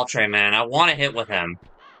hit with Beltray, man. I want to hit with him.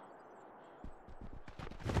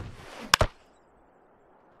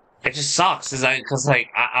 It just sucks, because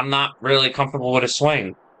I'm not really comfortable with a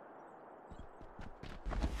swing.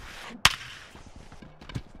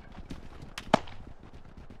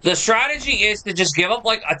 The strategy is to just give up,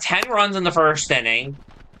 10 runs in the first inning,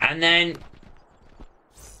 and then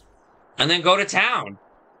go to town.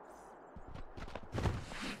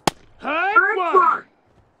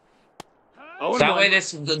 Oh, that way,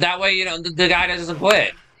 the guy doesn't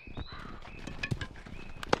quit.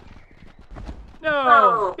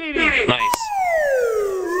 No, Nice.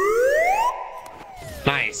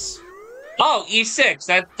 Nice. Oh,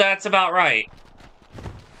 E6. That's about right.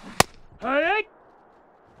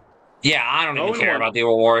 Yeah, I don't even care about the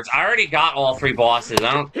rewards. I already got all 3 bosses.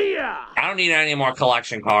 I don't need any more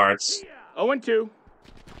collection cards. 0-2.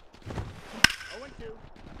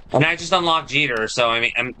 And I just unlocked Jeter, so I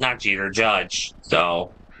mean, I'm not Jeter, Judge.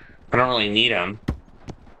 So I don't really need him.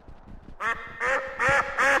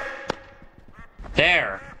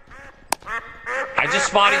 There. I just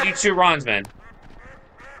spotted you 2 runs, man.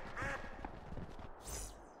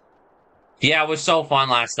 Yeah, it was so fun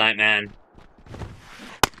last night, man.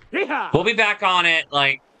 We'll be back on it,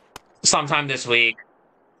 sometime this week.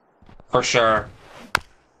 For sure.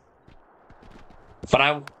 But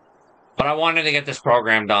I wanted to get this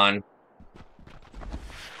program done.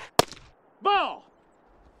 Ball!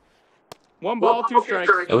 1 ball, 2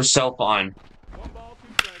 strikes. It was so fun. 1 ball,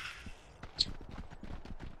 2 strikes.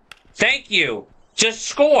 Thank you. Just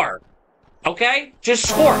score. Okay? Just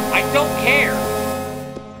score. I don't care.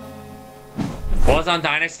 Was on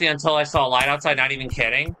Dynasty until I saw a light outside, not even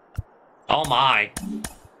kidding. Oh my.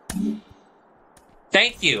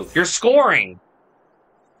 Thank you. You're scoring.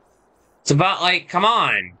 It's about, like, come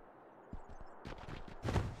on.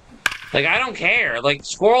 Like, I don't care. Like,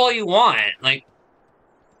 score all you want. Like,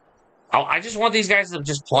 I just want these guys to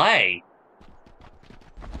just play.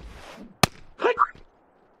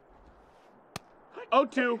 Oh,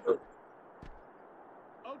 2.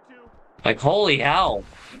 Like, holy hell.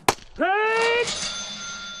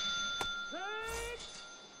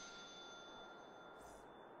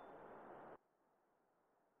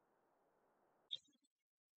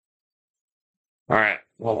 Alright,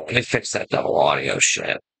 well, let me fix that double audio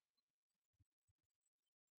shit.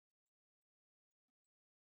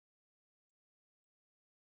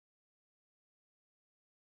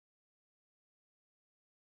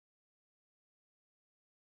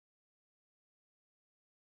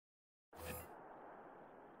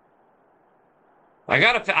 I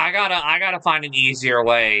gotta find an easier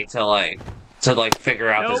way to figure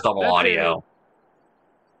out this double audio.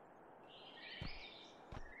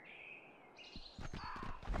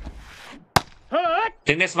 I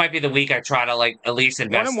think this might be the week I try to, like, at least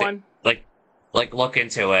invest it. Like, look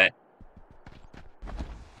into it.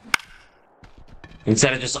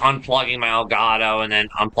 Instead of just unplugging my Elgato and then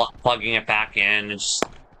plugging it back in. It's just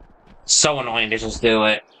so annoying to just do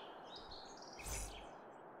it.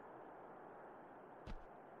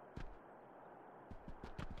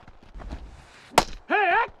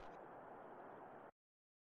 Hey!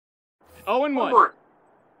 0-1.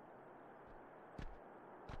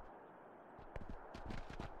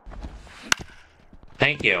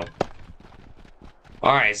 Thank you.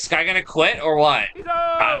 Alright, is this guy gonna quit or what?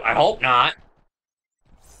 I hope not.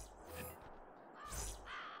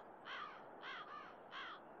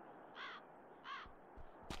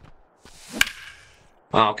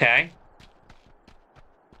 Okay.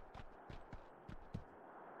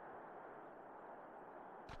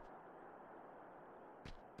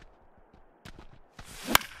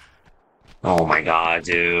 Oh my god,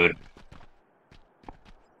 dude.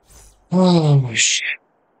 Oh, shit.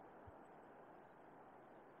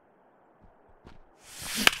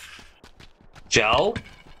 Joe?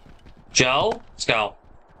 Joe? Let's go.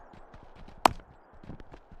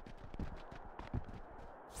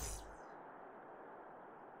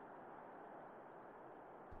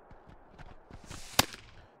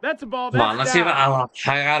 That's a ball. Come on, let's see if I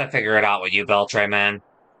gotta figure it out with you, Beltray, man.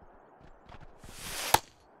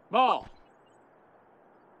 Ball.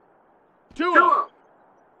 2.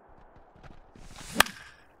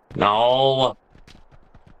 No.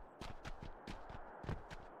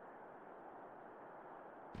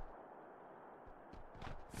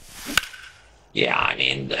 Yeah, I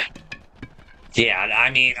mean,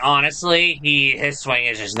 honestly, his swing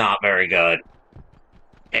is just not very good.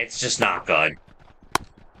 It's just not good.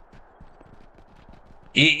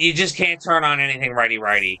 You just can't turn on anything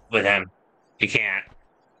righty with him. You can't.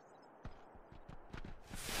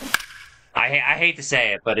 I hate to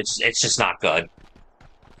say it, but it's just not good.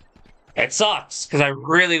 It sucks because I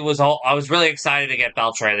was really excited to get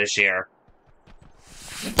Beltray this year,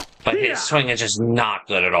 but his swing is just not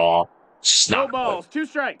good at all. It's just not No balls. good. 2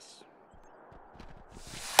 strikes.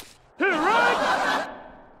 Right.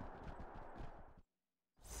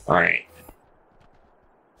 All right.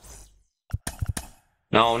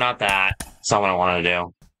 No, not that. That's not what I want to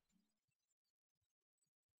do.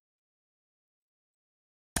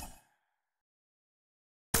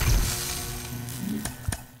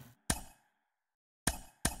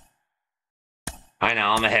 I know,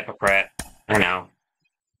 I'm a hypocrite. I know.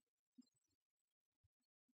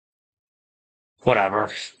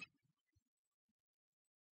 Whatever.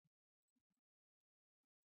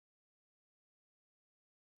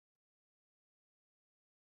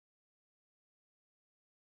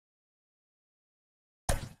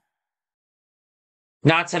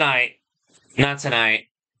 Not tonight. Not tonight.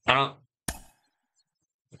 I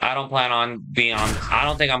don't plan on being on. I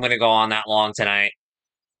don't think I'm gonna go on that long tonight.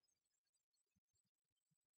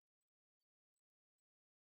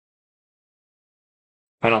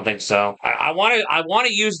 I don't think so. I want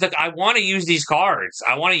to use these cards.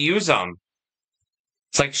 I want to use them.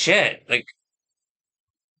 It's like shit. Like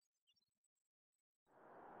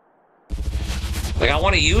I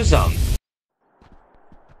want to use them.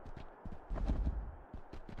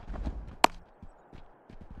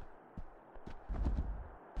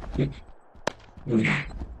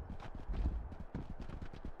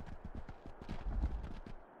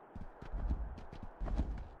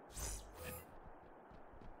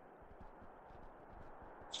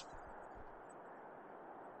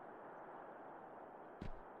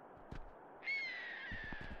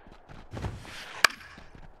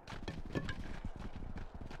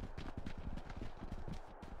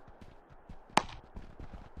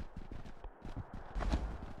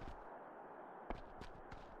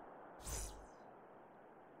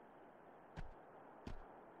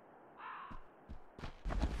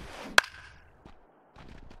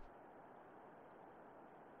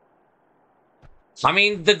 I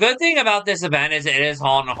mean, the good thing about this event is it is in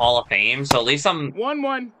the Hall of Fame, so at least I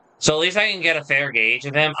can get a fair gauge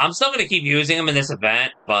of him. I'm still going to keep using him in this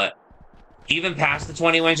event, but even past the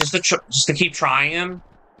 20 wins, just to keep trying him,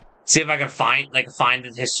 see if I can find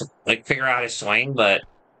his figure out his swing. But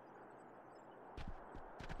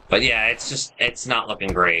yeah, it's not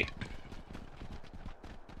looking great.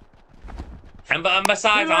 And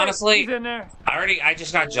besides, honestly, I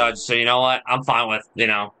just got judged, so you know what? I'm fine with, you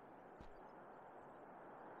know.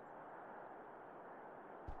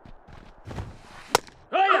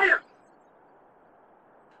 Oh, yeah.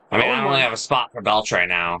 I mean, I only have a spot for Belch right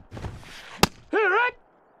now. All right.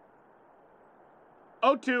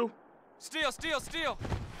 0-2. Steal, steal, steal.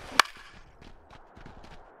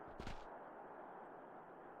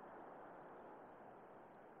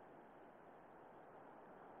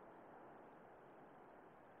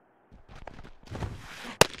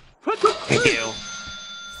 Thank you.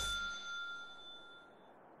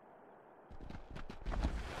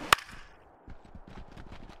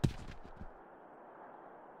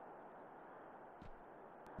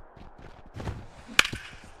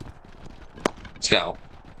 Let's go.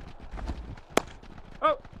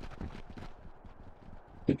 Oh.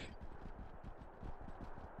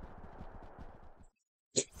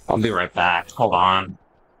 I'll be right back. Hold on.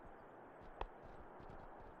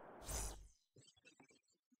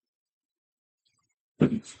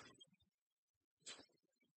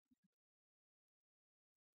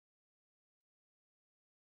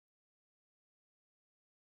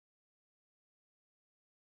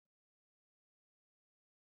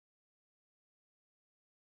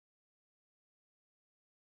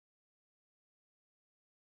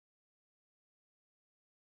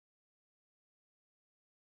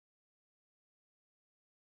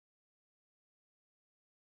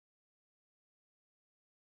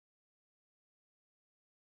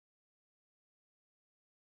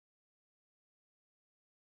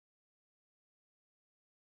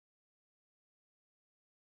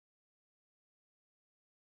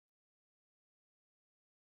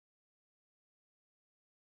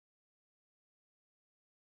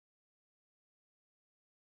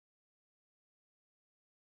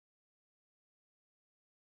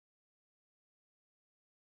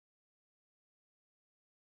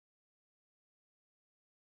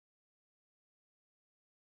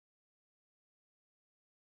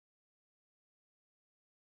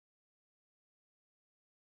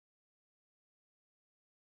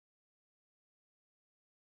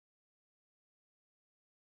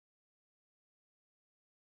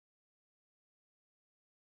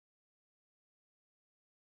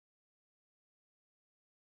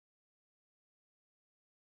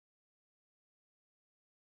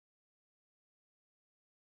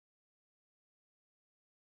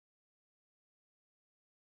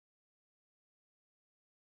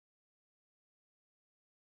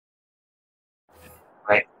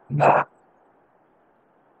 Right. Well,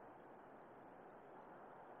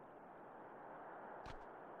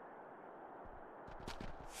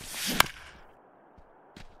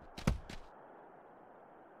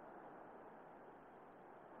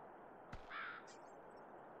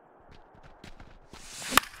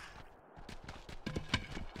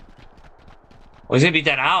 he's gonna beat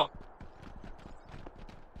that out.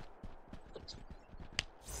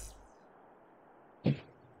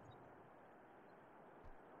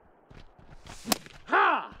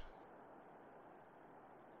 Ha!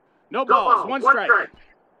 No balls. One strike.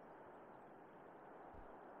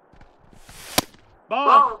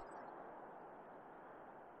 Ball.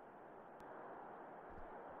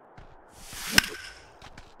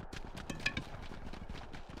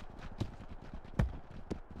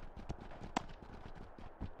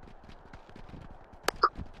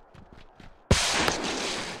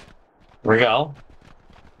 Here we go.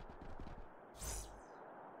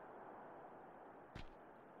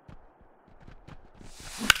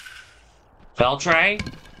 Beltray?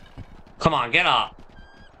 Come on, get up.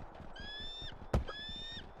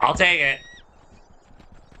 I'll take it.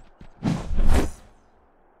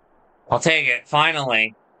 I'll take it,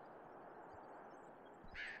 finally.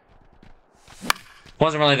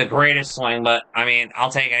 Wasn't really the greatest swing, but, I mean,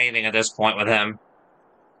 I'll take anything at this point with him.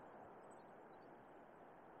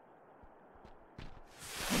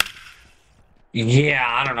 Yeah,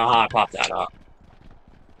 I don't know how I popped that up.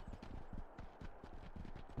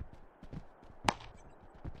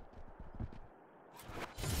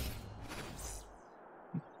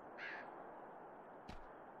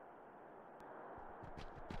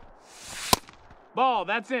 Ball.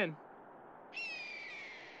 That's in.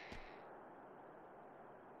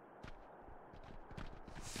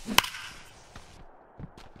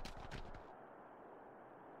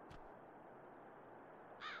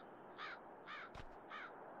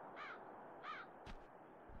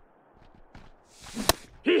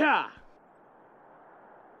 Hee-haw!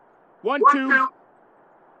 1, 2.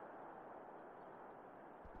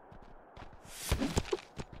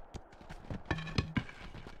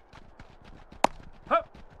 Hup.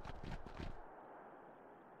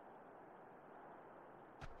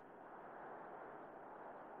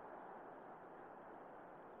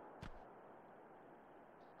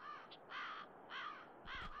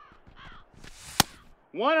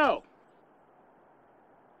 One oh.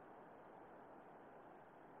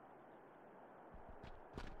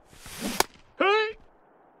 Hey!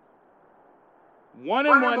 1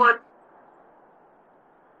 and 1.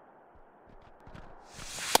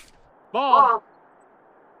 Ball.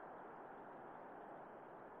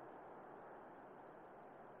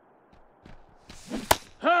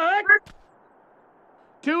 Heck!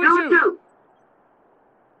 2 and 2.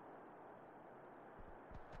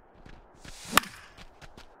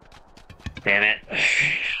 Damn it.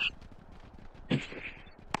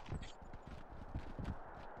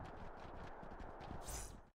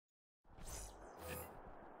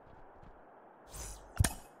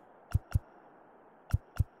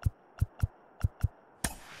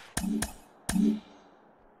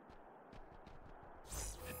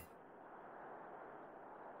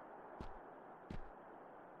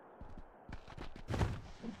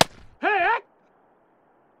 Heck!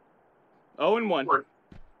 0 and 1.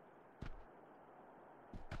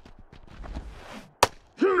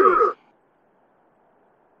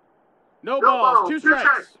 No balls, 2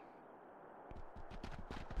 strikes.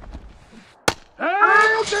 Hey!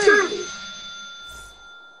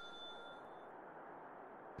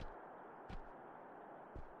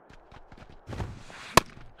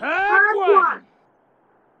 Heck 1.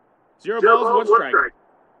 0 balls, 1 strike.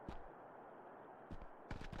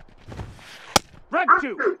 Rec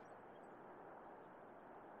 2.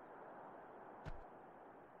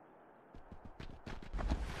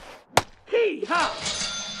 Hee-haw!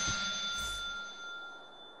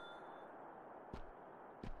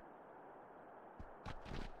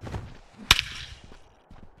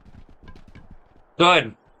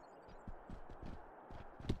 Good.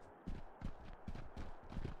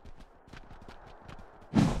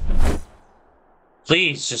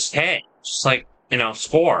 Please, just hit. Just like,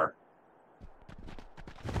 score.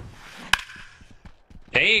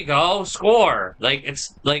 There you go, score.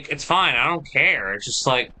 It's fine. I don't care. It's just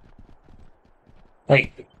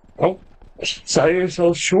oh, sell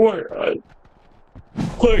yourself short.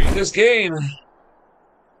 Play this game.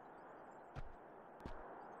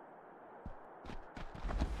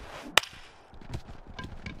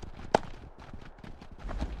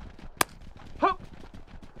 Hup.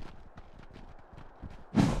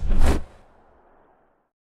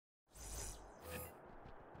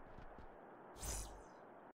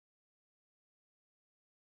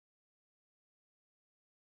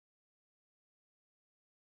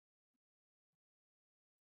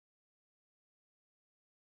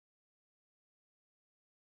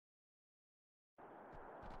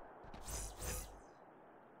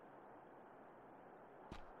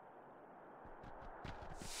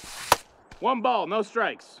 One ball, no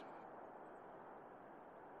strikes.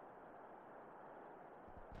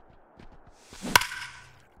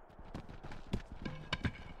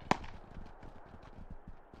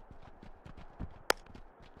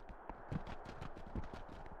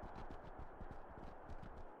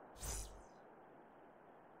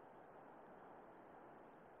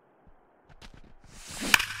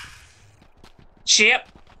 Chip.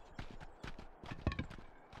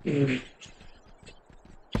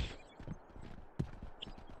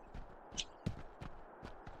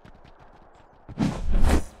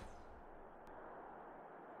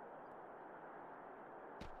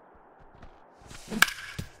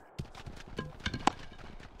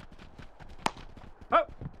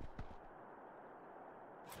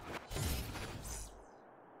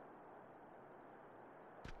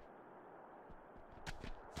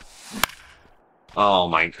 Oh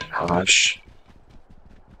my gosh.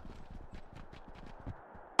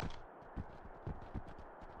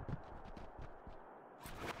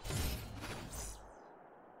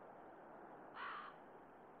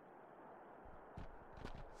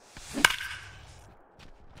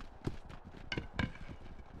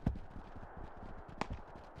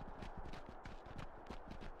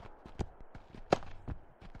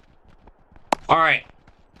 All right.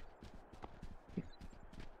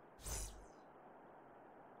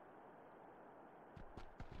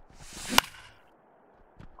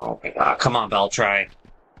 Oh my god, come on, Beltray.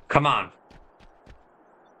 Come on.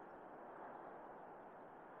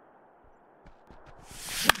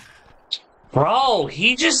 Bro,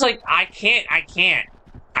 he just I can't.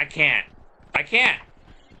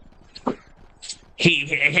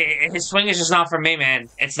 His swing is just not for me, man.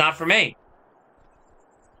 It's not for me.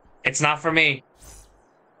 It's not for me.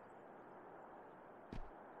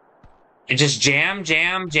 It just jam.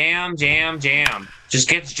 Just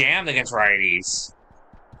gets jammed against righties.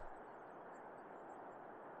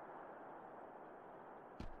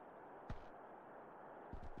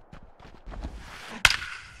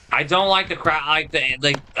 I don't like the crowd, I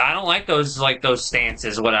don't like those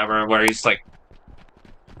stances, whatever, where he's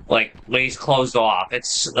when he's closed off.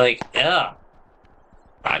 It's like, ugh.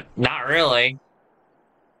 Not really.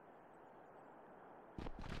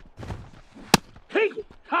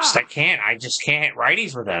 I just can't hit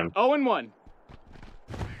righties with him. 0-1.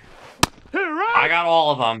 I got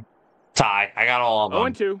all of them. Ty, I got all of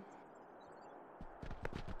them. 0-2.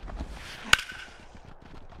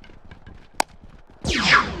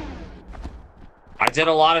 I did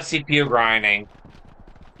a lot of CPU grinding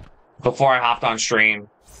before I hopped on stream.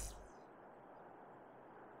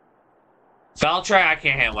 Beltray I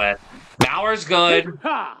can't hit with. Mauer's good.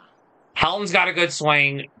 Helton's got a good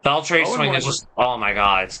swing. Beltray's swing is just, oh my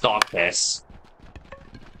god, it's dog piss.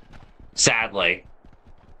 Sadly.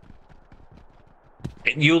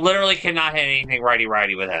 You literally cannot hit anything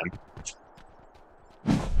righty-righty with him.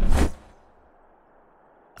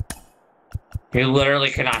 You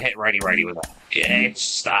literally cannot hit righty-righty with him.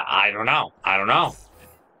 It's just, I don't know. I don't know.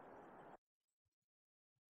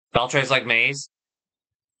 Beltray's like Maze.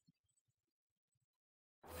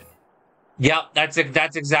 Yep, that's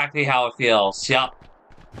exactly how it feels. Yep.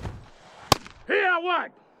 Here, what?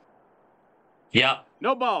 Yep.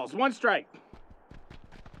 No balls, 1 strike.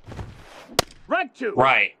 Right 2.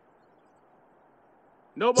 Right.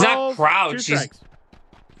 No He's balls. not crouched. 2 strikes.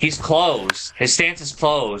 He's closed. His stance is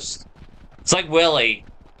closed. It's like Willie.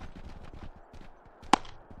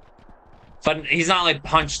 But he's not like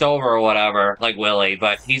punched over or whatever, like Willie,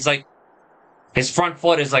 but he's like, his front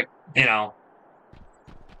foot is like,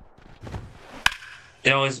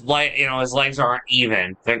 his legs aren't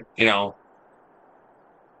even.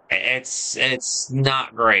 It's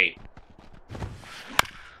not great.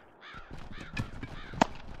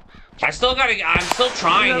 I'm still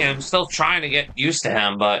trying him, still trying to get used to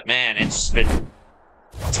him, but man, it's been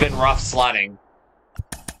rough sledding.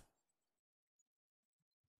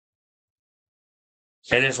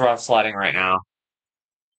 It is rough sledding right now.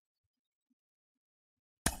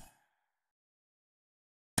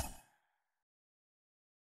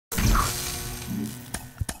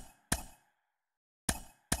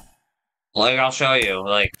 Like, I'll show you.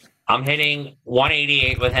 Like, I'm hitting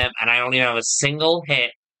 188 with him, and I don't even have a single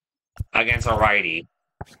hit against a righty.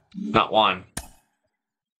 Not one.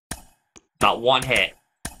 Not one hit.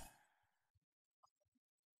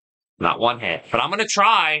 Not one hit. But I'm gonna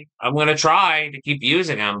try. I'm gonna try to keep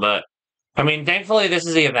using him, but I mean, thankfully this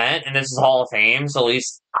is the event, and this is Hall of Fame, so at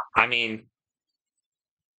least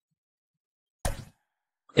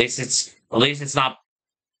it's not,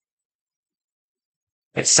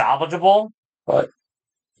 it's salvageable, but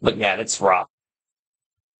yeah, it's rough.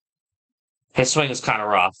 His swing is kind of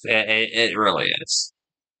rough. It really is.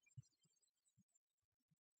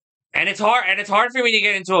 And it's hard for me to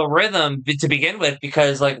get into a rhythm to begin with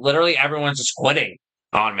because, like, literally everyone's just quitting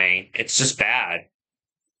on me. It's just bad.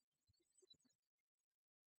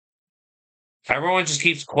 Everyone just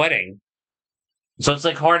keeps quitting. So it's,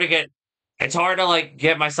 like, it's hard to, like,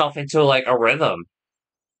 get myself into, like, a rhythm.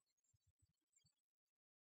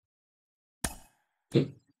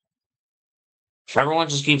 Everyone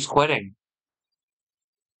just keeps quitting.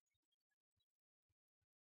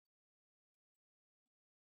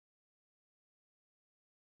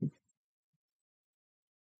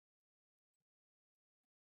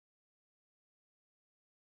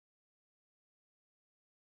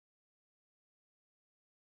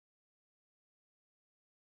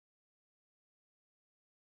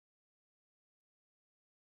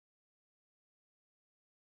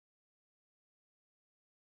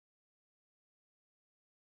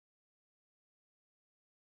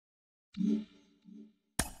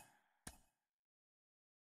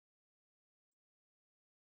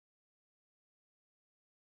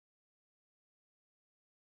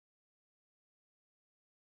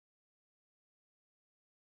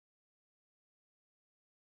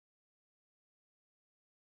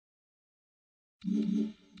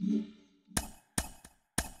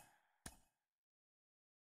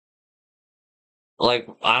 Like,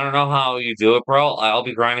 I don't know how you do it, bro. I'll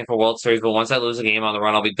be grinding for World Series, but once I lose a game on the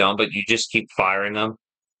run, I'll be done, but you just keep firing them.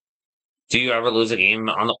 Do you ever lose a game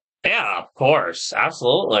on the... Yeah, of course.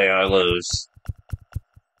 Absolutely, I lose.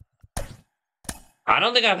 I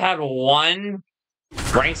don't think I've had one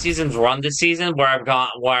ranked seasons run this season where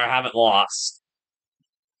I haven't lost.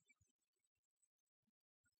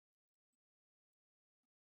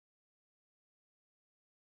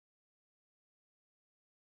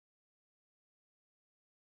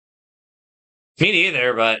 Me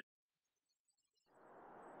neither, but...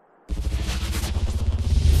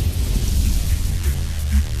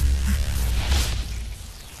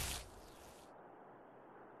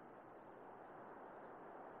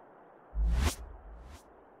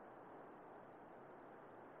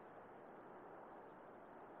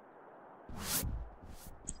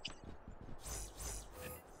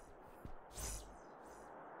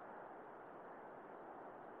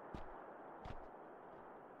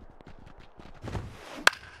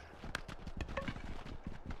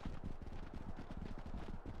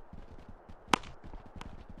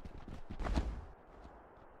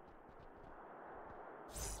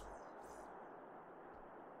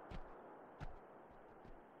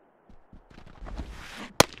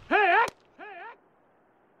 Hey,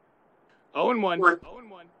 0-1. 0-1.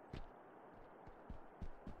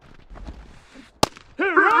 Hey,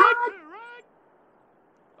 right!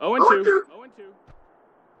 0-2. 0-2.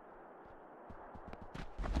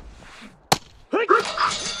 Hey!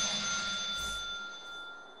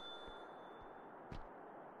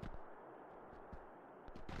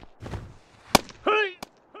 Hey!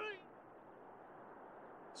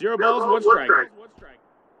 0 balls, 1 strike.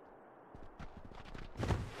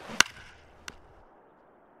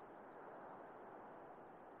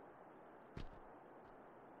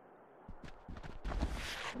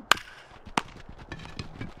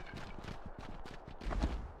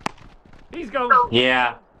 He's going.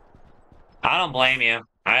 Yeah. I don't blame you.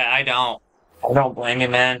 I don't. I don't blame you,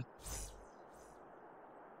 man.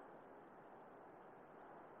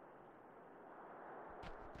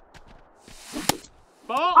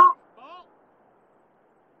 Ball.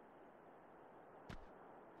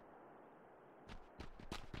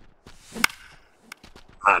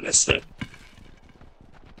 Honestly.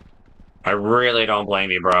 I really don't blame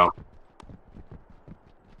you, bro.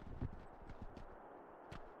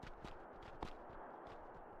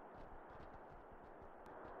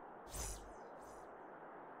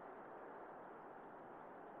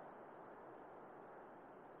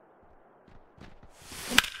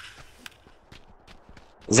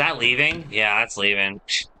 Is that leaving? Yeah, that's leaving.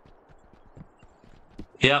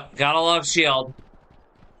 Yep, gotta love Shield.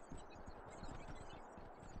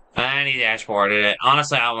 And he dashboarded it.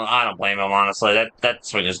 Honestly, I don't blame him, honestly. That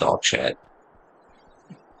swing is dog shit.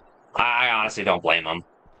 I honestly don't blame him.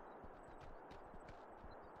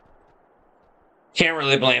 Can't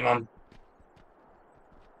really blame him.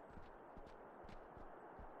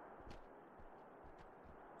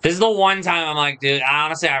 This is the one time I'm like, dude,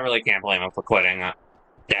 honestly, I really can't blame him for quitting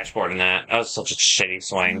dashboarding that. That was such a shitty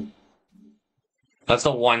swing. That's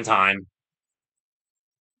the one time.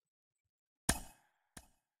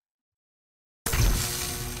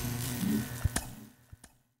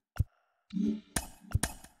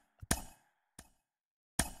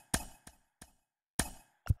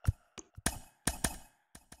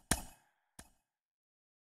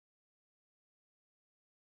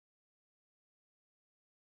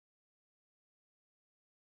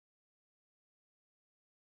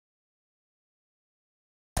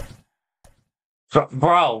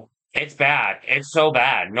 Bro, it's bad. It's so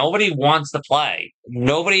bad. Nobody wants to play.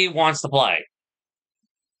 Nobody wants to play.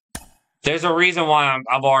 There's a reason why I'm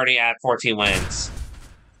already at 14 wins.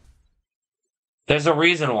 There's a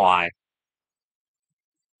reason why.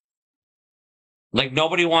 Like,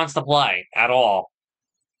 nobody wants to play at all.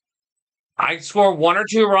 I score 1 or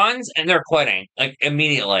 2 runs, and they're quitting. Like,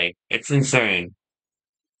 immediately. It's insane.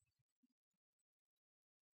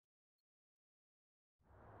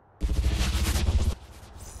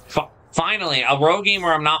 Finally, a road game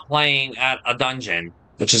where I'm not playing at a dungeon,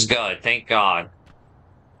 which is good. Thank God.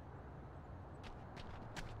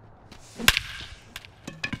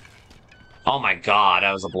 Oh my God,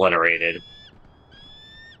 I was obliterated.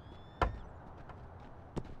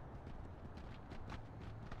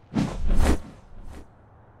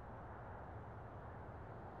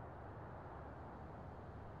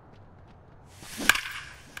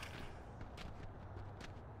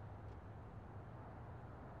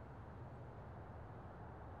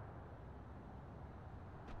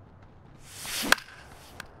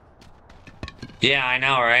 Yeah, I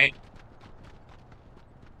know, right?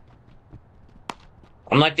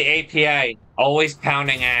 I'm like the APA, always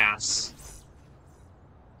pounding ass.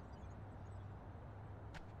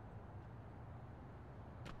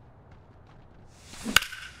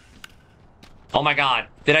 Oh my God,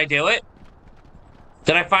 did I do it?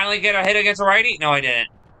 Did I finally get a hit against a righty? No, I didn't.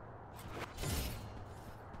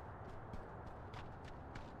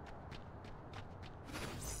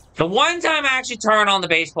 The one time I actually turn on the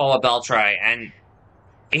baseball with Beltray, and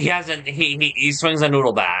he hasn't, he swings a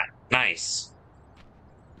noodle bat. Nice.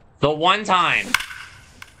 The one time.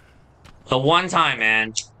 The one time,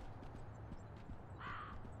 man.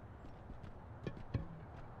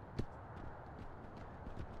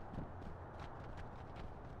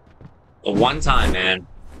 The one time, man.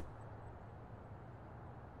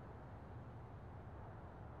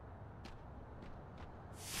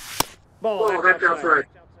 Ball, that's outside.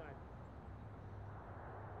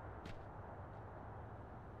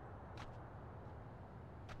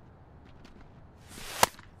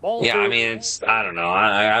 Ball Yeah, I mean, it's, I don't know.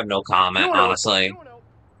 I have no comment, honestly.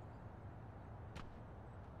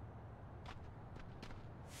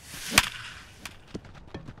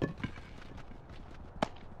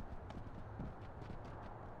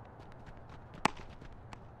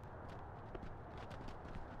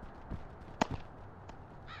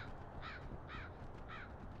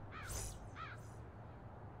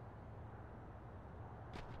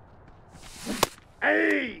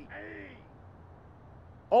 Hey!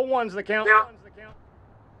 All one's the count. Yeah.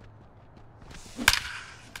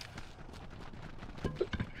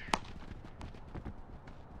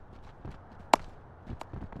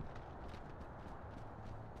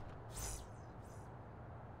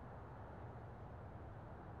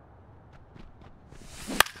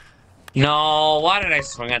 No, why did I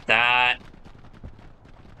swing at that?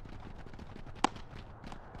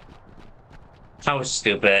 That was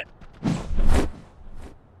stupid.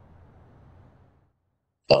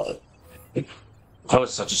 That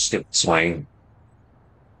was such a stupid swing.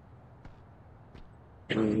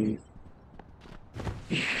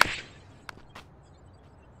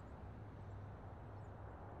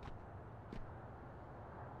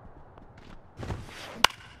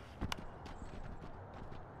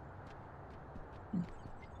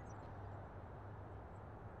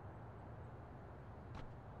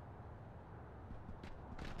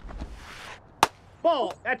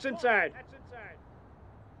 Ball, that's inside.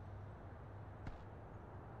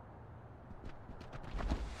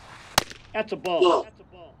 That's a ball.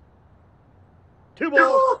 Two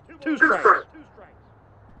balls, two strikes.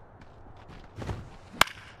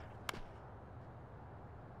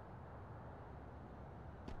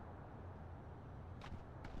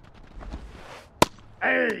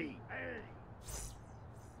 Hey!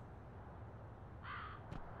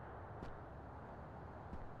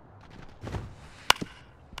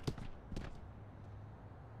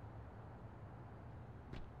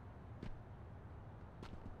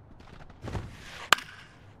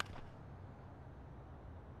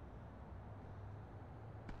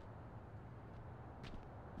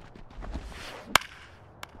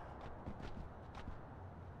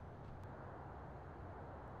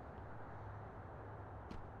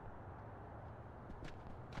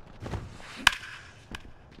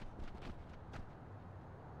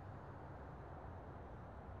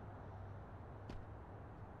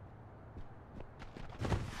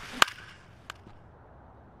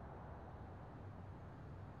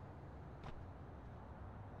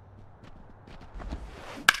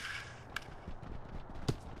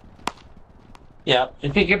 Yeah,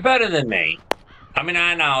 you think you're better than me. I mean,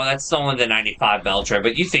 I know that's only the 95 Belcher,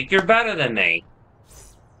 but you think you're better than me.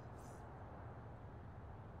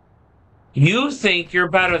 You think you're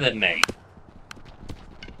better than me.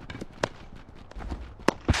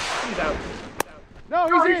 He's out.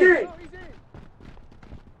 No, he's in.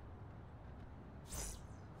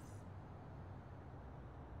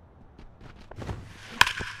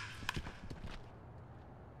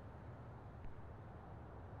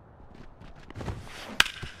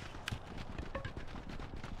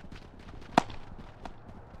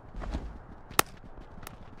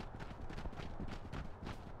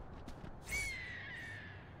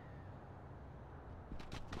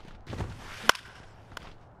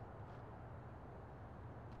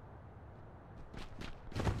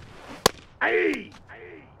 Hey!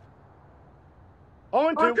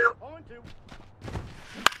 0-2. 0-2.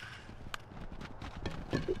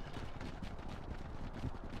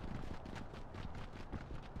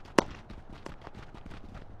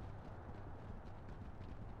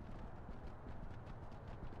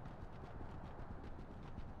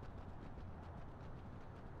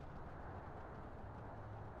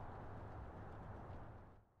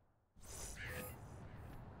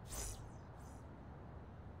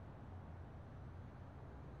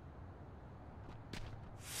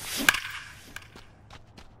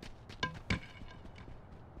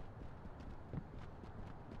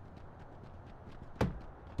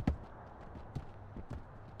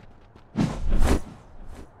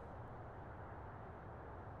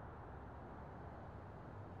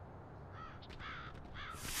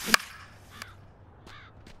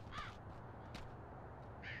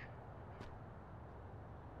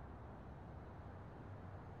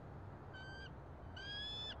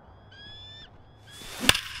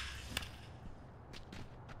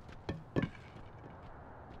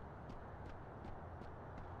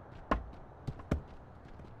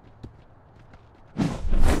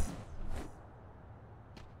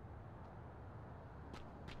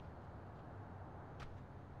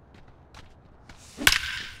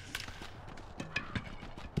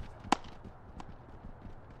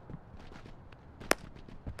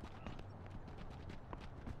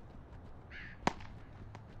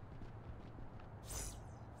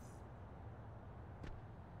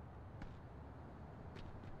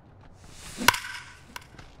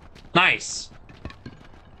 Nice.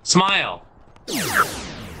 Smile.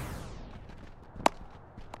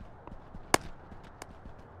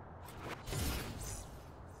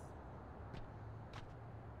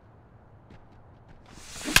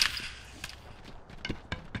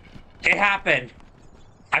 It happened.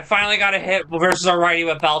 I finally got a hit versus a righty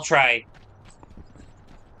with Beltray.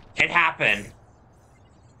 It happened.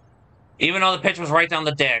 Even though the pitch was right down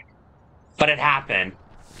the dick. But it happened.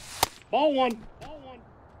 Ball one. Ball one.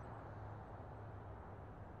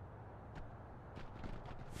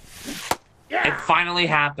 Yeah. It finally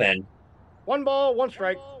happened. 1 ball, 1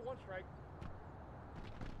 strike.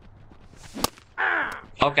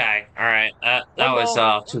 Okay, alright. That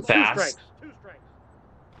was too fast. 2 strikes.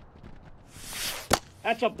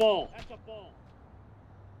 That's a ball. That's a ball.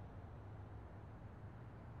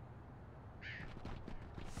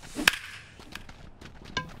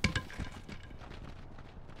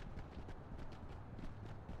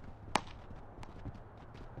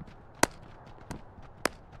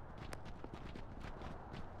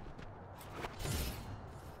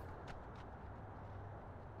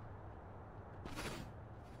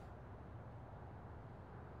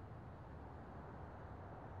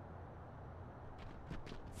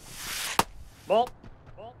 Ball.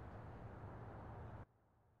 Ball.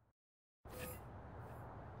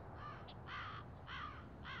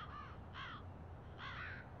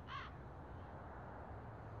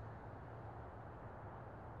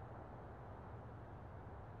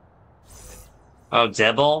 Oh,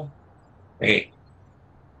 Dibble? Wait.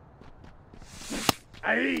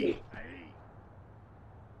 Aye.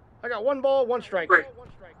 I got 1 ball, 1 strike.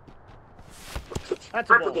 That's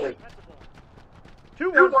a ball. 2-1.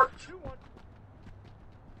 2-1.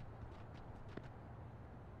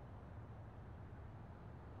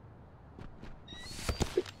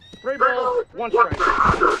 3 balls, 1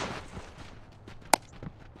 strike.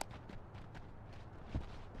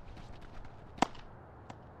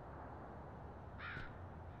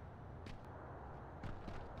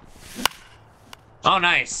 Oh,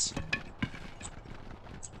 nice.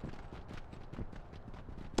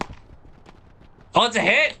 Oh, it's a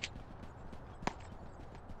hit?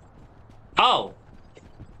 Oh.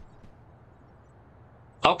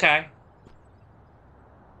 Okay.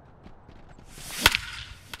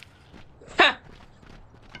 Huh.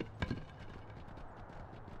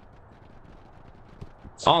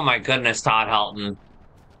 Oh my goodness, Todd Helton.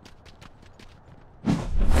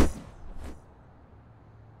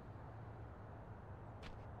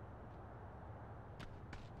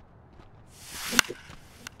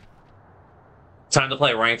 Time to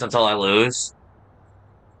play ranked until I lose.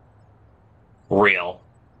 Real.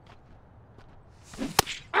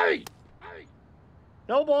 Hey!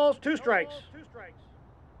 No balls, 2 strikes.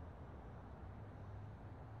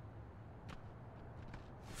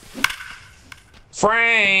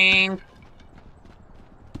 Frank!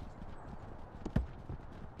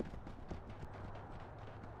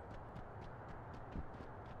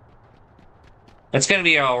 It's gonna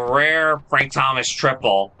be a rare Frank Thomas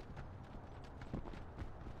triple.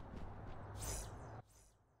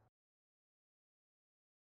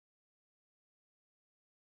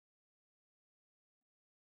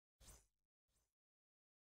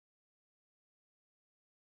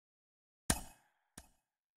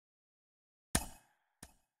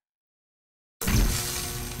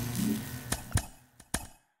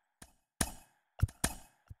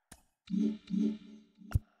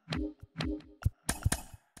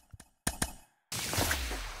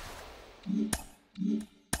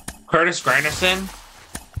 Curtis Granderson?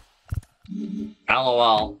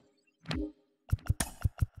 LOL.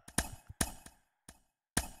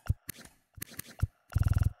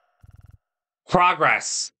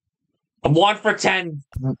 Progress. 1 for 10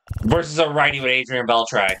 versus a righty with Adrian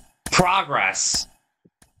Beltre. Progress.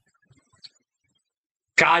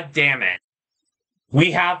 God damn it.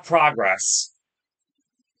 We have progress.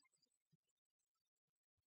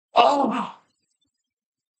 Oh!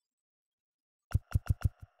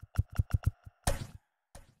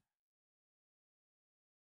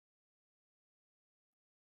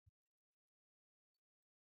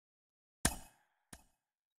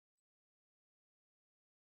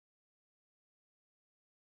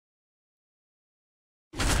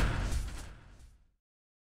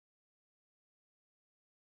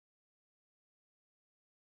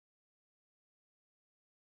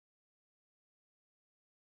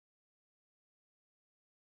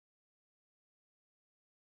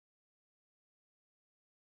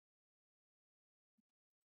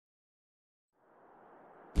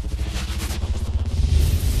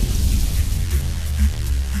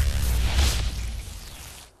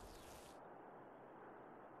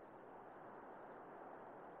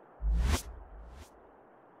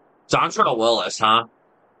 Dontrell Willis, huh?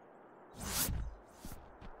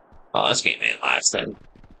 Oh, this game ain't lasting.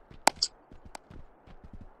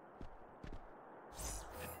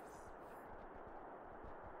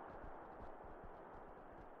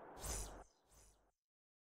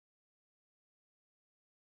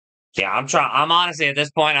 Yeah, I'm honestly, at this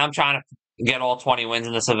point, I'm trying to get all 20 wins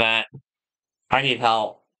in this event. I need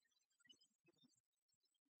help.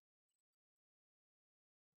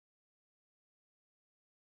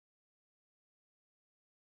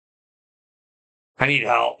 I need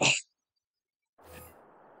help.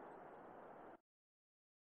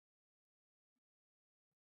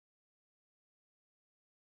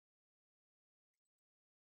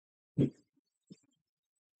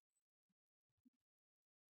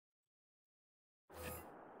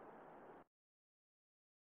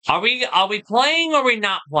 Are we playing or are we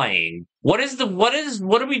not playing? What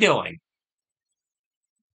are we doing?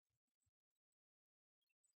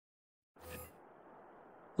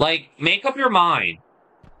 Like, make up your mind.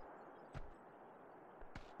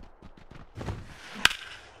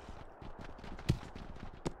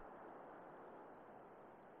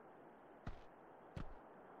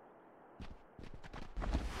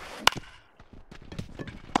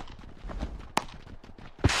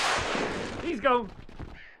 He's going.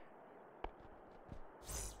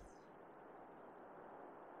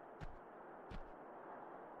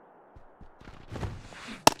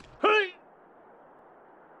 Hey!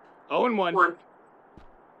 0-1.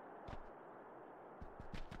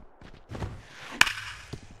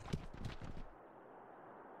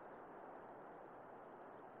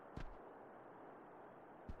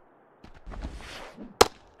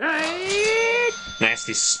 Hey!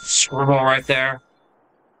 Nasty scribble right there.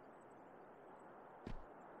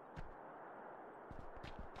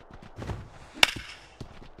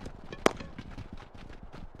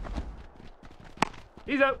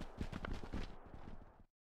 He's out.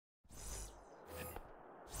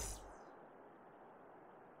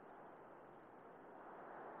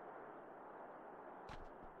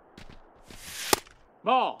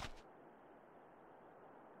 Ball.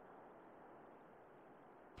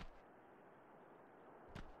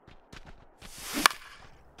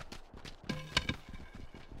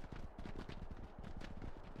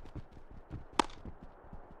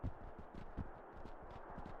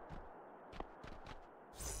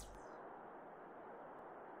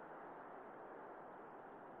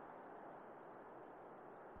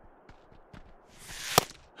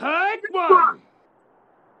 Hut one.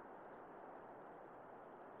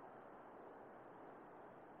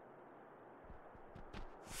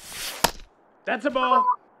 That's a ball.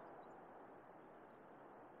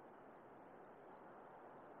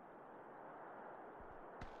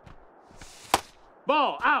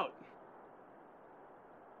 Ball out.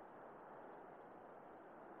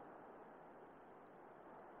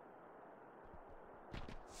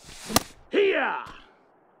 Here.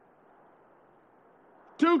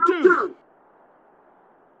 2-2.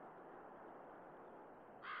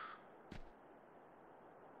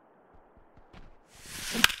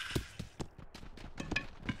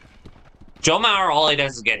 Joe Mauer, all he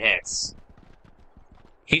does is get hits.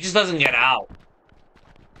 He just doesn't get out.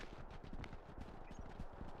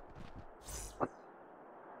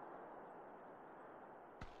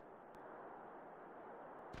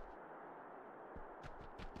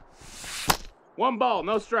 One ball,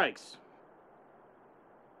 no strikes.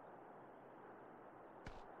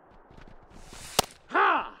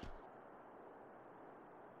 Ha!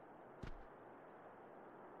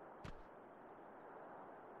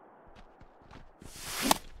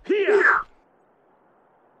 Here.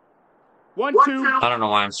 1-2. I don't know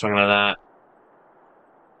why I'm swinging at that.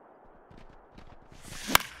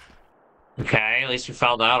 Okay, at least we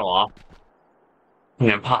fouled that off. And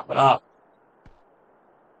then pop it up.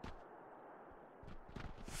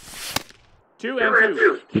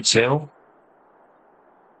 2-2. 2?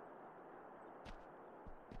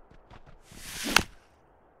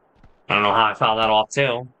 I don't know how I fouled that off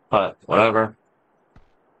too, but whatever.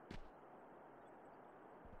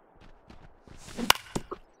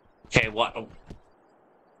 Okay, what?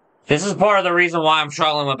 This is part of the reason why I'm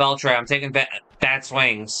struggling with Beltray. I'm taking bad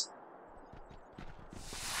swings.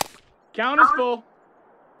 Count is full.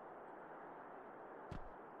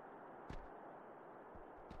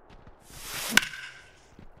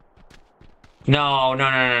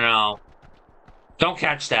 No. Don't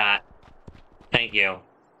catch that. Thank you.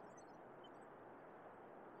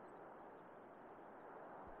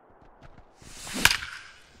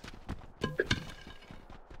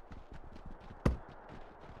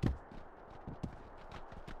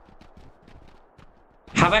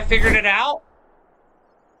 Have I figured it out?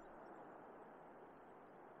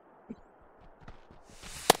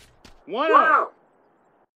 1-0.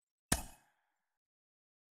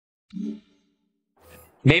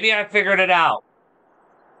 Maybe I figured it out.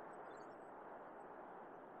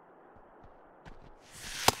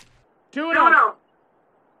 Two and out.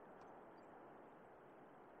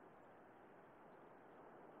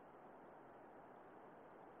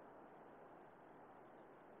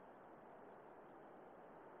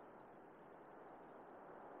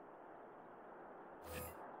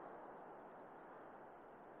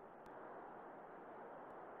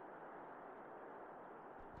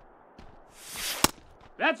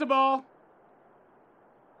 That's a ball.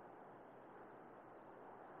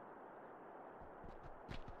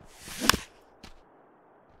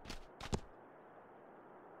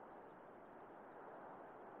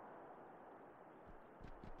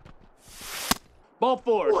 Ball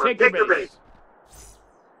four. Take your base.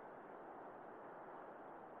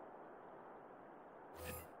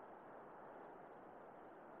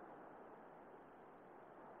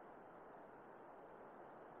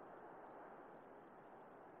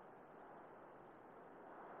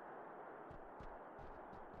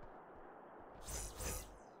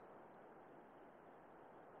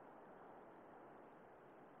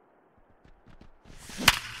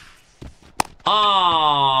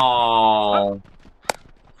 Oh.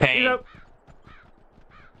 Pain. Yep.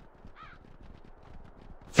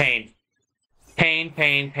 Pain. Pain,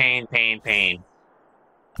 pain, pain, pain, pain.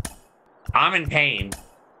 I'm in pain.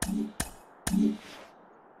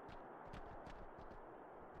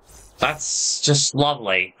 That's just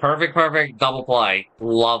lovely. Perfect, perfect double play.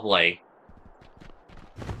 Lovely.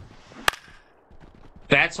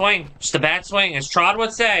 Bad swing. Just a bad swing. As Trod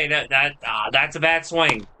would say, that's a bad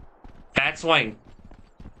swing. Bad swing.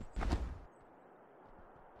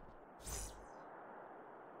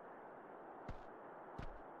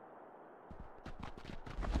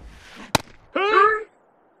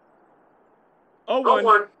 Oh,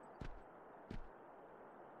 1.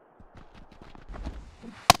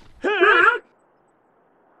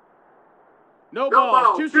 No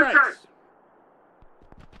balls. 2 strikes.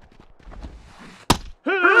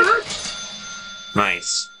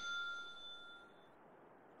 Nice.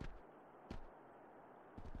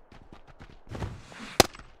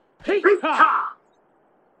 Hey, ha.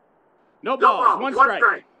 No balls. 1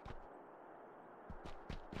 strike.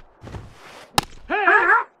 Hey.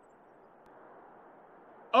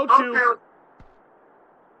 0-2.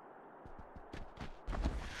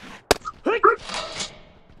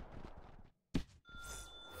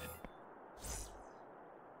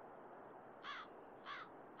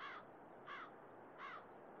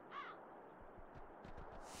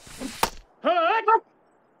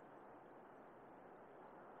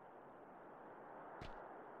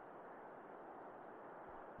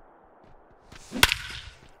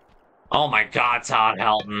 Oh my God, Todd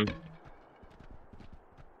Helton.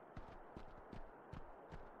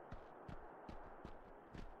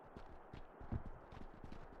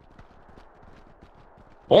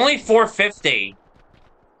 Only 450.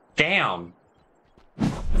 Damn.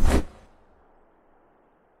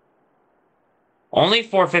 Only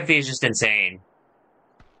 450 is just insane.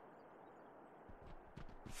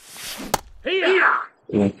 Hey-ya.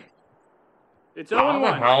 It's 0-1. How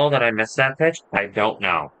the hell did I miss that pitch? I don't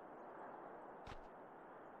know.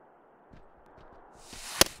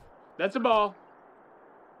 That's a ball.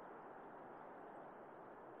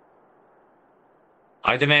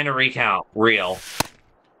 I demand a recount. Real.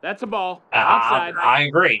 That's a ball. Outside. I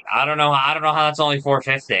agree. I don't know how that's only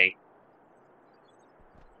 450.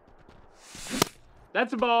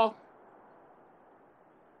 That's a ball.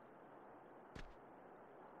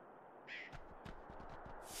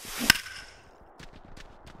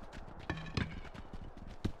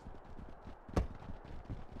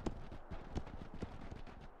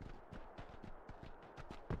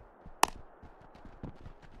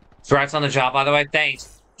 Congrats on the job, by the way.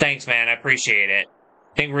 Thanks. Thanks, man. I appreciate it.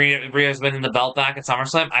 Think Rio's winning the belt back at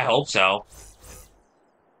SummerSlam? I hope so.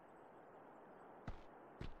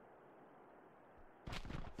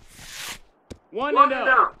 One and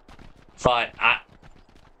out. But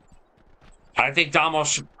I think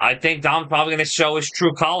Dom's probably going to show his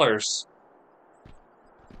true colors.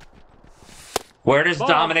 Where does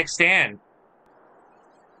Dominic stand?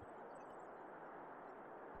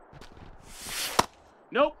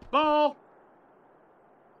 Nope. Ball.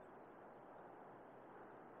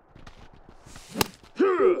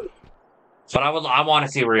 But I want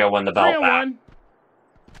to see Rio win the belt back. 3-1.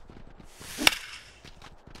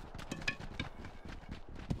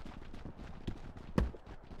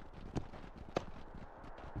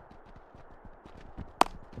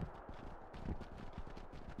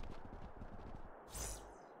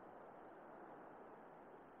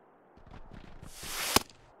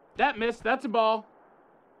 That missed. That's a ball.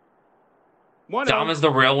 1-0. Dom is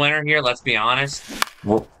the real winner here, let's be honest.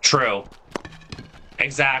 True.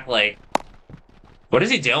 Exactly. What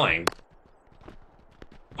is he doing?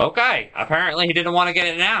 Okay, apparently he didn't want to get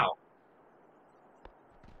it now.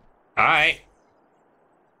 Alright.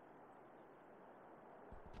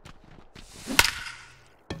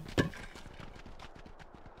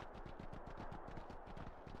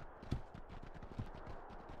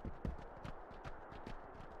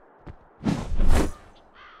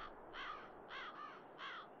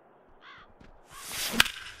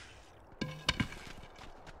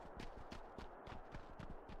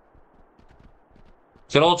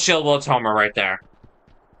 Good old chill Wills homer right there.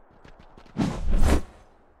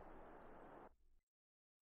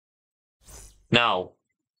 No.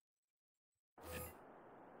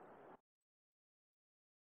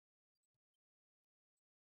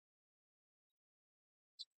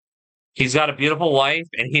 He's got a beautiful wife,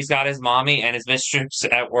 and he's got his mommy and his mistress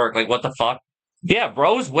at work. Like, what the fuck? Yeah,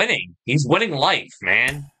 bro's winning. He's winning life,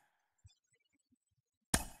 man.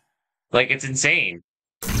 Like, it's insane.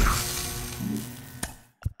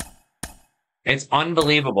 It's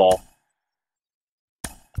unbelievable.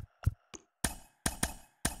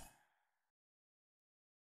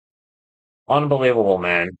 Unbelievable,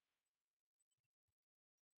 man.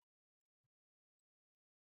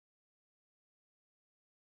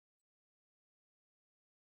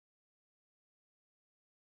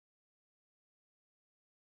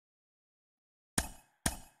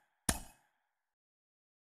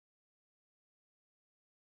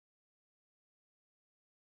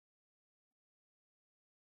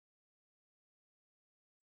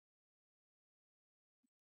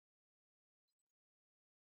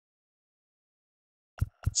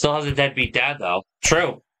 Still has a deadbeat dad, though.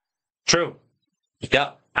 True. True.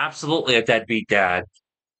 Yep. Absolutely a deadbeat dad.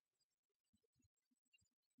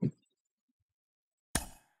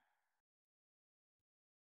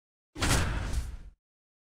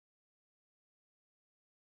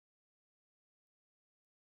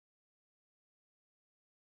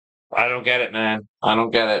 I don't get it, man. I don't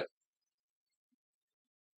get it.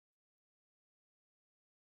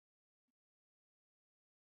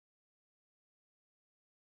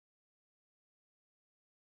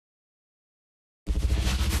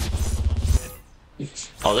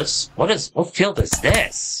 Oh, what field is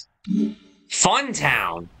this? Fun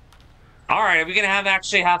Town. All right, are we gonna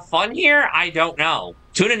actually have fun here? I don't know.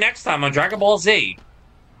 Tune in next time on Dragon Ball Z.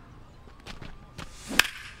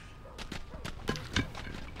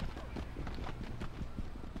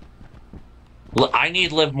 I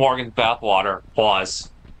need Liv Morgan's bathwater.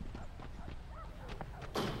 Pause.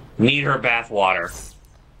 Need her bathwater.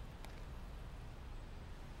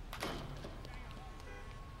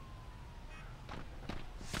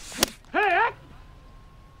 Hey!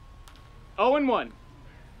 0-1.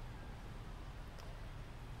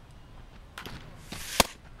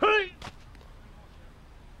 Hey!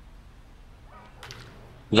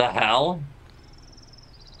 The hell?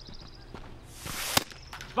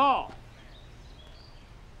 Ball.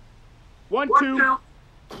 1-2.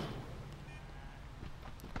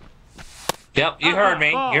 Yep, you heard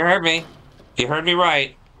me. Ball. You heard me. You heard me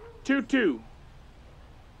right. 2-2.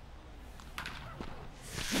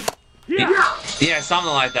 Yeah,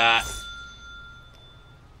 something like that.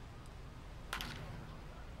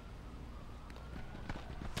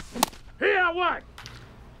 Here, what?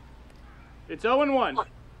 It's 0-1.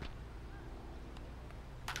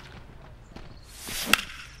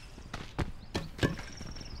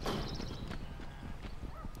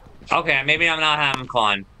 Okay, maybe I'm not having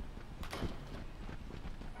fun.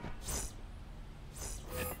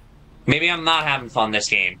 Maybe I'm not having fun this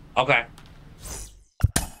game. Okay.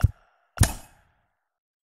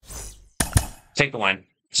 Take the win.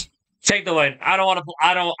 Take the win. I don't want to.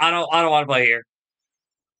 I don't want to play here.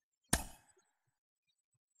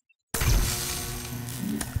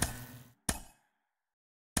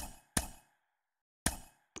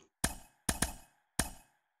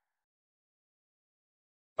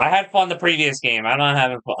 I had fun the previous game.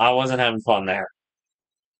 I wasn't having fun there.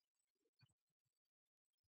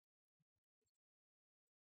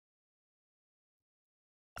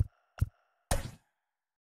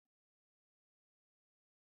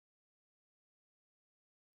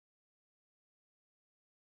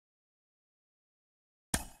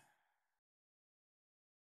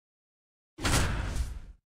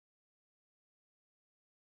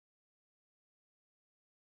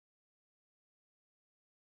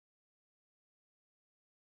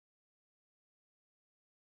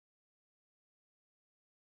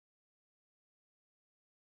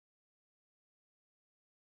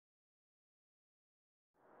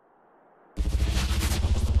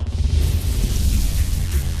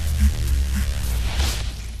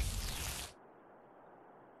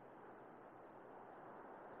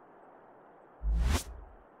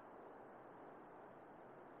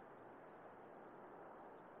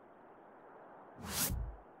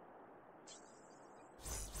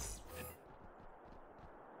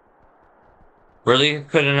 Really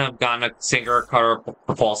couldn't have gotten a single cutter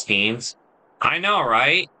for false schemes. I know,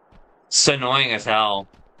 right? It's annoying as hell.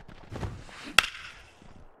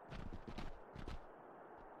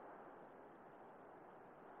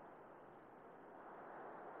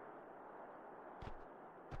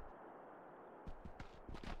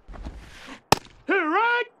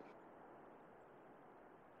 Right.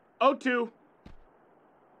 0-2.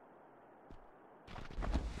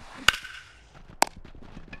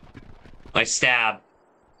 I stab.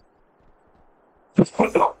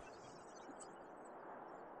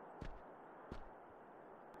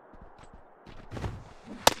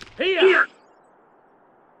 Here.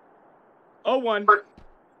 0-1.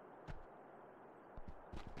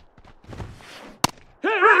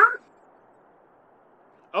 Here.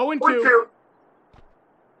 0-2.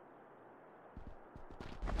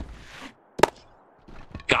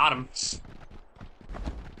 Got him.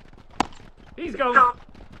 He's going.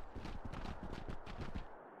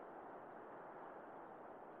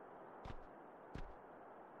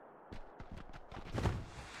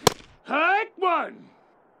 Hike 1.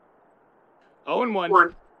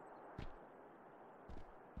 0-1.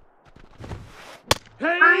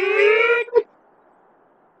 Hey.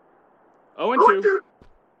 0-2.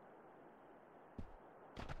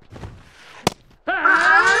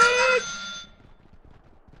 Hey.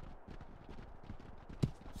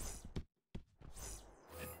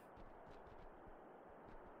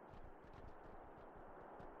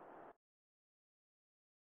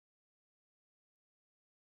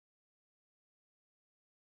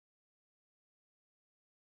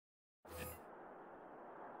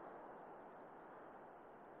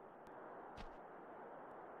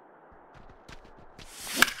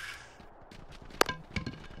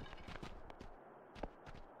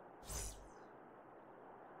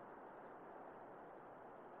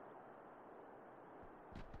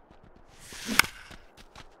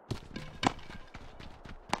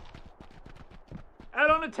 Out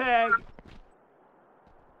on a tag.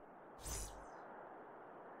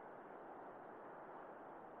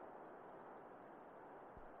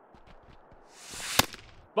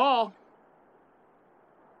 Ball.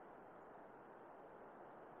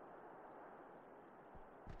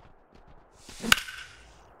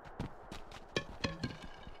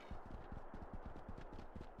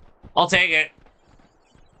 I'll take it.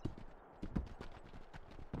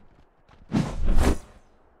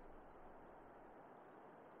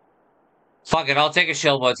 Fuck it, I'll take a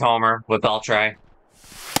Shieldwoods homer with Beltray.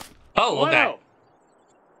 Oh, okay.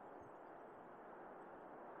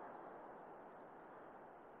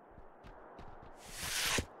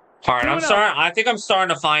 Alright, I think I'm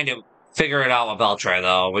starting to figure it out with Beltray,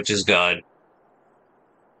 though, which is good.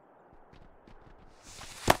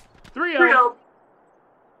 3-0.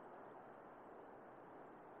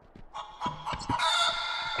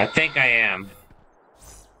 I think I am.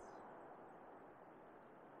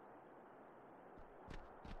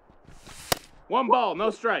 One ball, no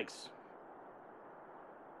strikes.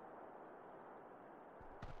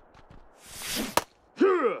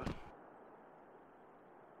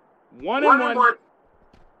 One and one.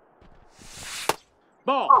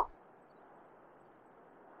 Ball.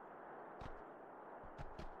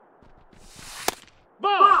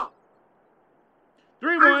 Ball.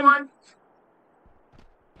 3-1.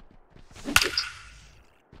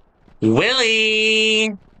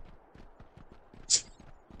 Willie!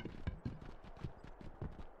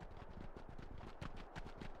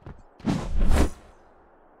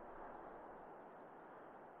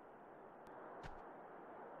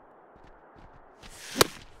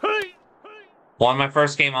 Won my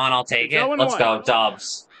first game on, I'll take it. Let's go,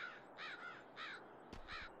 Dubs.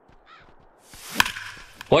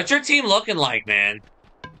 What's your team looking like, man?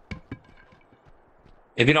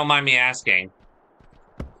 If you don't mind me asking.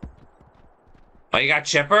 Oh, you got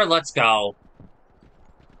Chipper? Let's go.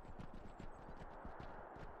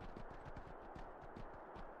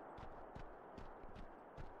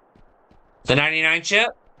 The 99 chip?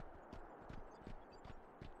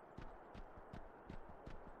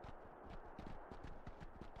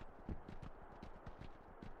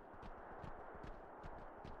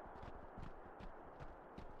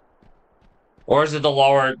 Or is it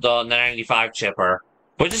the 95 chipper?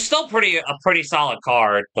 Which is still a pretty solid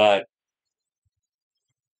card, but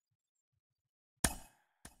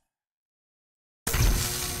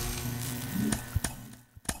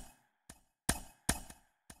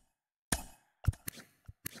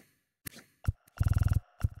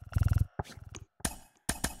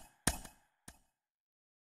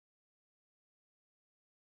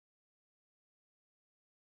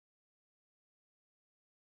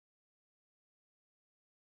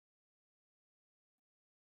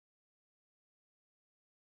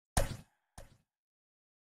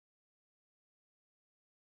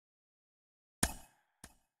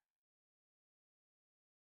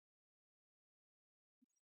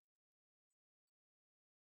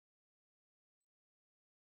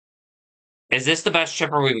Is this the best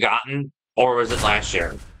chipper we've gotten, or was it last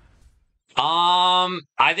year?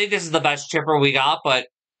 I think this is the best chipper we got, but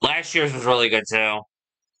last year's was really good too.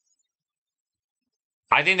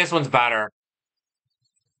 I think this one's better.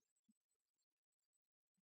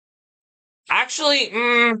 Actually,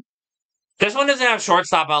 this one doesn't have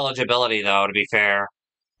shortstop eligibility, though, to be fair.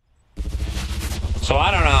 So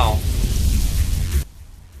I don't know.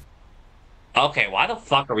 Okay, why the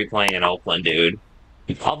fuck are we playing in Oakland, dude?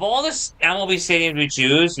 Of all the MLB stadiums we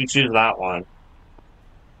choose that one.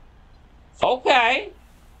 Okay.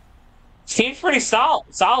 Seems pretty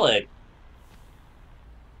solid.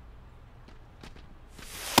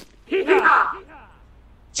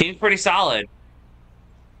 Seems pretty solid.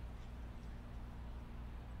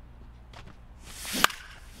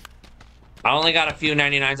 I only got a few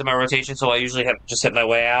 99s in my rotation, so I usually have just hit my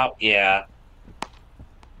way out. Yeah.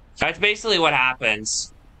 That's basically what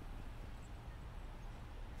happens.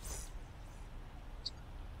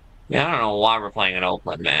 Yeah, I don't know why we're playing in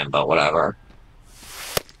Oakland, man, but whatever.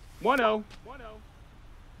 1-0.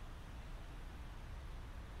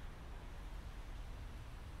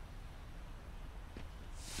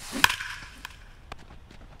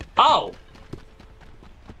 Oh!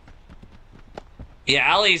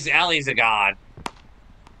 Yeah, Ellie's a god.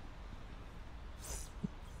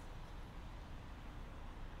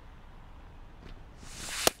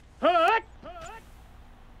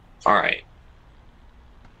 All right.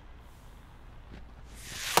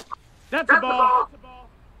 That's a ball.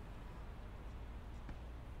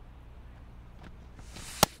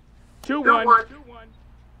 2-1.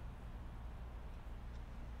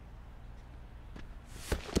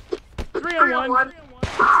 3-1.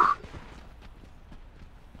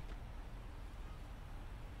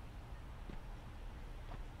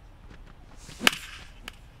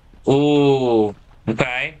 Ooh.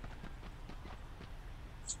 Okay.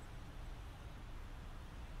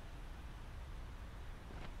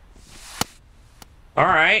 All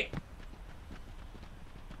right.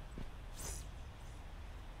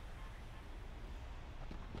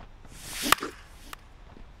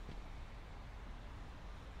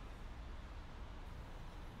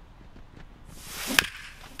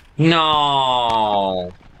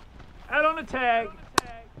 No. Out on the tag.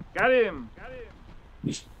 Got him.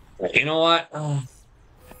 You know what?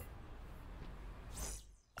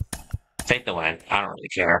 Take the win. I don't really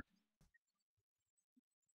care.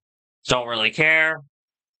 Don't really care.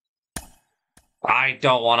 I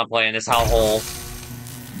don't want to play in this hellhole.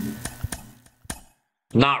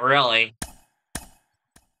 Not really.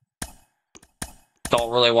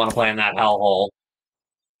 Don't really want to play in that hellhole.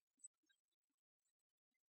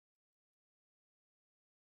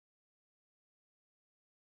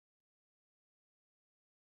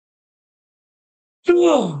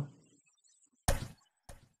 Ugh.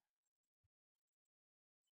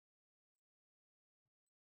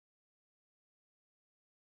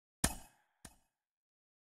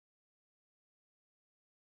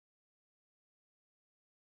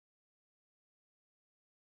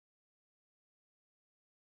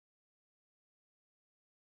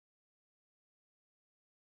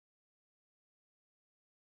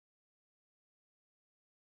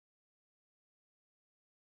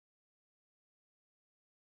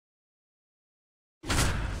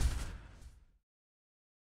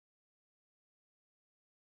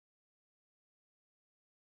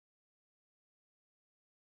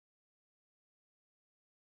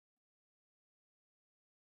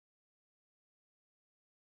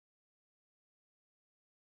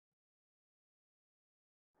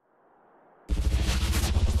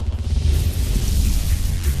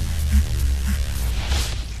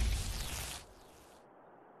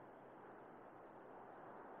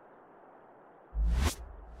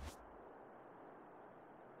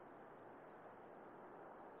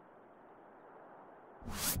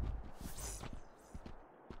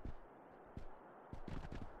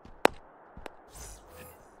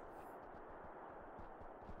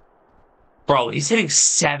 Bro, he's hitting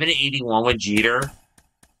 781 with Jeter.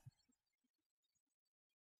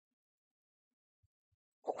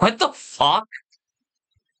 What the fuck?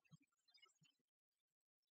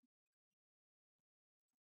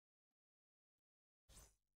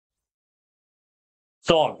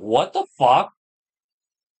 Dog, what the fuck?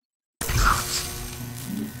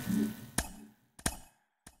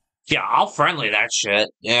 Yeah, I'll friendly that shit.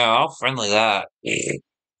 Yeah, I'll friendly that.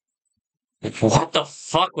 What the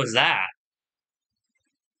fuck was that?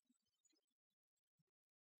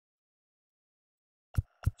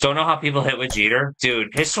 Don't know how people hit with Jeter?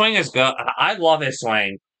 Dude, his swing is good. I love his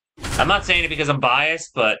swing. I'm not saying it because I'm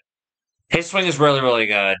biased, but his swing is really, really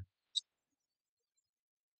good.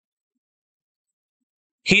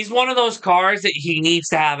 He's one of those cars that he needs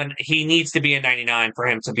to have, and he needs to be a 99 for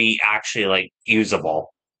him to be actually like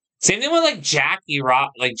usable. Same thing with like Jackie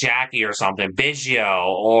or something, Biggio,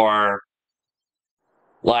 or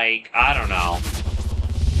like I don't know,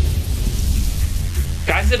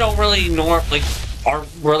 guys that don't really aren't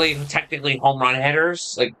really technically home run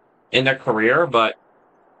hitters like in their career, but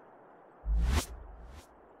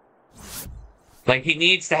like he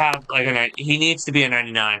needs to have like he needs to be a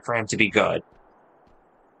 99 for him to be good,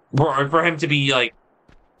 for him to be like.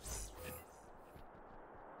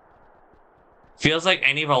 Feels like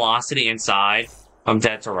any velocity inside from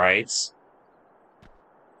dead to rights.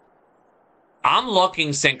 I'm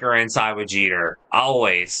looking sinker inside with Jeter.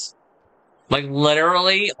 Always. Like,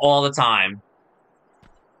 literally all the time.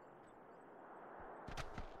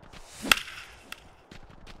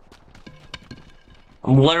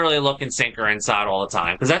 I'm literally looking sinker inside all the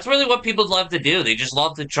time. Because that's really what people love to do. They just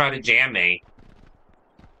love to try to jam me.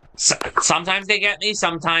 Sometimes they get me.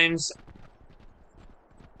 Sometimes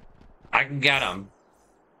I can get them.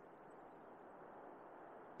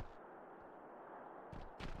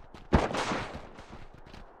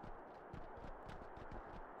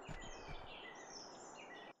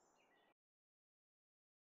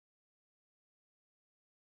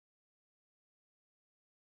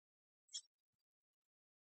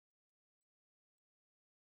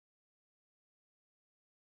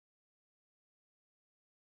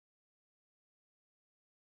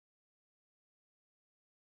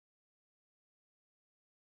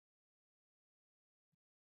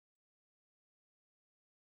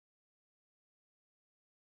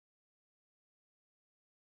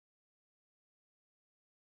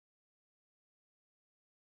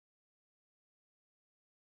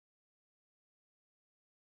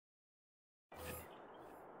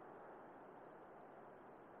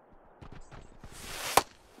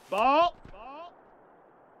 Ball.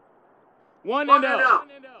 1-0.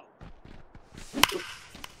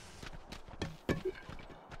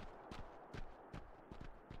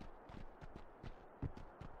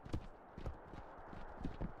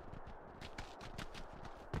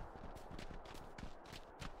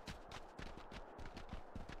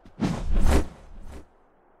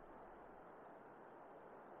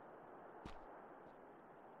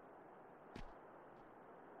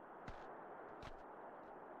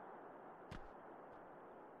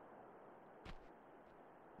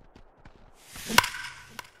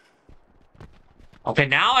 Okay,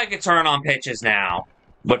 now I can turn on pitches now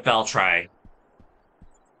with Beltray.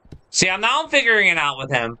 See, I'm figuring it out with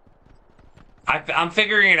him. I'm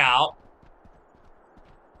figuring it out.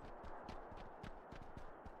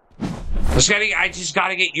 I just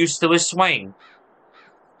gotta get used to his swing.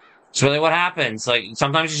 It's really what happens. Like,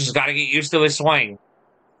 sometimes you just gotta get used to his swing.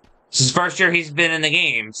 This is the first year he's been in the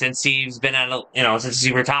game since he's been since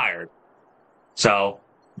he retired. So,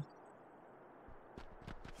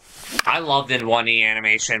 I love the 1E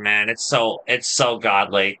animation, man. It's so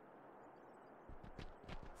godly.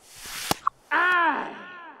 Ah!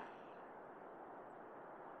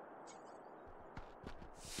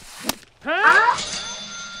 Huh?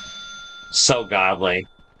 So godly.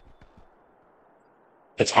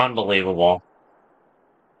 It's unbelievable.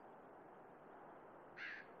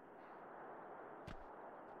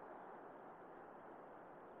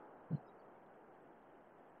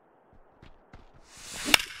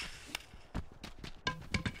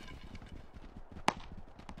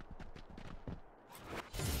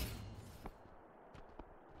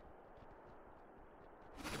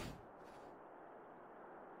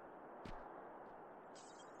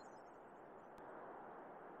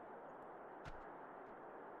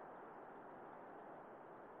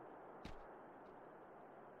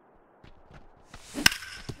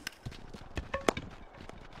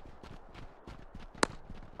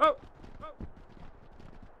 Oh.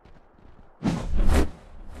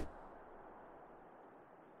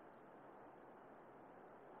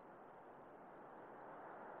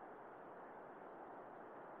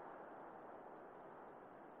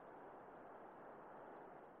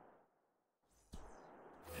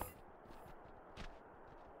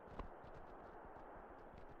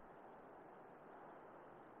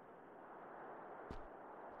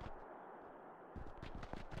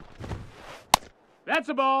 That's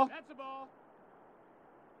a ball.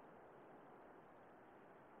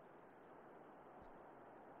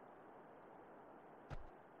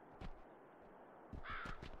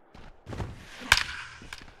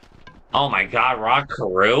 Oh my god, Rod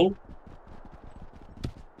Carew?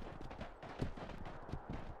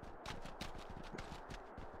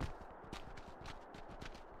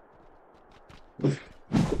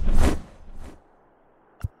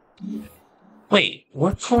 Wait,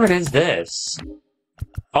 what card is this?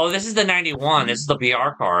 Oh, this is the 91. This is the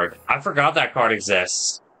BR card. I forgot that card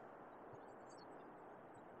exists.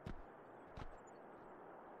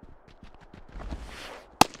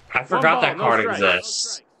 I forgot that card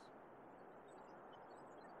exists.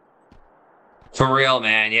 For real,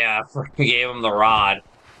 man. Yeah, we gave him the rod.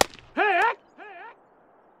 Hey!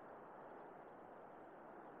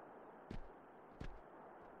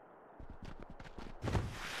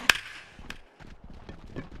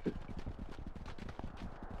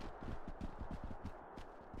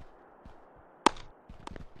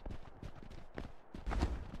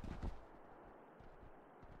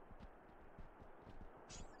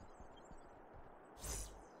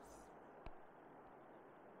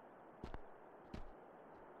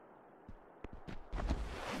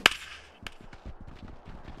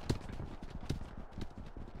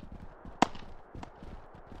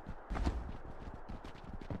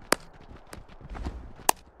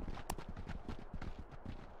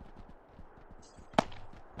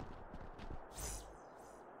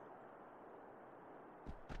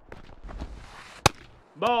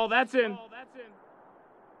 Ball, that's in.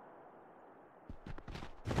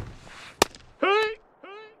 Hey!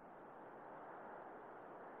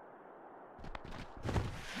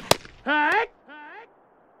 Hey!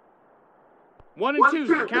 1 and 2's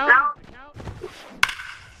the count.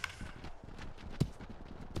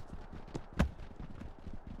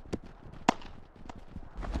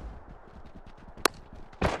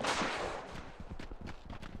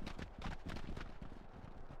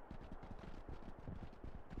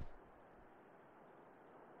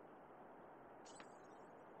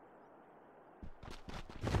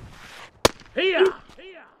 Here!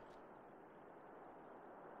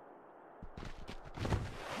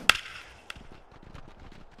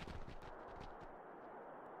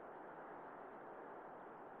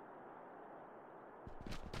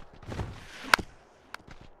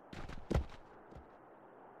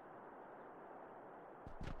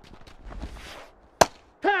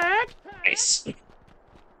 Nice.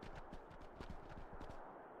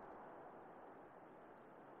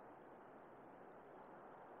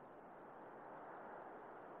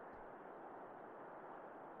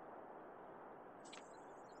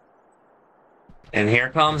 And here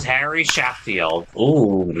comes Harry Sheffield.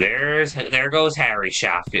 Ooh, there goes Harry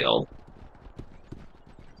Sheffield.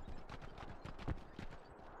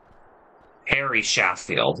 Harry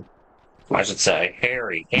Sheffield. I should say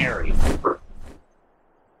Harry.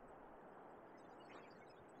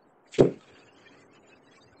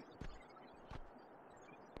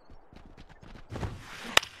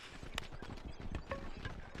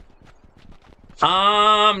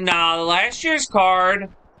 No, last year's card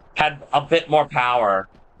had a bit more power.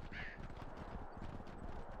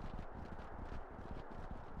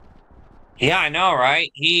 Yeah, I know, right?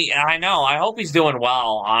 I know. I hope he's doing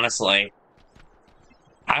well, honestly.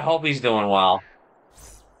 I hope he's doing well.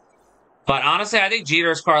 But honestly, I think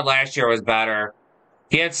Jeter's card last year was better.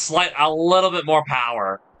 He had a little bit more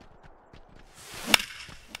power.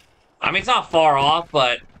 I mean, it's not far off,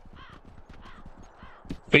 but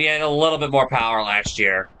he had a little bit more power last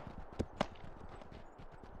year.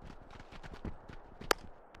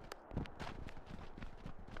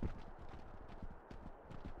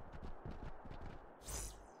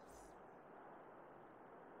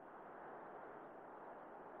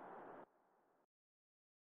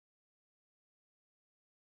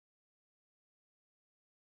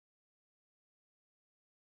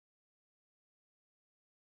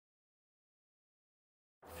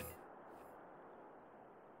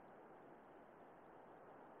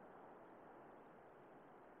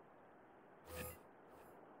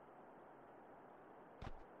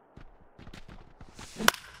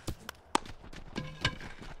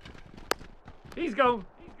 He's going.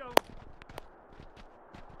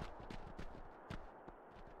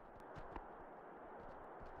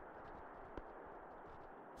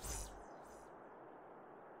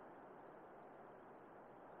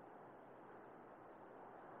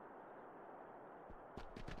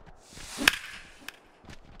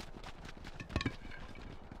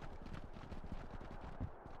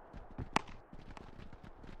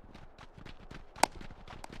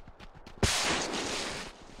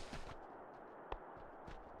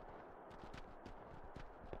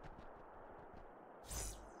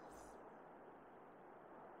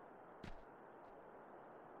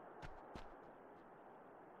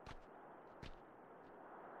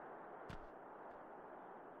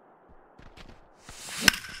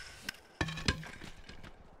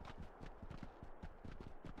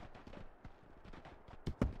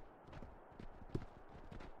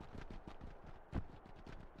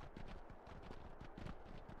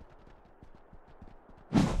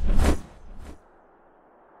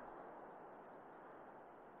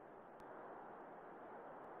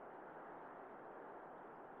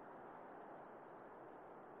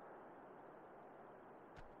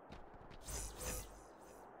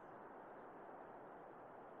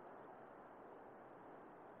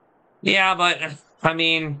 Yeah, but I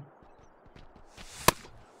mean,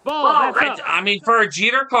 Ball, that's up. I mean, for a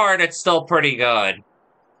Jeter card, it's still pretty good.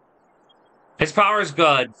 His power is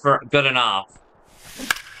good enough.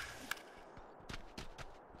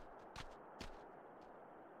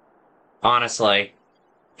 Honestly,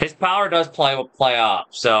 his power does play up.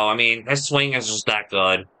 So I mean, his swing is just that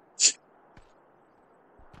good.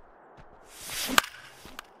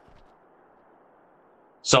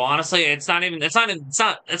 So honestly, it's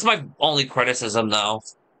my only criticism though.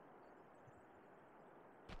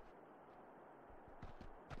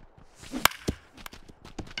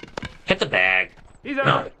 Hit the bag. He's up.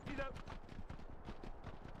 No. He's up.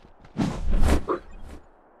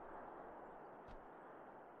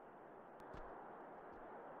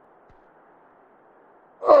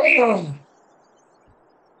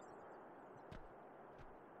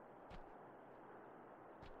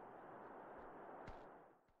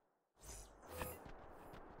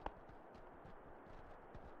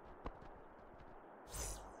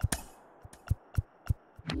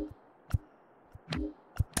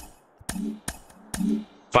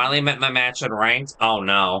 Finally met my match at ranked. Oh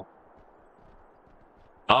no.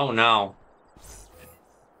 Oh no.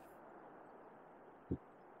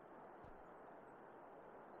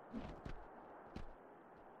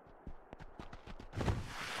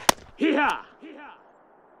 Hee-haw.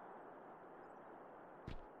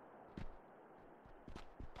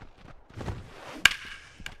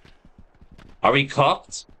 Are we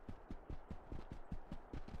cooked?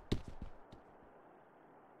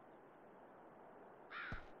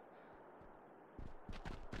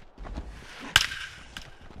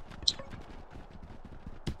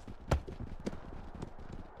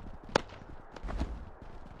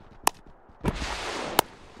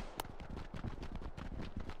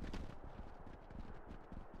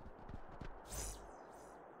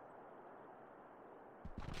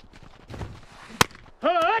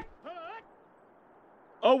 Hut.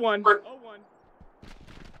 0-1. 0-1.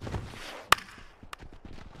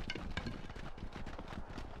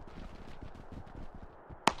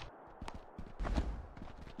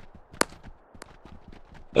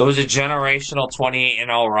 It was a generational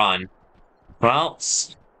 28-0 run.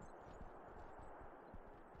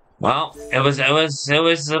 Well, it was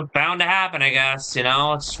bound to happen, I guess. You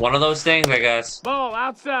know, it's one of those things, I guess. Ball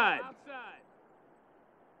outside.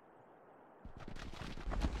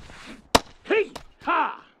 Hey,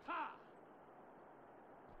 ha.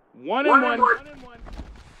 1-1.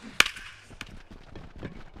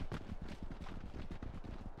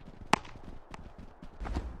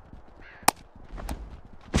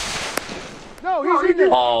 No, he's in there.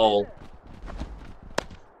 Oh.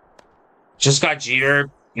 Just got Jeter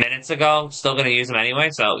minutes ago. Still gonna use him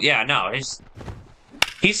anyway. So yeah, no,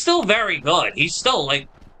 he's still very good. He's still like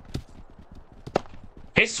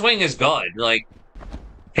his swing is good. Like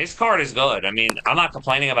his card is good. I mean, I'm not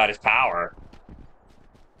complaining about his power.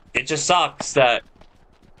 It just sucks that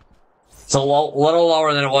it's a little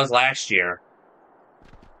lower than it was last year.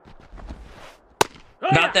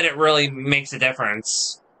 Not that it really makes a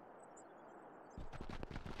difference.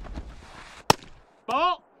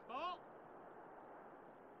 Ball.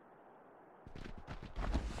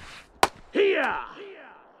 Here.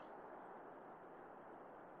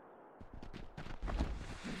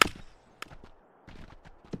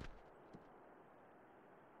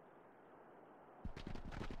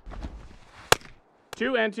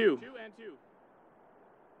 2-2.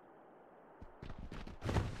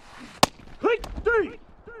 Hey, 3.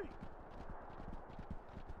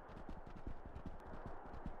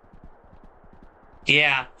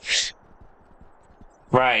 Yeah.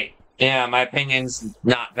 Right. Yeah, my opinion's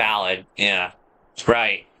not valid. Yeah.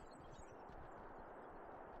 Right.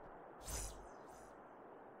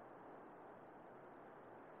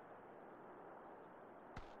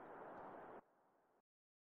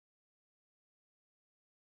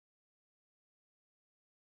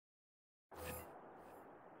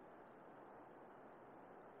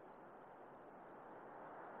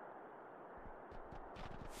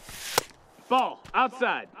 Ball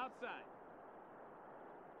outside.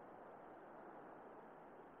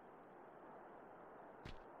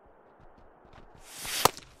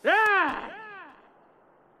 Yeah.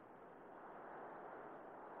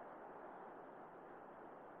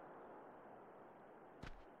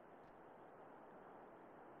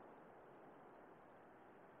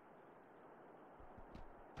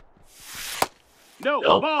 No,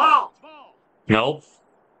 Nope. ball. Nope.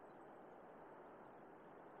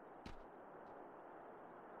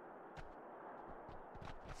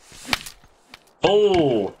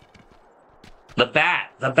 Oh. The bat.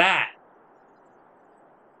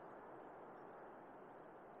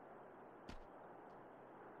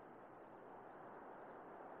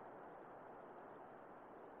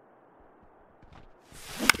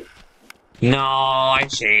 No, I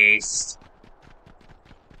chased.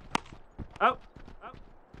 Oh.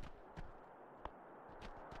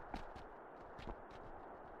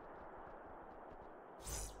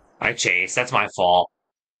 I chased. That's my fault.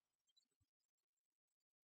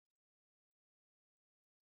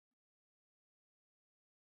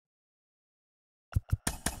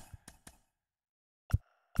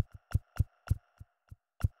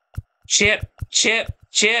 Chip, chip,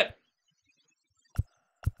 chip.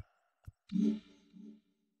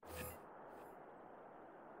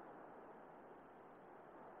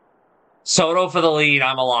 Soto for the lead.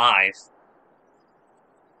 I'm alive.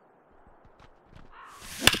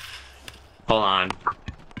 Hold on.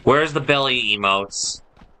 Where's the Billy emotes?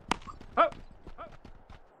 Oh.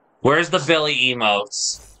 Where's the Billy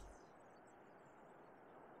emotes?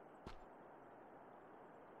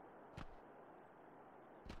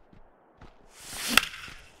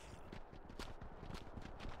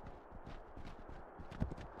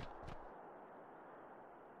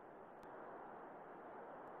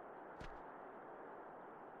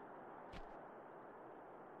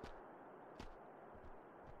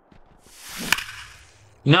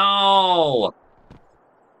 No!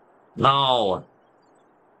 No.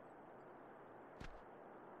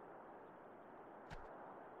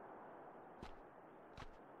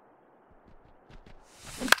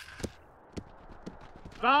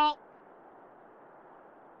 Foul.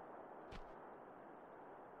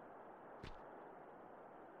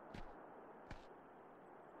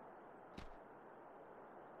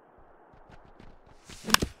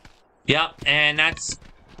 Yep, and that's...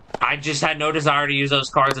 I just had no desire to use those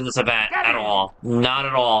cards in this event at all. Not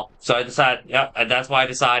at all. So I decided, yep, that's why I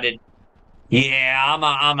decided, yeah,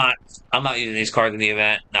 I'm not using these cards in the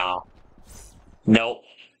event. No. Nope.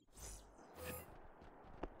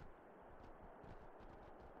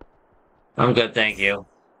 I'm good, thank you.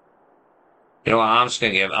 You know what, I'm just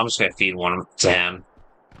gonna feed one to him.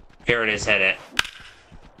 Here it is, hit it.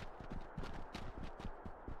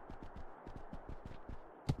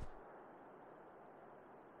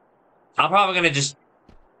 I'm probably gonna just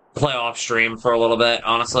play off stream for a little bit,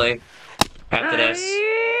 honestly. After this.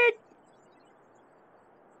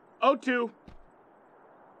 0-2.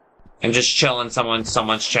 And just chill in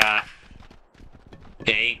someone's chat.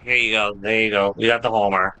 Okay, here you go. There you go. You got the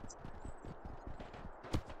homer.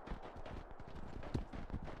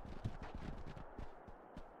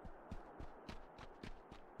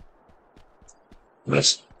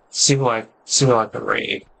 Let's see who I can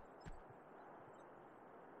raid.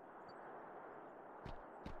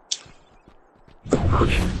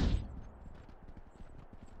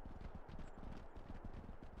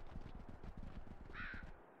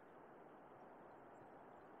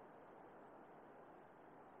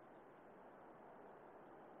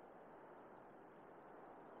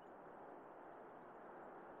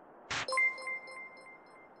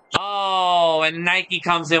 Oh, and Nike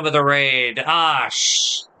comes in with a raid. Ah,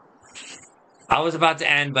 I was about to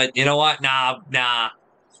end, but you know what? Nah.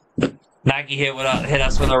 Nike hit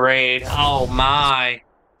us with a raid. Oh my.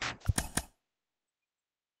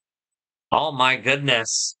 Oh my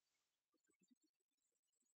goodness.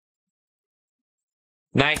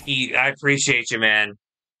 Nike, I appreciate you, man.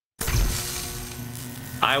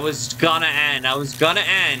 I was gonna end. I was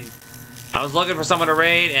looking for someone to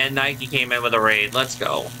raid, and Nike came in with a raid. Let's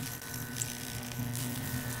go.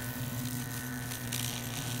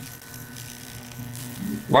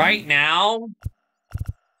 Right now?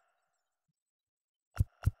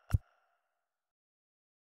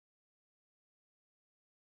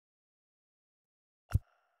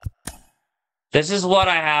 This is what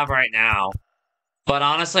I have right now. But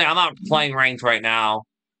honestly, I'm not playing ranked right now.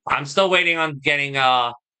 I'm still waiting on getting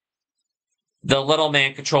the little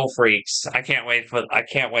man control freaks. I can't wait. I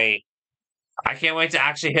can't wait to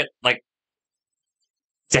actually hit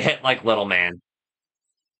little man.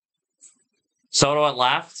 Soto at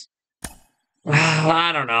left?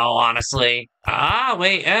 I don't know, honestly.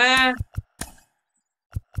 Wait,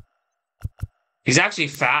 he's actually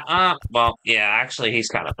fat. Well, yeah, actually, he's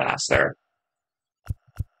kind of faster.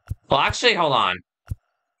 Well, actually, hold on.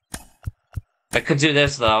 I could do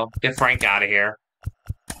this, though. Get Frank out of here.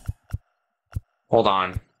 Hold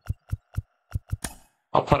on.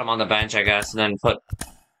 I'll put him on the bench, I guess, and then put...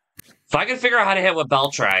 If I can figure out how to hit with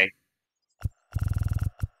Beltray.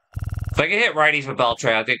 If I can hit righties with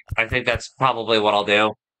Beltray, I think that's probably what I'll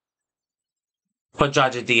do. Put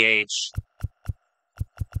Judge at DH.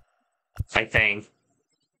 I think.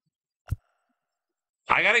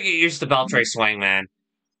 I gotta get used to Beltray swing, man.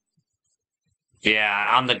 Yeah,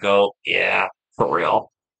 I'm the GOAT. Yeah, for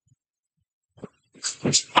real.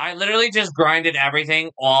 I literally just grinded everything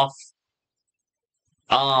off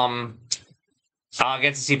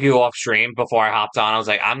Against the CPU off stream before I hopped on. I was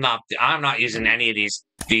like, I'm not using any of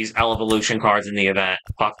these evolution cards in the event.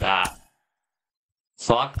 Fuck that.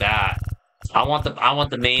 Fuck that. I want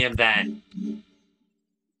the main event.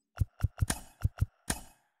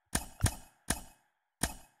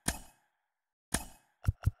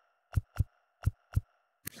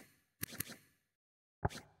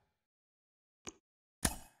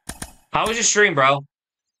 How was your stream, bro?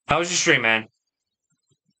 How was your stream, man?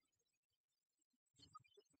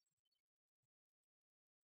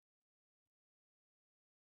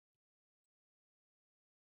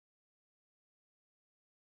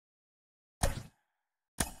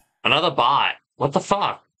 Another bot. What the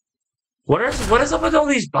fuck? What is up with all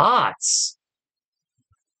these bots?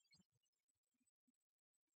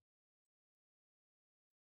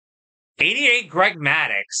 '88 Greg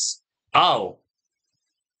Maddox. Oh.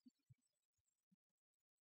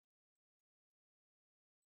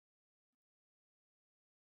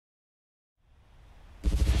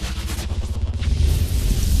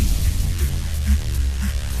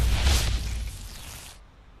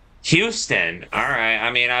 Houston. All right.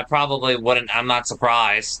 I mean, I probably wouldn't. I'm not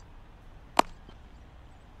surprised.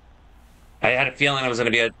 I had a feeling it was going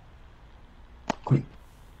to be an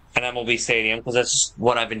MLB stadium because that's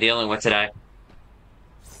what I've been dealing with today.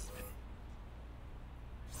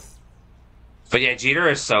 But yeah, Jeter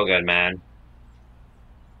is so good, man.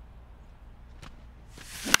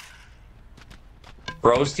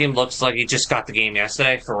 Bro's team looks like he just got the game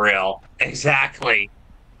yesterday, for real. Exactly.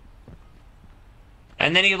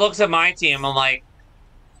 And then he looks at my team, I'm like,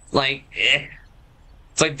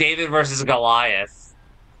 it's like David versus Goliath.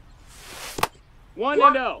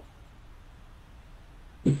 1-0.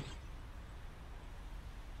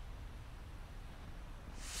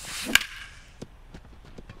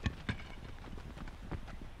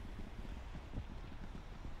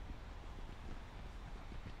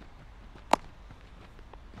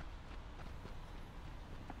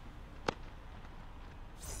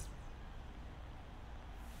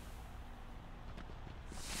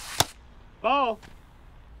 Ball.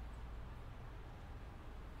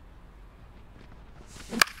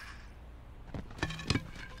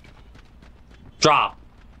 Drop.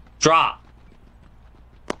 Drop.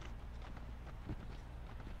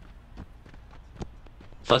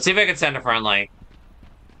 Let's see if I can send a friendly.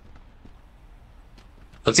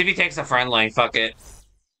 Let's see if he takes a friendly. Fuck it.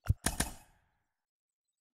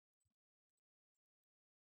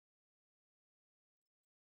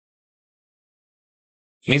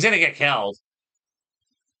 He's gonna get killed.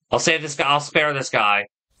 I'll save this guy. I'll spare this guy.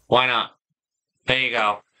 Why not? There you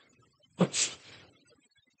go.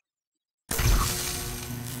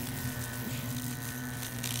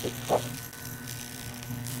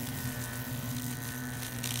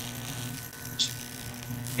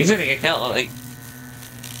 He's gonna get killed. Like...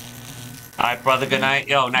 Alright, brother, good night.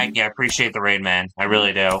 Yo, Nike, I appreciate the raid, man. I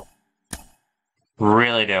really do.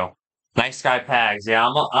 Really do. Nice guy Pags. Yeah,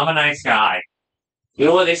 I'm a nice guy. You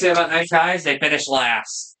know what they say about nice guys? They finish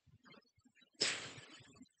last.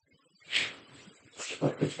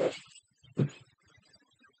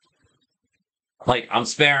 Like, I'm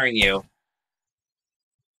sparing you.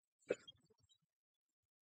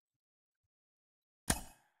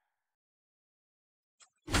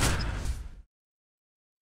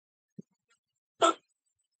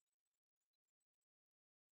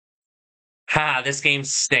 Ha, this game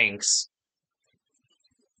stinks.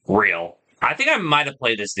 Real. I think I might have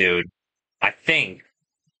played this dude. I think.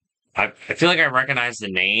 I feel like I recognize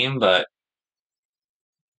the name, but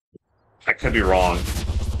I could be wrong.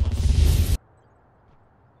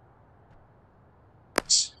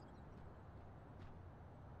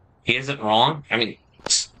 He isn't wrong. I mean,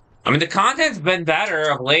 the content's been better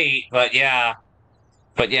of late, but yeah.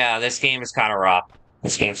 But yeah, this game is kind of rough.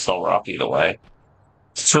 This game's still rough either way.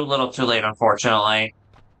 It's too little too late, unfortunately.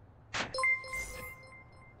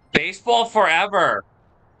 Baseball forever.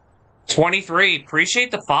 23.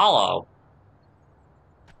 Appreciate the follow.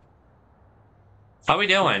 How we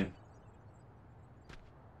doing?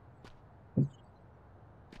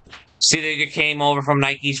 See that you came over from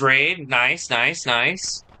Nike's raid? Nice, nice,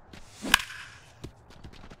 nice.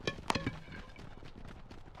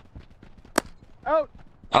 Out.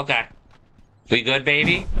 Okay. We good,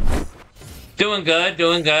 baby? Doing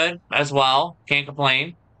good as well. Can't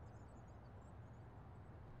complain.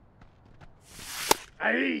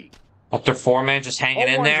 Aye. After 4 minutes just hanging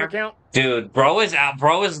in there. Count. Dude, bro is out.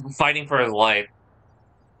 Bro is fighting for his life.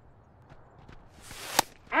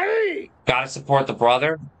 Aye. Gotta support the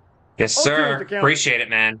brother. Yes, sir. Appreciate it,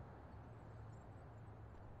 man.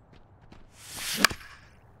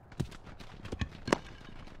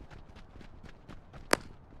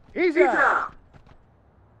 Easy.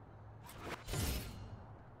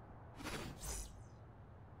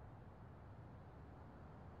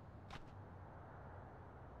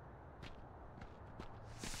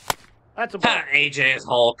 That's a ball. Ha, AJ is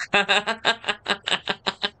Hulk.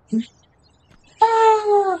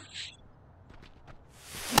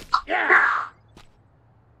 Yeah.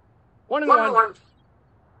 1-1.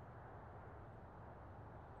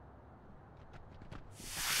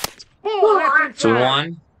 Ball, that's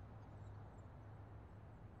 2-1.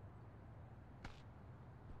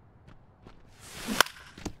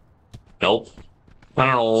 Nope. I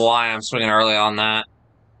don't know why I'm swinging early on that.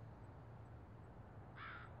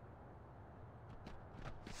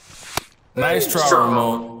 Nice try,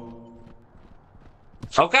 Ramon.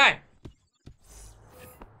 Okay.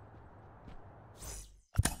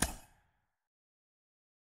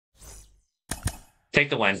 Take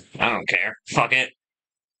the win. I don't care. Fuck it.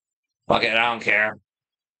 Fuck it. I don't care.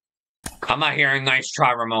 I'm not hearing nice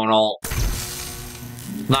try, Ramon ult.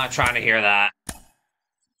 Not trying to hear that.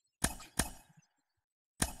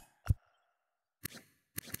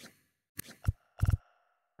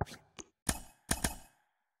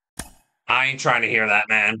 I ain't trying to hear that,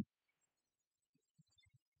 man.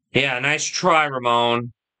 Yeah, nice try,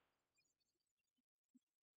 Ramon.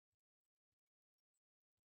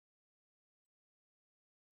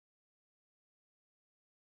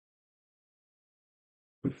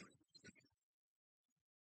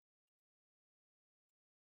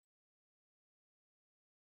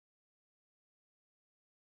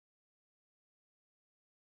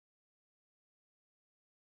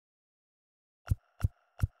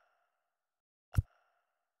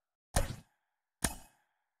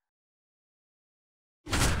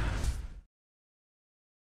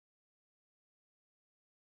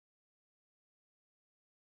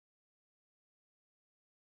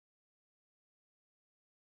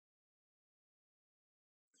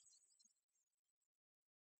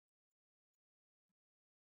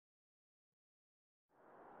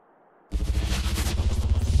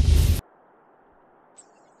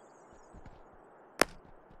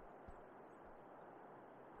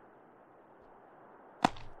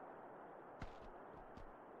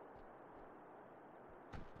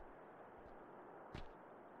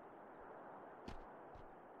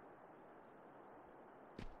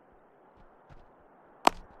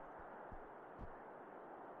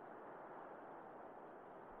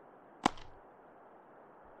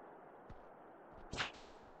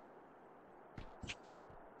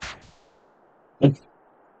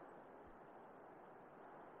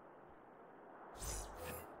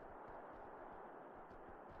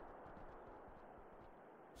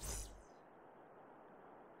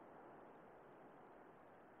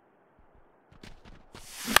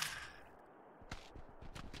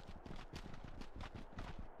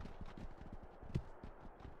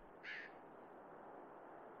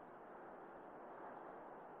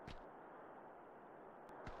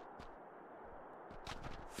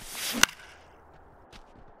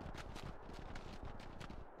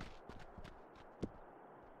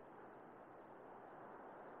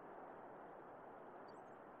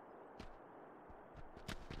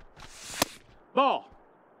 Ball.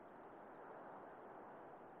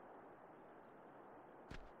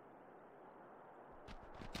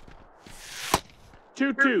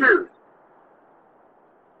 2-2.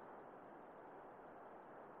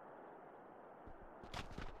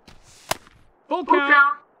 Full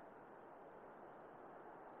count.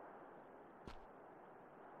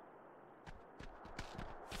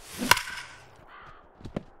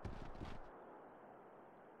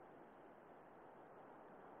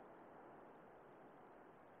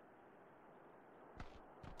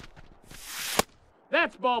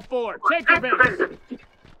 That's ball 4. Take your base.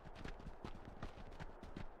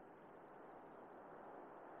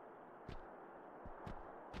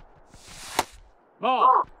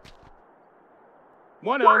 Ball.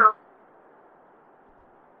 1-0.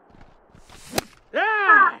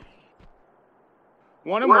 Yeah!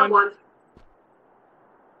 1-1.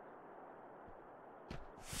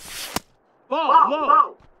 Ball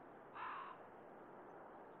low.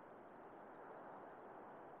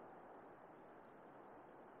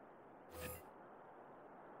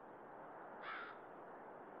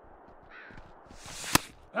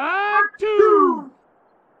 Act 2.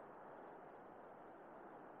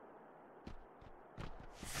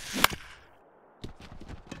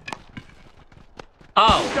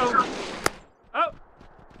 Oh. Go. Oh.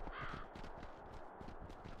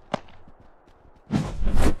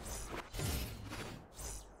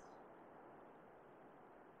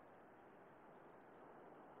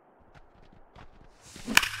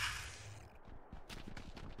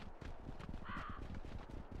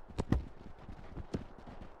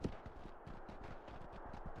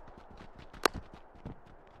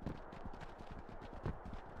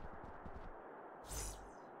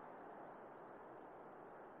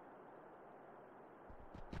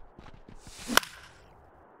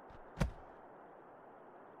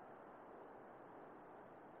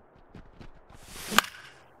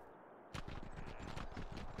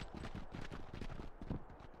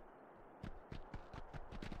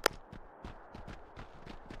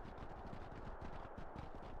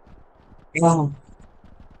 Yeah.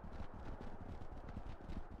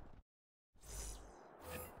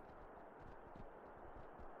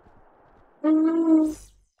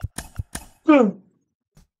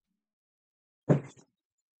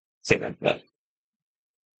 See that.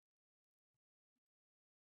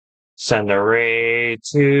 Send the raid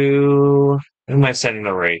to. Who am I sending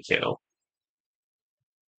the raid to?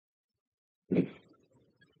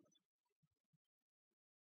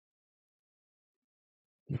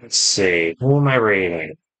 Let's see. Who am I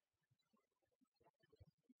raiding?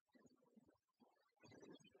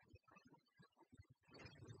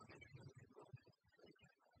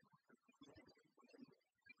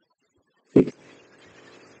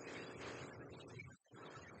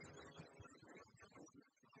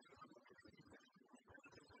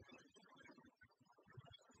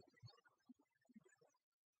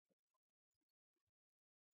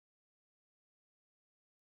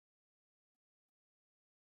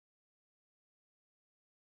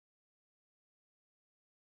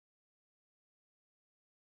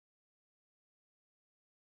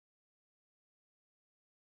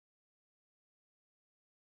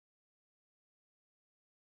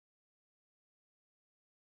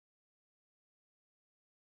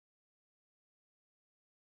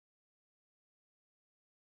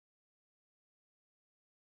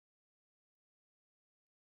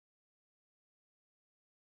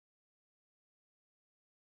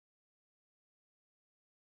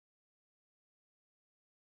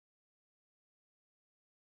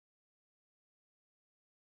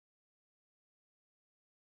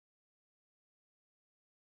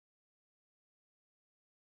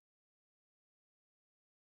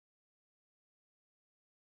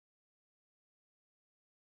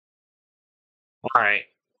 All right.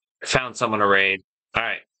 Found someone to raid. All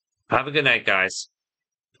right. Have a good night, guys.